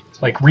coffee,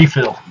 like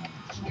refill.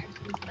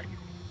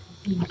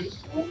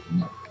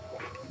 No,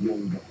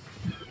 really don't.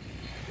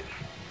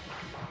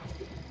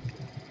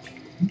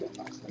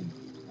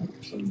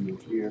 So you're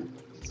here.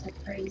 So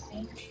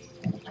crazy.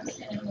 I'm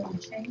seeing a little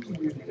change in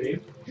your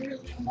baby.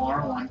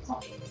 Tomorrow I'm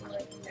home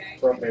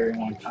for a very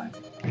long time.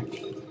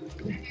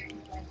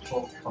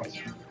 12 plus.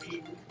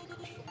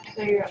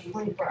 So you're at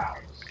 24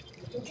 hours.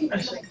 I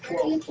said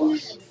 12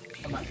 plus.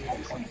 I'm not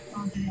doing 20.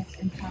 Confidence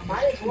and power.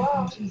 Might as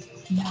well.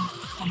 Jesus, not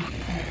coming.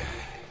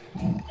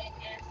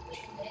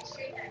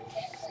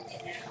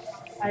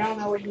 I don't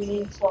know what you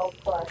mean 12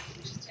 plus.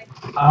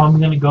 I'm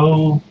gonna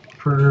go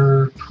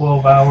for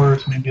 12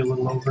 hours, maybe a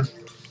little over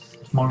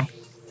tomorrow.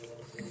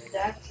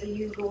 That's the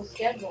usual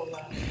schedule,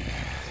 though.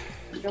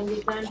 You don't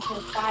get done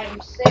till 5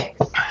 or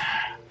 6.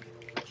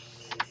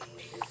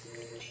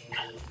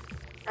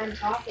 I'm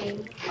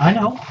talking. I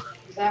know.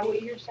 Is that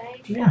what you're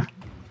saying? Yeah.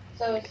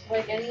 So it's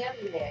like any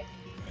other day.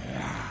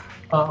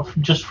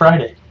 Just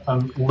Friday.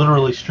 I'm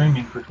literally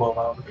streaming for 12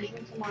 hours.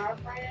 Isn't tomorrow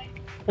Friday?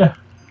 Yeah.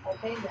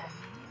 Okay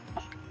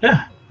then.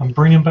 Yeah. I'm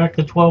bringing back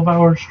the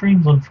 12-hour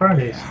streams on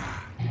Fridays.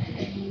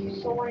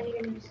 So when are you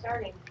going to be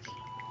starting?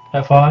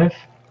 At 5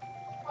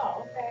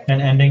 Oh, okay.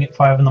 and ending at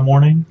 5 in the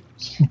morning.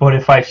 But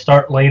if I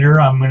start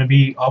later, I'm gonna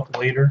be up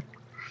later,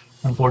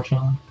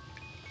 unfortunately.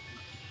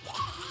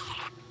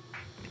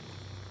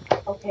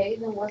 Okay,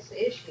 then what's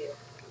the issue?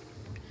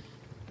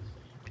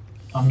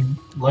 I'm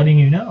letting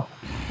you know.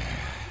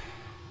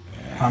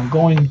 I'm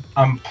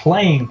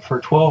playing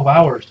for 12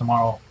 hours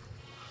tomorrow.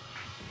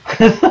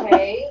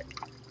 Okay.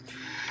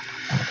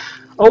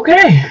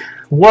 Okay.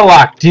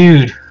 Warlock,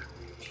 dude.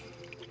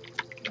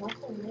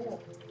 Nothing new.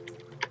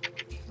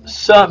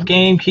 Sup,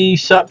 Game Key,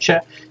 sup,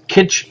 chat.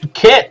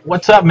 Kit,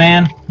 what's up,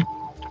 man?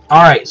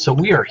 Alright, so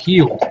we are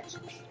healed.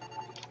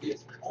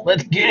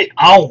 Let's get it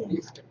on. The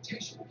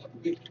expectation of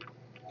the victim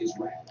is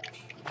wrath.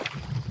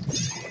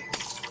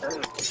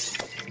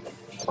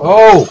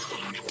 Oh!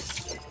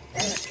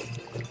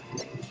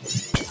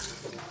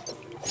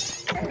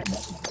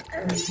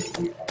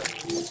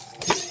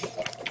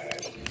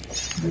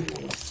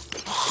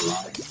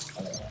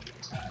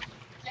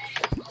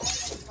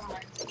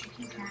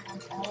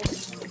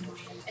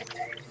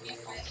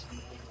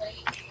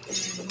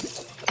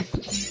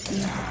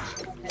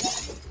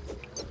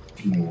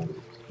 No,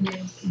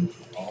 you can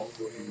always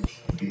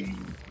be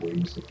where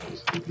you're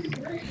supposed to be.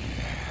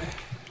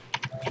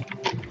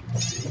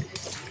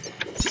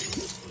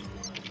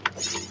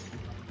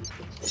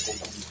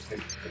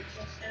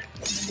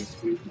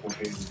 This week we'll go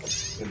ahead and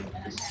set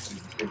up this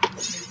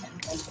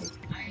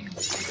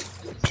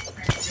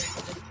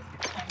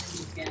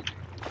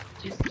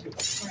Just to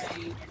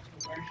pray and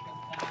to worship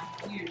God.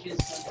 We are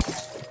just going to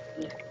have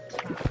a good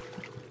time.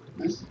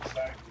 This is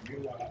exactly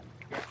you are.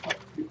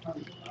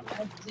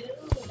 I do.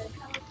 They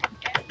come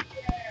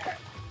together.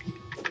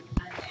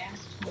 I've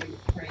asked Tori to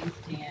praise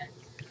dance.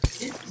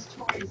 This is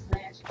Tori's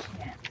last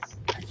chance.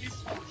 I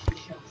just hope she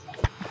shows up.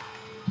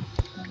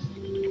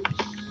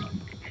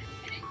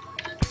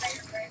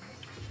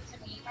 To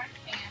meet my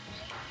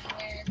family,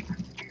 and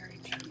I'm very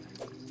nervous.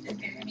 It's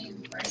gonna be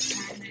the first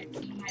time that I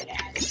see my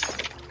dad.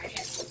 I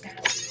guess it's kind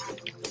of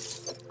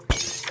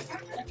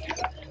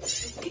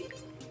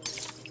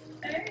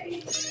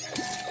hey.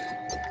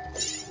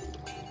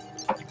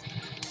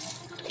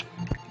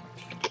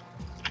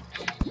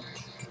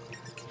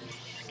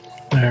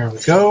 There we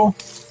go.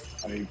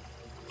 I I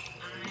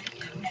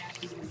am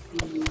happy to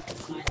see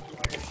my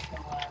daughter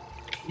show up.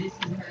 This is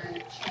her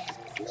chance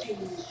to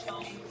show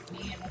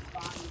me and her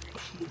father that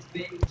she's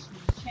ready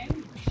to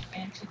change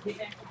and to get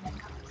back in the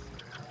house.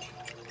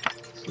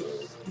 so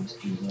what's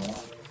going on?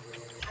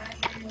 I'm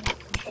in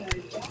for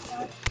a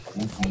job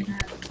and I'm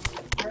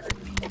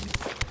working.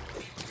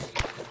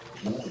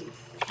 No,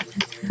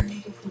 It's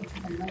time to put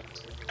her up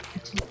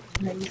to a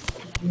place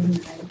in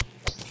life.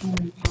 Just want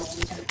to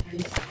apologize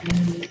and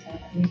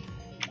sorry.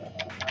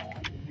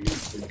 you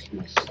that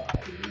you're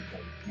sorry,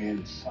 but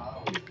being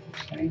sorry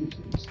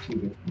changes two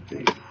different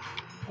things.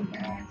 And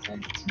God says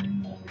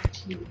turn over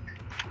to.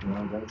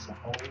 Well, that's a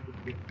whole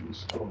different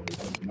story. It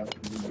has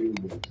nothing to do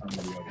with turning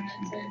the God other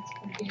cheek. says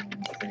forgive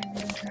me 7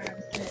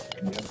 times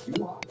 7. Yes, you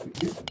are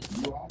forgiven.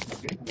 You are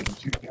forgiven,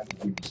 but you've got to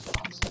be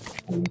responsible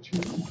for what you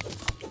do.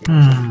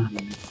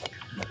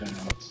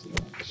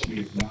 She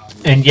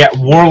acknowledged And yet,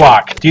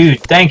 Warlock,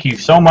 dude, thank you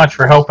so much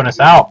for helping us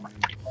out.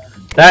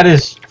 That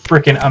is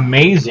freaking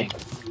amazing.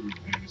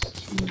 as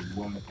to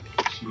what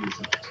she is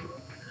up to.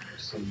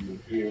 So you're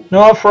here. You know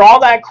what, for all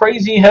that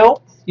crazy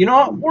help, you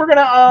know what, we're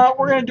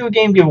gonna do a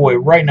game giveaway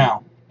right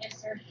now.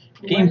 Yes, sir.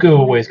 Game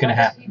giveaway is gonna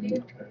happen.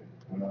 Okay.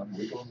 Well,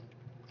 we're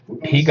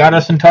gonna He got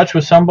us in touch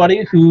with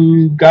somebody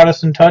who got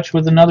us in touch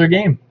with another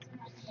game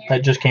that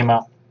just came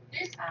out.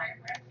 This time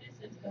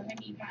breakfast is going to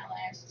be my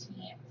last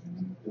chance.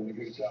 doing a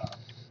good job.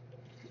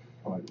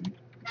 Pardon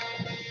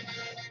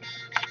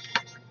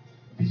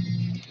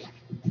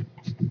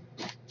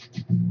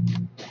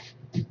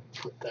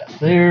Put that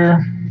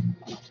there.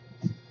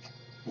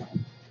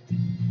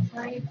 How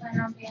are you planning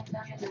on being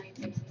done tonight,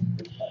 baby?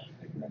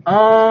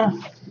 About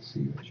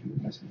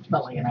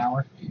like an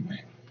hour.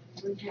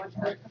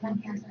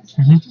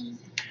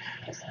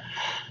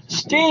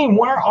 Steam,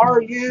 where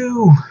are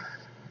you?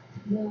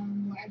 Well,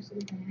 we're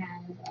actually going to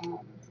have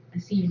a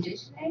senior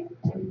dish today.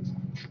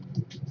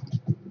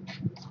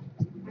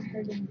 I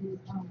heard them do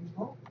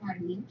boat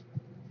party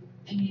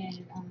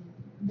and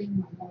bring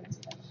my boy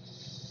to them.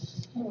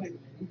 Oh, wait a minute.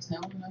 You're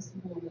telling us to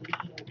go to the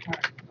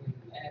party when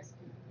you ask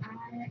me. I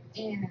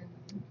am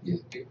Yeah,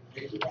 you're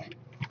right.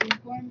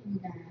 informing you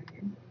guys,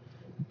 and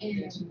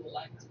That you would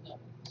like to know.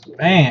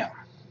 Bam.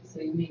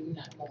 So you mean you're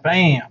not going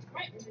Bam.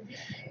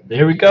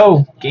 There we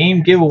go.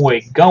 Game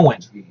giveaway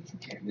going. You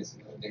can't miss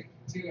another day.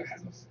 Taylor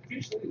has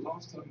officially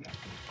lost her mind.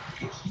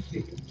 If she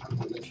thinking I'm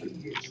gonna let her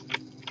get you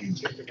and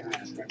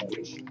jeopardize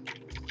graduation.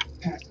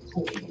 Pass the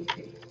court on the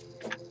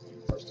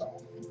First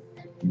off,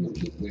 you know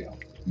good well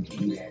you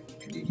can do that,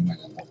 and then you might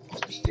not walk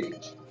across the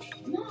stage.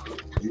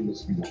 You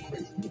must be going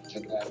crazy. You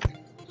jeopardize it.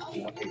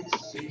 One day to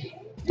see.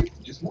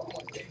 Just one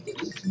day, but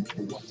this is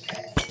the one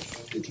time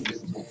that you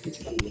miss is gonna put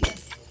you over the line.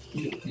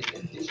 You don't get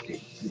that dish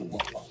day. You don't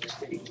walk off the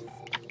stage.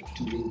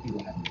 Too many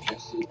people have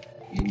invested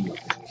in your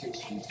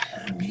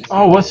education.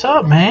 Oh, what's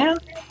up, man?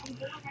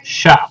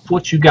 Shop,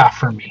 what you got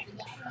for me?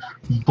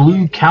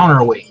 Blue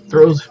counterweight.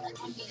 Throws.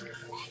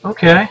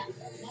 Okay.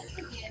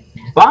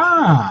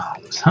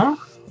 Bombs, huh?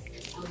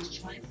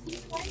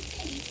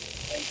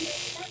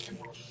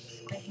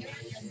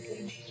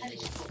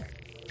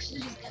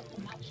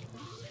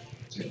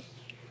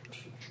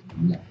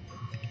 No,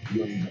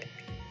 you already know.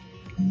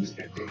 You missed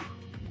that day.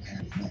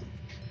 Have fun.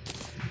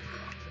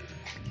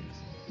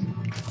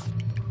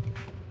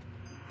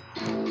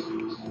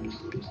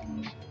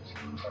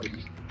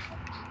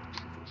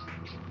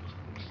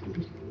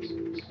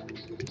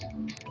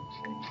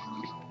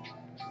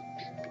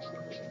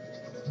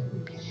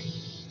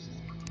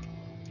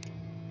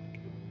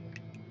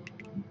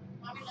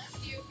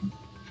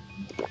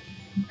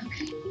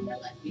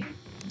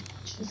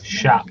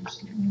 Shop.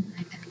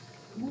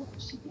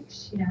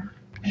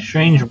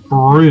 Strange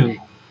brew.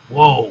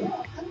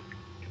 Whoa.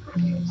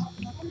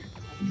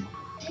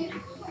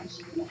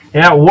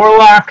 Yeah,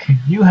 Warlock,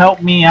 you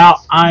help me out.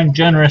 I'm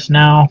generous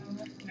now.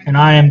 And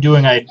I am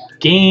doing a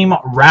game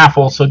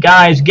raffle. So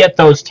guys, get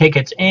those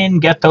tickets in.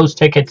 Get those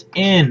tickets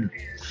in.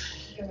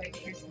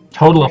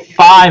 Total of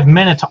 5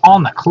 minutes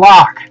on the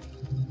clock.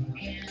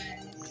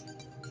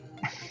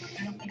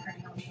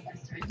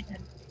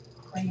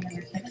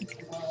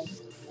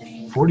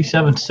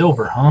 47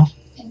 silver, huh?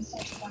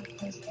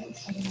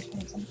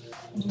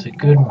 It's a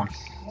good one.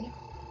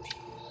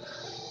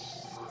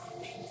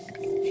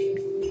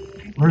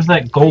 Where's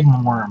that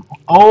golden worm?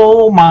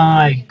 Oh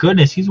my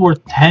goodness, he's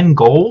worth 10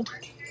 gold?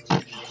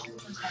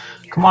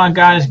 Come on,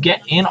 guys,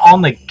 get in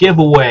on the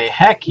giveaway.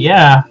 Heck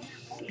yeah.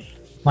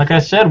 Like I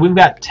said, we've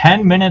got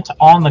 10 minutes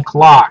on the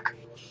clock.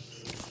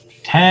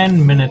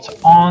 10 minutes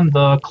on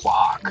the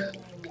clock.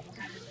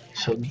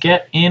 So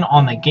get in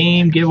on the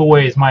game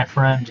giveaways, my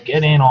friends.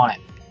 Get in on it.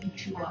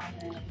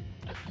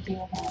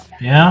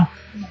 Yeah?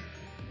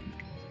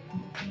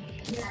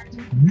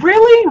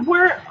 Really?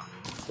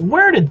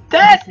 Where did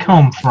that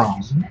come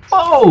from?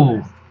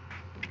 Whoa!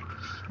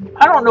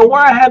 I don't know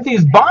where I have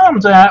these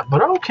bombs at,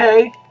 but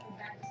okay.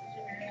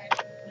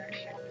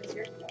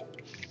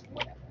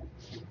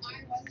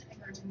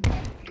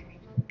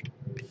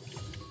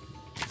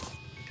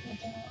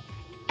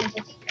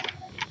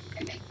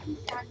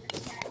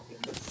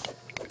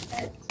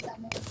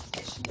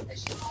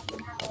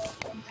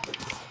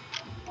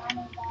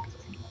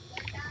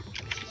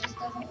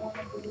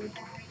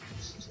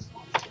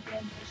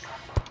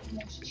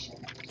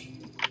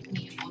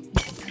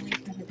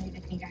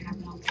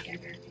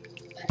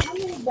 How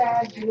many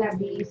bags do you have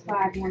these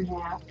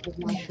 5.5 with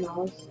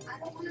marshmallows? I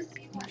don't want to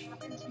see what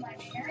happened to my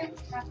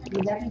parents.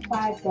 Would that be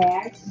 5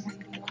 bags?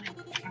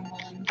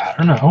 I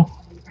don't know.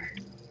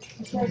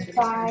 It says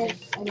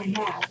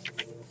 5.5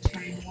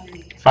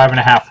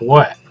 5.5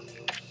 what?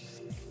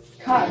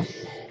 cups.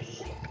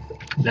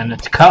 Then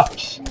it's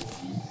cups.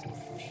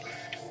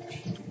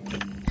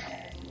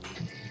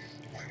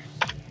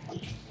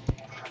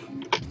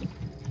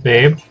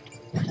 Babe,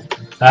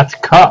 that's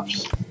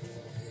cups.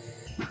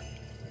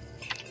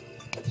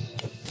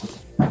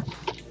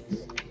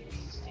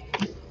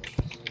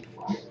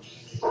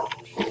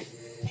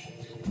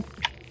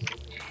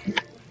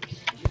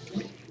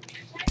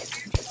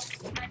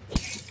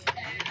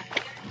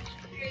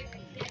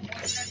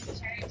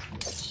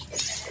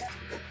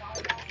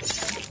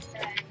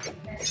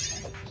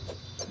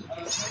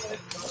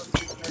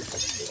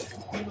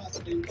 He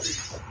must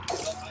increase,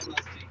 but I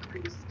must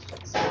decrease.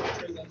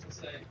 Scriptures as to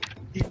say,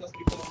 he must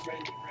become greater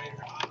and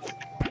greater, I must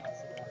become less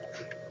and less.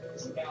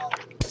 It's about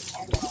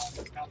our God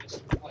and how they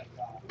should reflect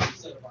God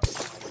instead of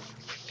ourselves.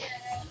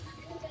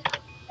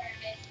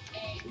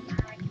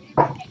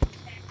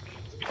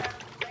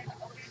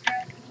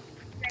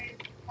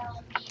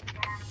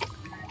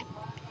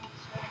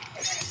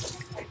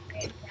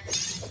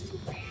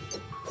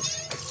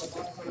 So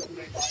when I heard when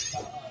they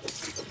talked about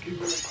us, we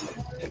really did.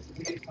 If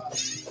we got our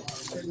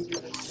friends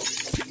religion,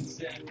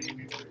 instead we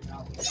were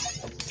out without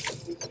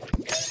us.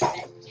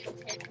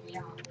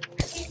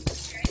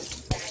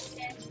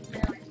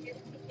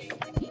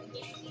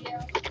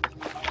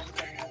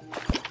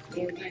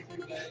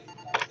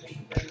 take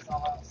the brains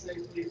all out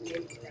safely with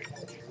the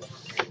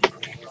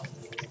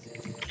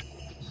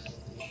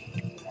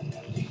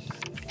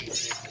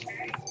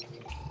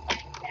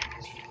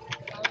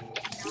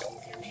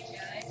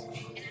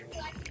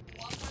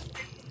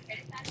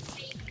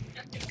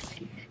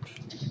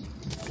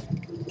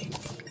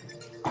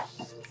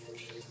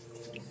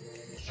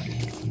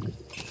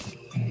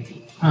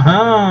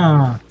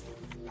Uh-huh.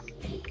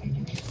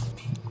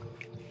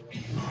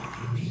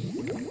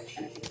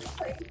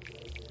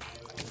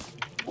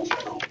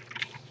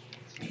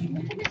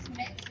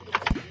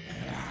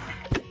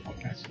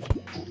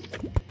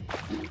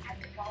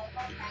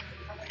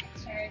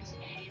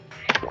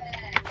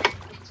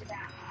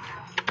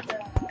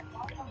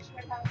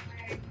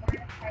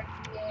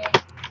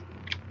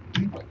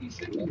 But you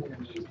should be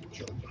wearing those in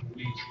church on the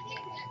weekend.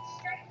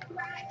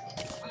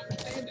 I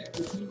understand that,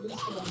 but you at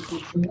least go and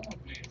put some more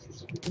pants or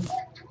something.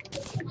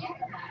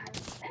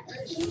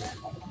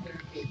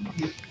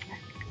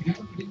 You have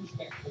to be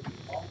respectful.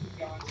 You're part of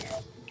God's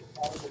house. You're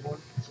part of the work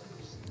of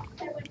service.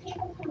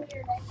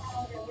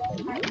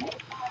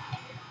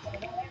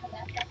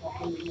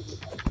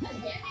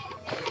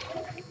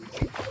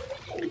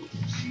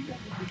 She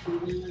doesn't think we're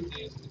wearing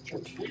this to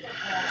church. We are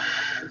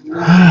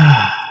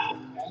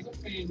part as a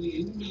family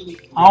in the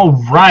ministry. All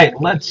right,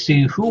 let's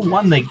see who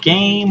won the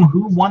game.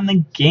 Who won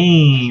the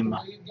game?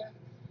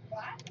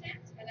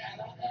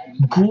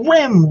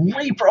 Grim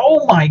Reaper.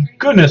 Oh my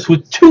goodness,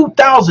 with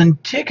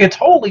 2,000 tickets.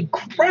 Holy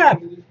crap.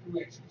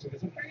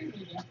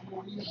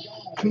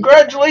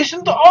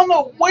 Congratulations on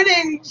the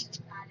winnings.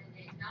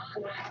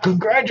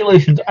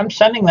 Congratulations. I'm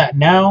sending that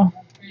now.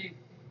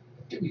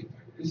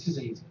 This is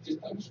easy. Just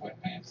throw the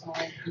sweatpants on.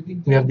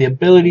 We have the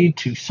ability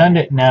to send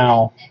it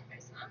now.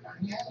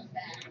 Yeah,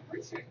 I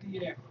appreciate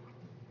the effort.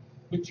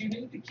 But you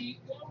need to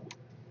keep going.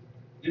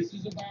 This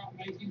is about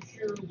making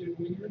sure that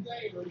when you're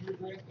there, you're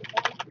dressed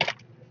appropriately.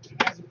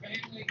 As a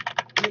family,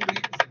 we're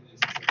leaders in this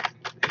church.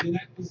 And in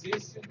that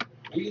position,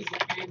 we as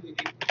a family need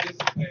to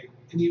participate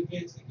in the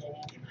events that go on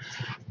in the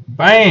church.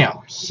 Bam.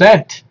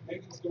 Sent.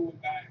 Megan's going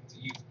back to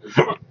youth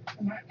group.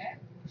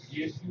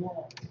 Yes, you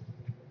are.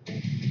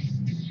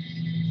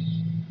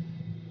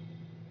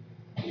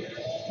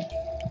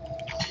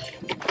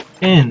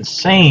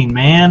 Insane,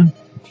 man.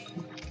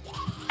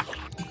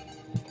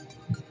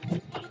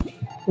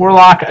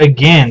 Warlock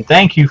again.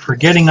 Thank you for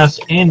getting us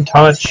in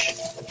touch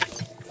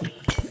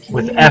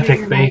with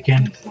Epic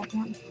Bacon.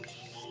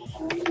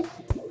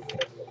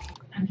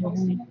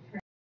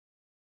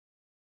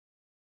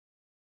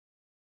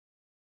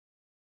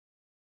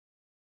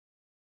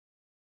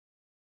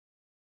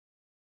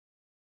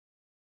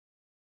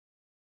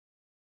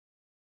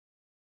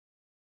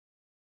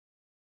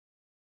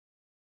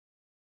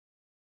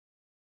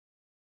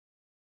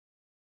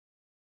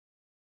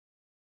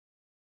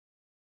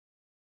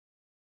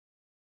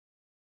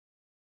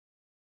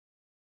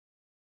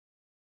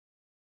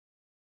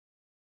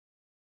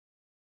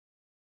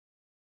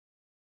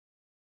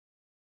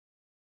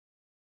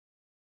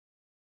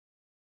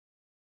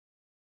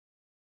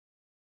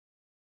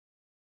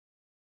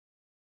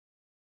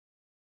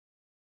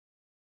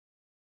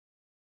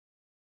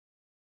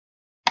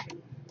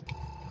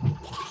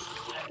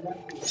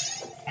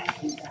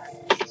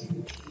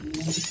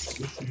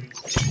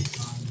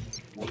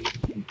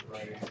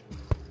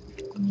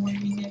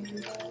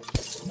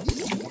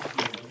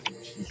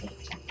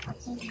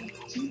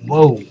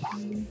 Whoa.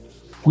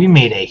 We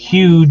made a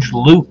huge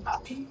loop.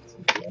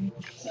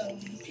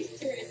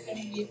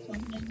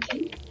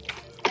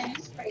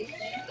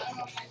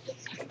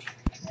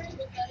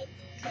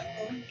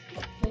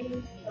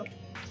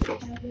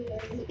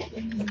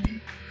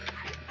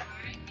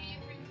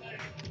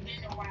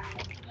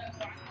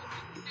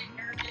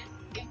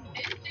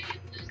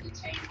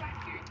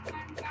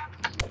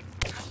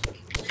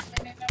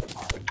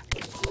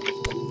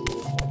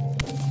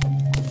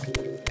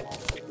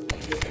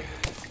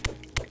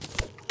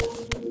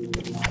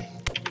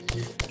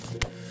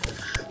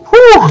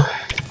 Whew.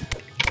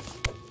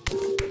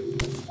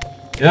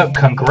 Yep,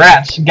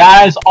 congrats,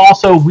 guys.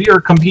 Also, we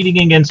are competing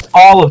against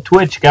all of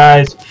Twitch,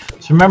 guys.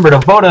 So remember to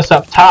vote us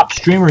up top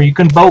streamer. You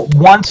can vote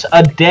once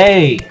a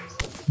day.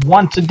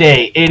 Once a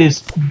day. It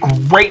is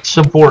great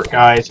support,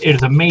 guys. It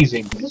is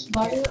amazing. Is this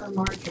butter or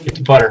margarine? It's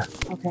butter.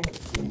 Okay.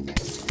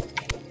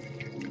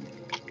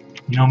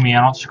 You know me,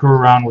 I don't screw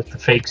around with the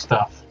fake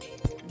stuff.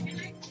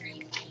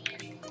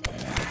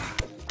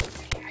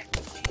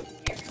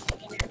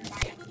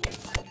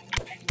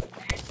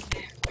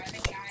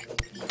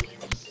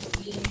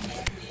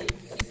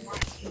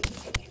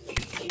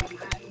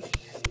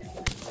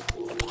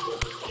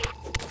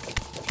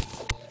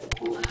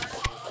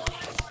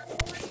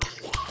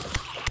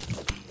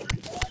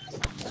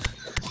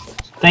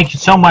 Thank you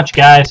so much,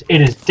 guys. It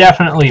is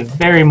definitely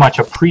very much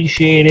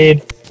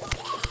appreciated.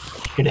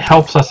 It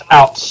helps us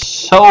out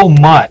so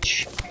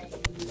much.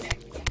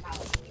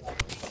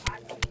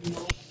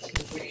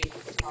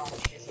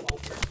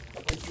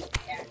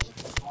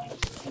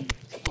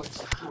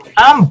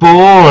 I'm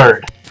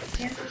bored.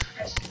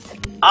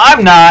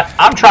 I'm not.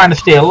 I'm trying to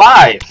stay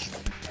alive.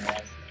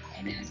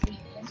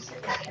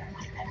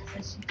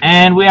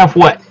 And we have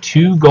what?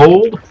 2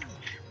 gold?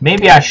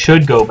 Maybe I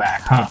should go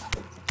back, huh?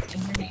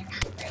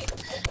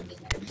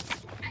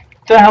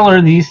 What the hell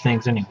are these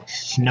things anyway?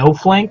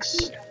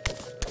 Snowflakes?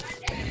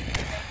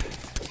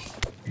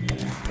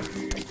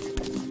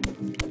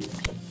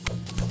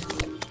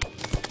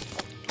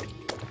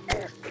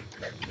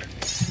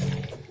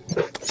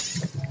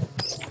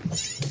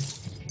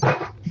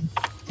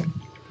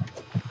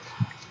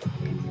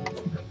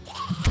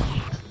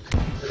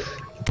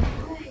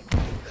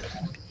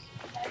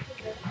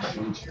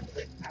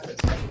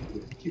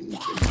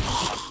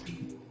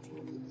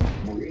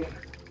 Maria and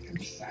I have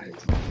decided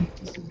to keep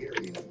the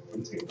Terraria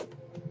from table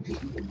because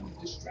we don't want to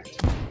distract you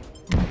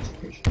from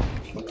education.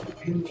 But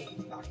depending on what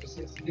the doctor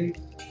says today,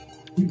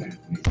 we might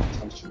have to make some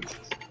tough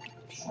choices.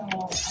 So,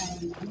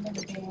 I'm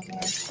gonna go over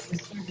the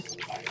surgical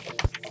part of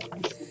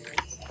this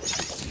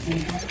process. And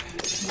that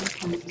is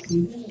a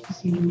procedure that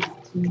proceeding about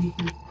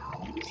 2.5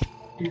 hours.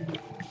 And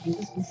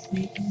this is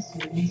sneaking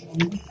surgeon's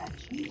own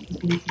infection. It's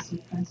going to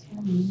suppress your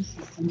immune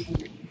system so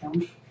that you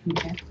don't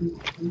infect the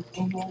organ.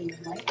 Overall, your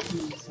life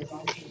is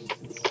also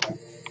increased.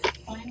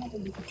 Finally,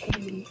 we could put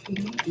in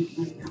treatment and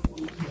might not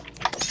want to heal.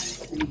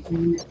 And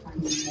during that time,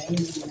 you may or may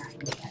not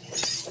need that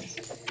exercise.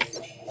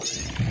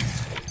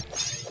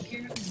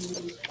 Here are the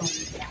rules from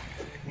the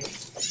doctor in this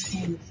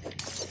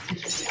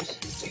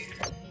situation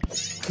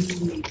where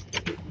you need to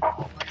take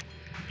over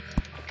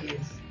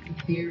is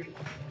very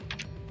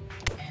important.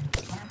 And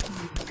it's hard for me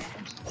to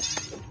imagine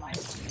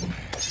life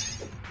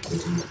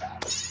within the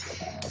doctor.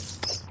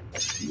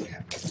 You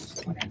have to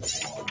choose one and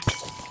four.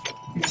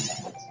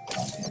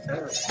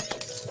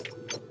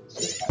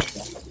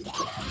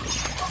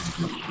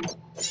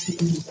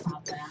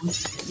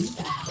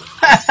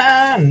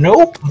 Haha,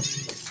 nope.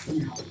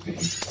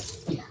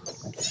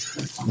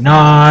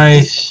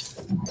 Nice.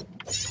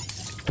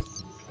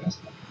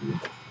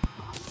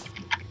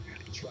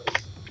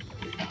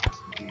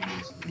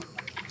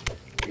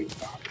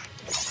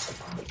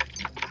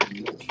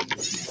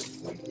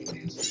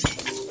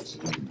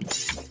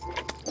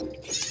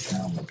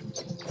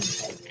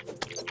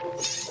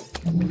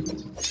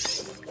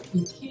 The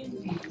kid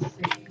being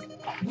sick,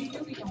 we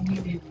really don't need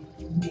any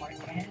more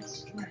added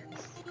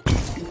stress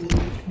and we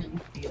make him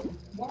feel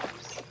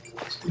worse.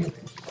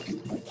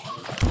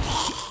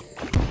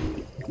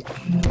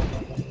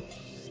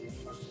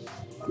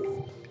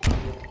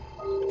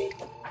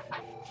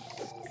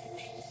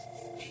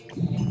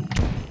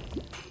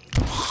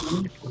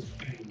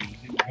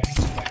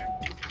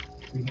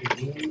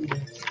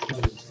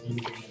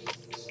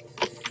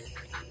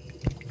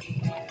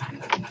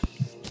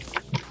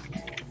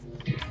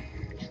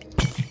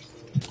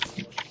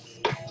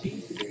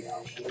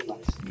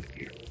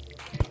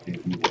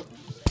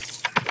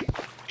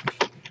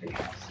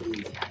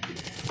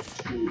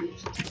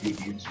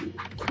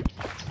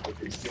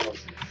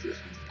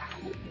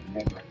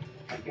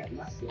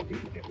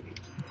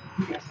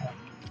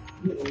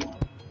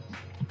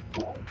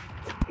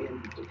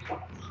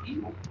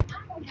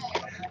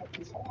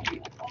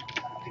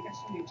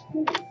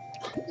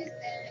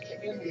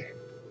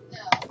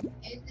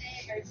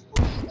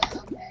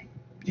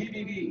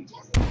 DVD.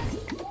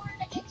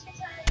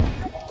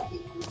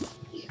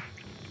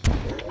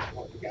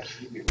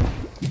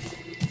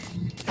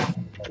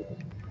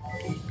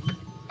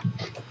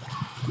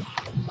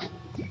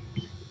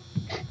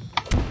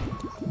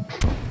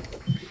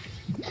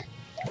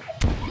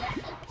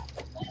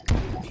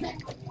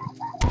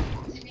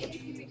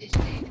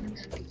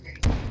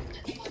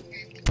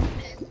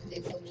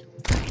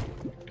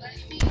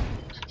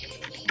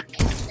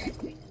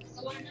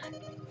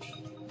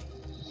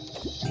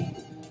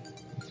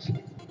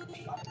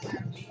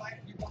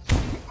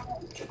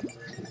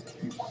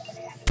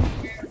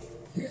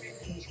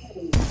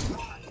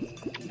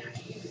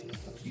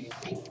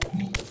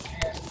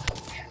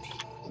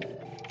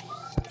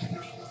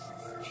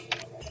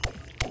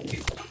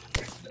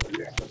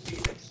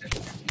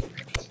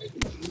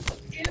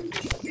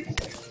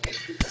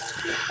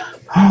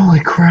 Holy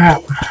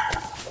crap.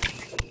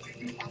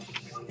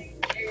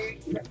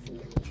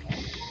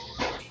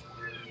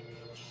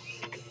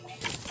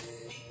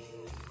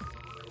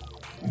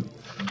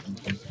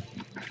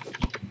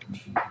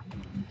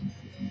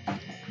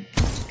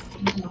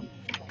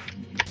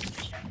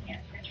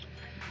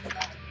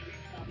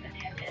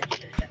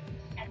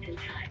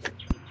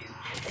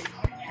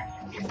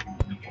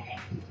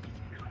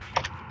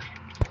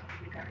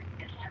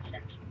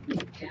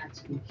 You've got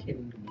to be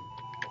kidding me.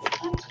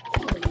 I'm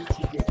totally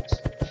to this.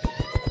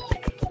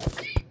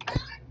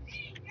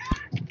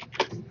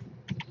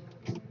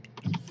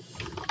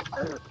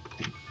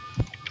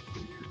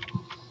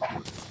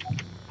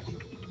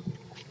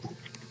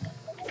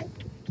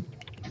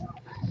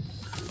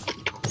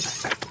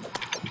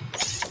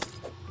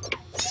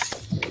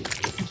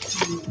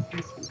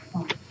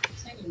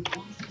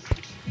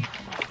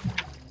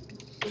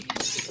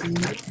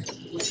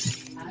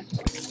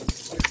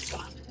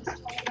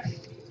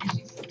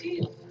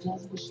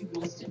 Does what she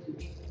wants to do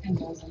and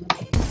does on the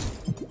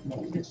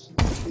because she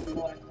wants to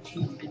work, she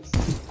wants to.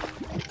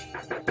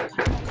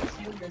 I always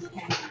hear this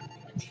happening.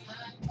 The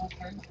time of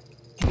her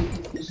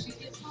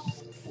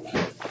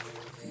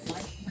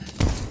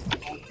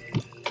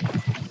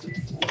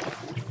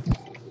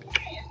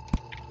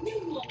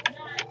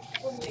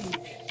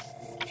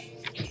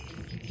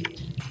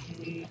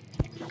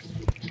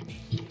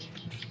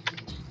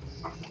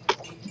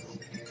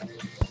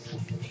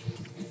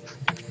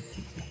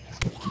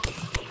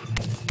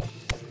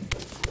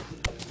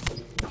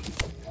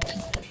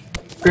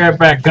Be right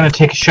back. Gonna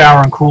take a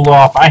shower and cool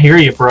off. I hear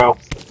you, bro.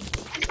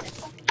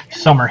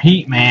 Summer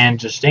heat, man,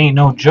 just ain't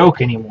no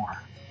joke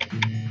anymore.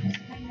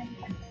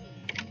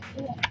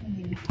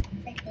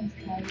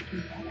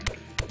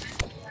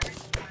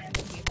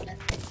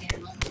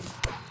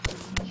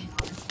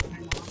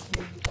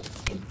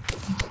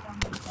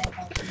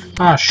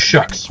 Ah,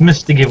 shucks,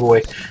 missed the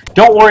giveaway.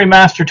 Don't worry,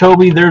 Master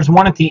Toby, there's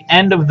one at the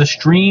end of the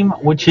stream,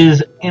 which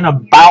is in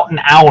about an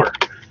hour.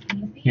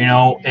 You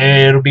know,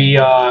 it'll be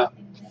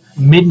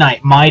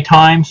midnight my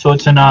time, so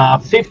it's in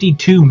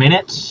 52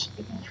 minutes.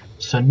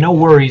 So no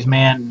worries,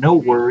 man, no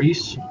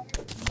worries.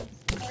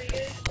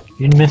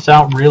 You didn't miss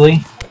out,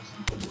 really.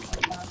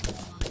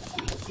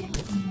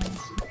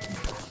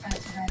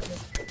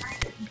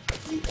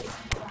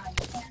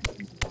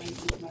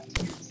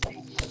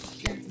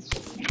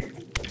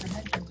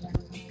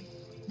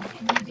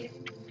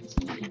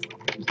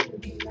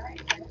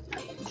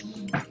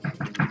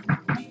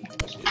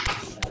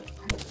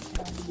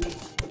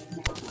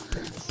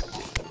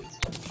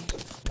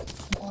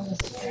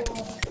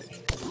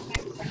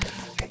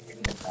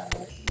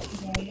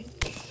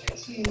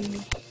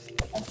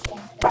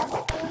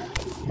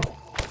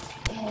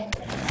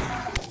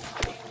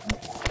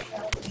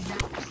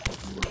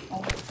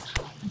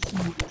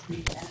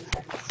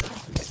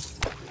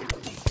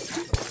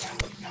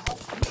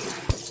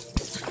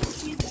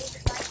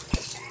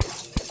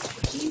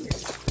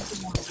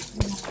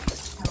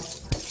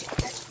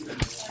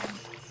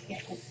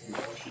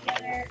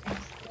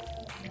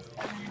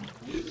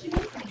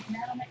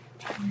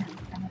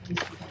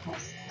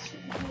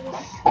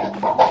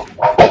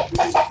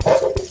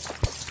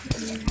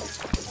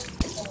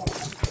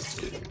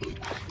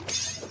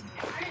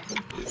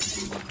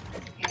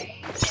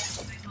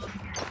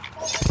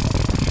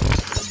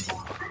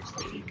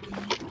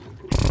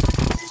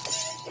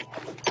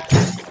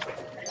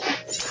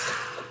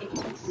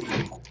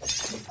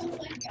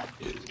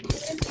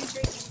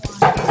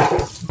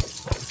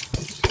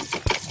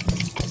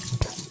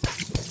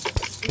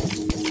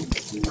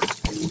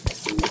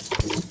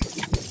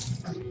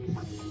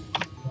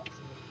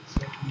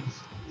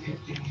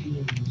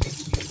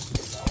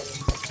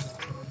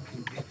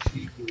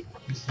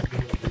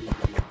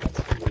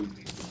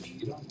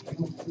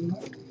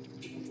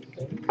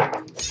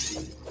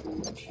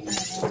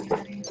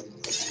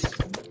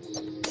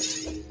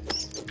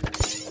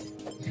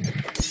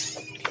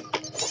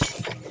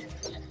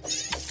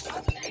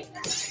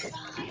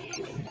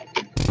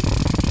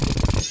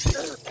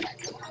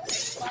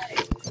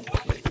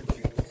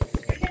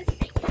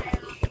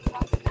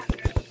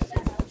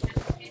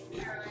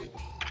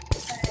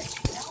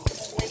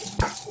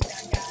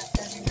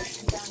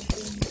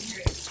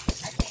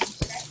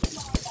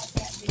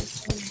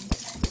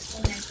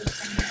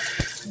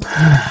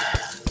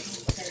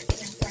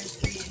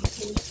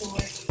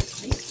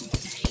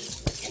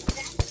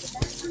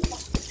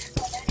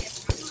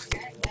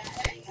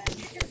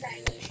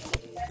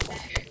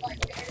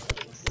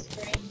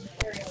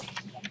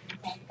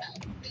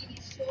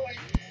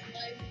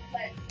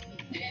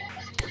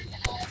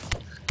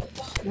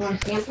 You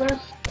want a sampler?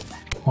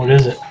 What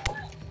is it?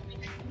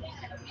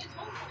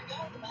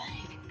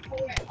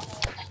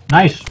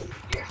 Nice.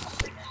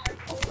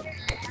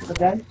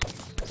 Okay.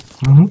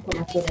 Mm-hmm. Put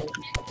my foot in it.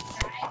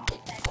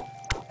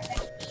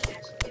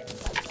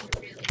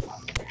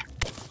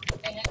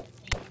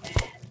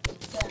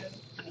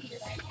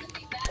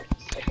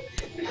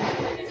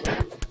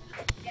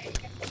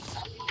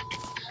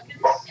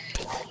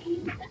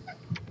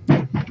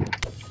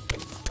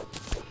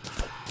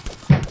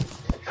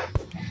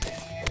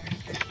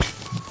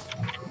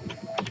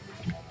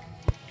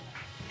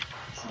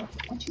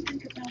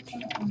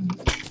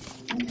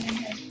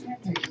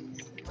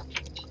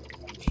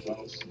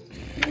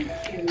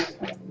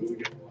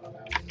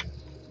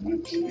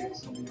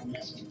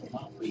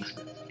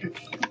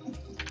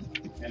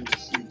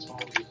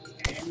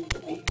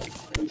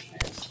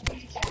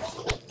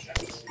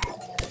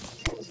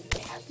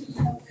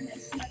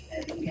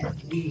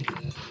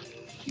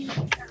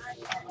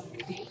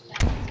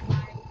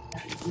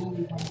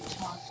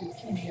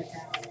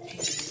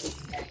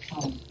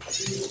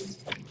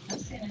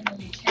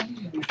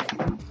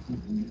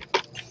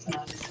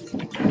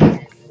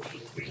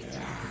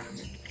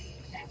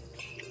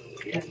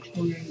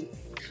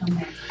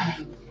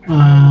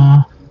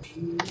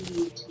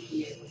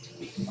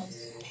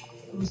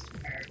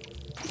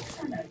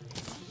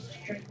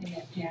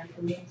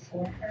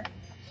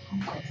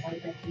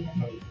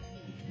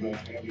 But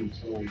having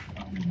Tori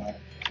come back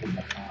to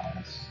the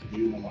house,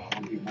 you know, I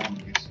really want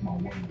to get my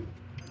word.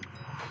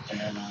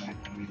 And I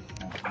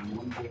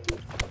wonder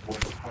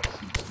what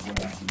questions what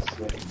I can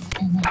say.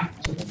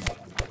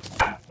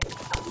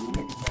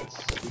 Maybe that's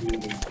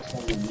really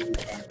telling me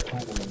back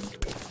home.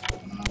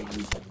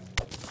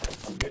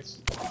 I'm a bit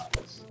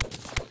surprised.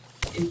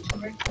 If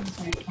Tori comes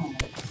back home,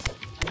 I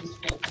just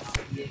felt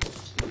I'll be able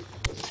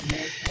to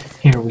make her.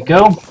 Here we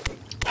go.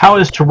 How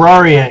is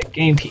Terraria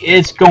game?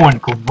 It's going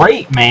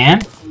great,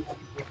 man.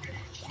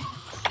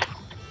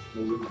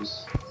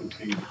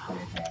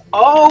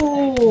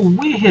 Oh,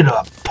 we hit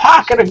a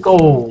pocket of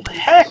gold.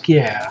 Heck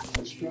yeah.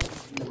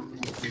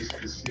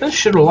 This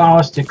should allow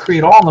us to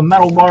create all the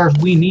metal bars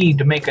we need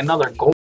to make another gold